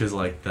favorite, just because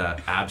like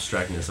that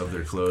abstractness of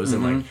their clothes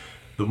and like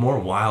the more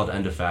wild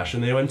end of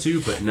fashion they went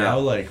to. But now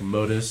like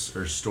Modus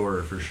or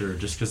Store for sure,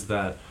 just because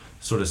that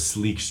sort of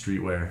sleek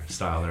streetwear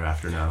style they're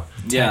after now.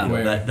 Yeah.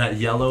 That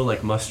yellow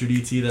like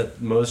mustardy tee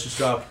that Modus just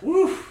dropped.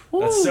 Woo!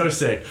 That's so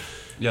sick.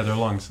 Yeah, they're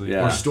long sleeve.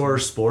 Or Store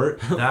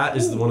Sport. That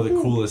is one of the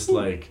coolest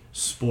like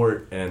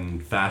sport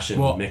and fashion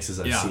mixes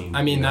I've seen.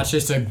 I mean, that's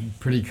just a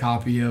pretty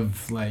copy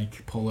of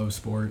like Polo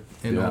Sport,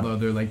 and although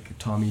they're like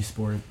Tommy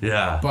Sport.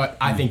 Yeah. But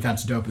I think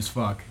that's dope as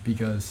fuck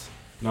because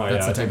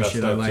that's the type of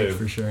shit I like too.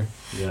 For sure.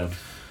 Yeah.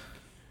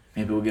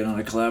 Maybe we'll get on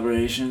a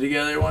collaboration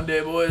together one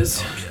day, boys.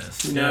 Oh,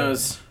 yes. Who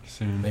knows?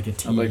 Soon. Make a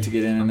tee. I'd like to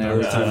get in there.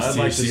 I'd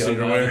like to see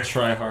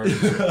try hard.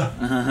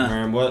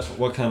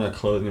 What kind of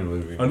clothing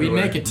would we? We'd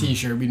make a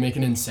T-shirt. We'd make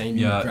an insane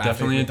graphic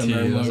definitely with the a tee.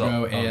 Mern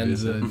logo and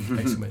the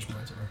exclamation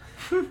marks.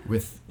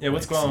 With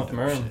what's going on with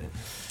Mern?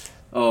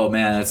 Oh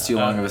man, that's too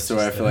long of a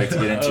story. I feel like to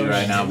get into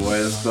right now,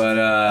 boys.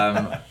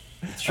 But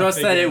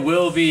trust that it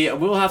will be.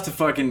 We'll have to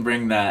fucking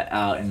bring that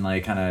out and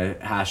like kind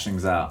of hash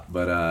things out.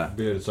 But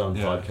be its own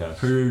podcast.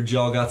 Heard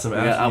y'all got some.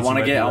 I want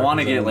to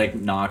get like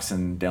Knox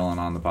and Dylan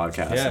on the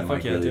podcast. Yeah, and like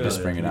fuck yeah, really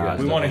just bring it out.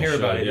 We want to hear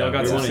about it. Y'all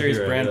got some serious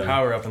brand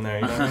power up in there.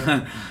 You know what I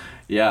mean?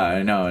 Yeah,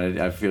 I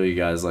know. I feel you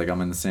guys. Like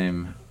I'm in the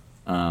same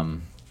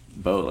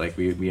boat. Like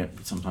we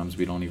sometimes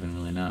we don't even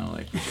really know.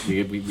 Like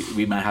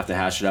we might have to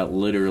hash it out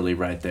literally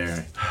right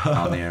there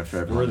on the air for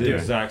everyone. We're the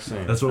exact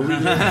same. That's what we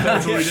did.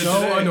 That's what we did.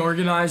 So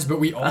unorganized, but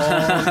we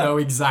all know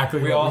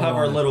exactly. We all have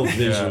our little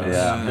visions,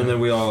 Yeah. and then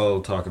we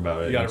all talk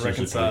about it. You gotta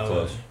reconcile.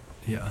 Close.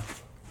 Yeah.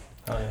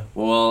 Oh, yeah.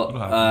 Well,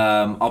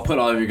 I'll put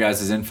all of your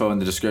guys' info in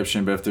the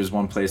description, but if there's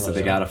one place that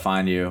they gotta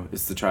find you,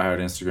 it's the Try Hard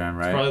Instagram,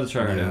 right? Probably the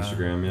Try Hard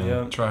Instagram,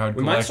 yeah. Try Hard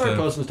We might start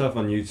posting stuff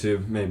on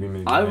YouTube,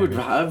 maybe.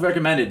 I'd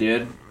recommend it,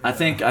 dude. I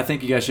think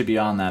you guys should be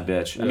on that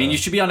bitch. I mean, you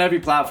should be on every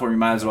platform. You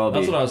might as well be.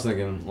 That's what I was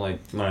thinking.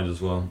 Like, might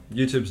as well.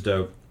 YouTube's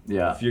dope.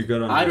 Yeah. If you're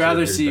good on I'd YouTube, rather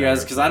you're see you better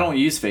guys because I don't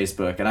use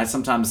Facebook, and I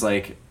sometimes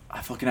like.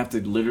 I fucking have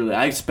to literally.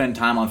 I spend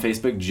time on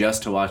Facebook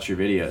just to watch your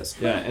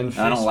videos. Yeah, and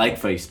I don't like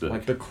Facebook.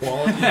 Like the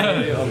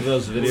quality of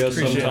those videos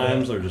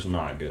sometimes are just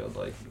not good.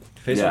 Like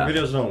Facebook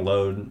videos don't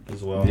load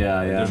as well.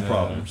 Yeah. There's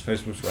problems.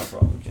 Facebook's got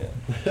problems.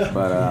 Yeah.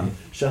 But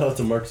shout out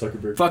to Mark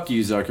Zuckerberg. Fuck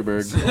you,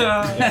 Zuckerberg.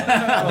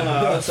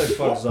 I'd say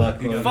fuck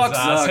Zuck. Fuck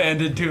Zuck.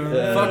 Handed to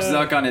him. Fuck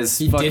Zuck on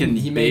his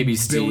fucking baby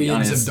seat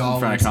on his in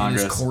front of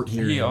Congress.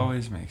 He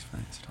always makes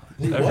fun of stuff.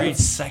 Every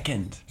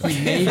second.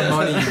 He made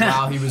money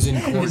while he was in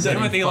court.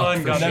 Then with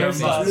Elon got never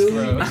stopped.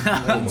 Oh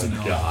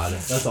my god,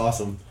 that's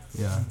awesome.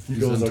 Yeah. You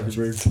go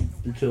Zuckerberg.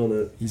 You're killing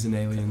it. He's an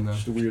alien though.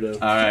 Just a weirdo.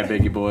 All right,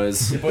 biggie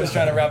boys. Your boy's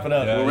trying to wrap it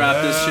up. We'll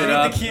wrap this shit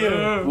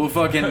up. We'll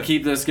fucking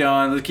keep this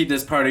going. Let's keep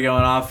this party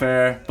going off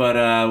air.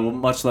 But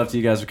much love to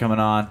you guys for coming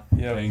on.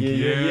 Thank you.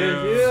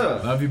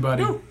 Yeah. Love you,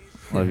 buddy.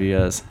 Love you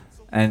guys.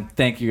 And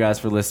thank you guys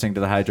for listening to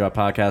the High Drop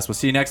Podcast. We'll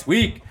see you next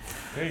week.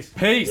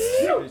 Peace.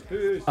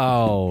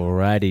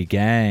 Alrighty,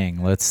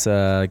 gang. Let's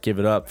give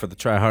it up for the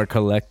Try Hard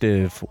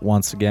Collective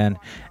once again.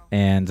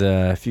 And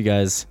if you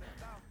guys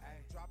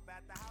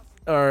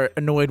are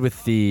annoyed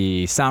with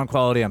the sound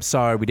quality, I'm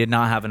sorry. We did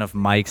not have enough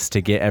mics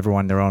to get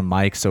everyone their own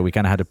mic, so we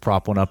kind of had to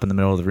prop one up in the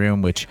middle of the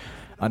room, which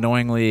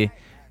annoyingly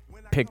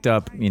picked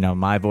up,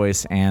 my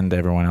voice and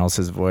everyone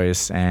else's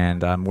voice.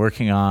 And I'm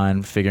working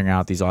on figuring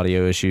out these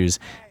audio issues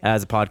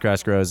as the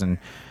podcast grows and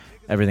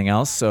everything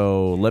else.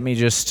 So let me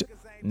just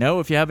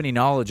know if you have any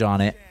knowledge on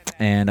it,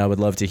 and I would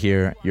love to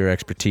hear your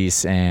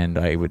expertise, and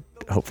I would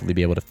hopefully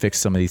be able to fix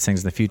some of these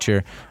things in the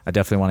future. I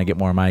definitely want to get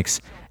more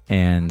mics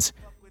and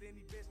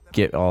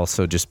get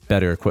also just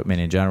better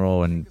equipment in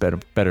general and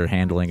better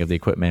handling of the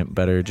equipment,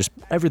 better just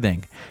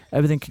everything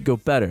could go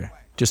better,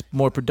 just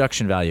more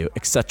production value,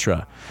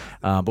 etc.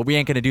 But we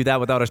ain't gonna do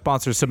that without our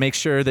sponsors, so make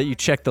sure that you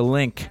check the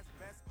link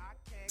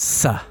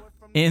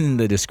in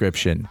the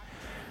description.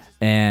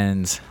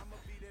 And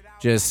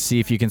just see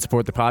if you can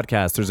support the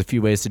podcast. There's a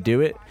few ways to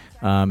do it.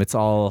 It's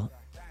all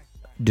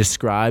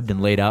described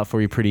and laid out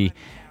for you pretty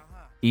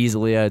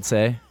easily, I'd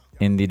say,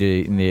 in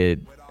the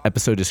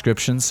episode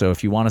description. So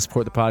if you want to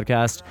support the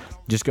podcast,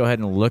 just go ahead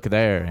and look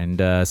there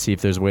and see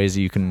if there's ways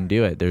that you can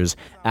do it. There's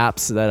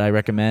apps that I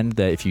recommend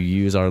that if you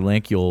use our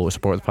link, you'll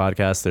support the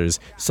podcast. There's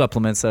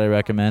supplements that I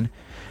recommend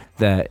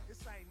that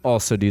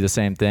also do the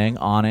same thing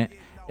on it.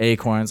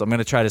 Acorns. I'm going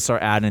to try to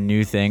start adding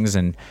new things,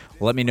 and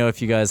let me know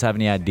if you guys have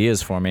any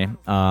ideas for me.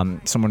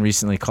 Someone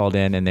recently called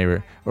in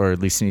and or at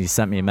least he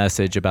sent me a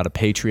message about a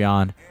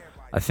Patreon.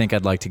 I think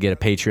I'd like to get a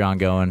Patreon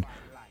going,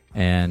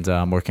 and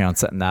I'm working on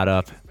setting that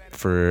up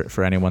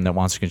for anyone that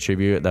wants to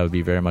contribute. That would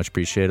be very much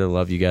appreciated. I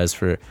love you guys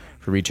for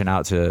reaching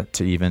out to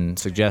even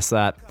suggest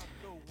that.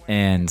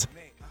 And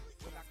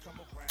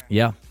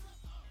yeah,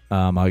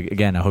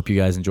 again, I hope you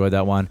guys enjoyed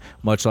that one.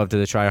 Much love to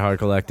the Try Hard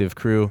Collective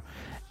crew,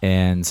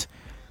 and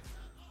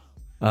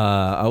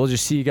I will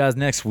just see you guys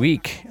next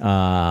week.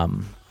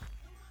 I'm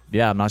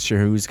not sure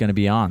who's going to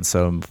be on,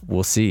 so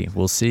we'll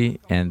see.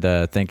 And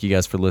thank you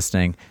guys for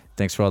listening.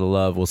 Thanks for all the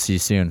love. We'll see you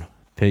soon.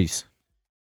 Peace.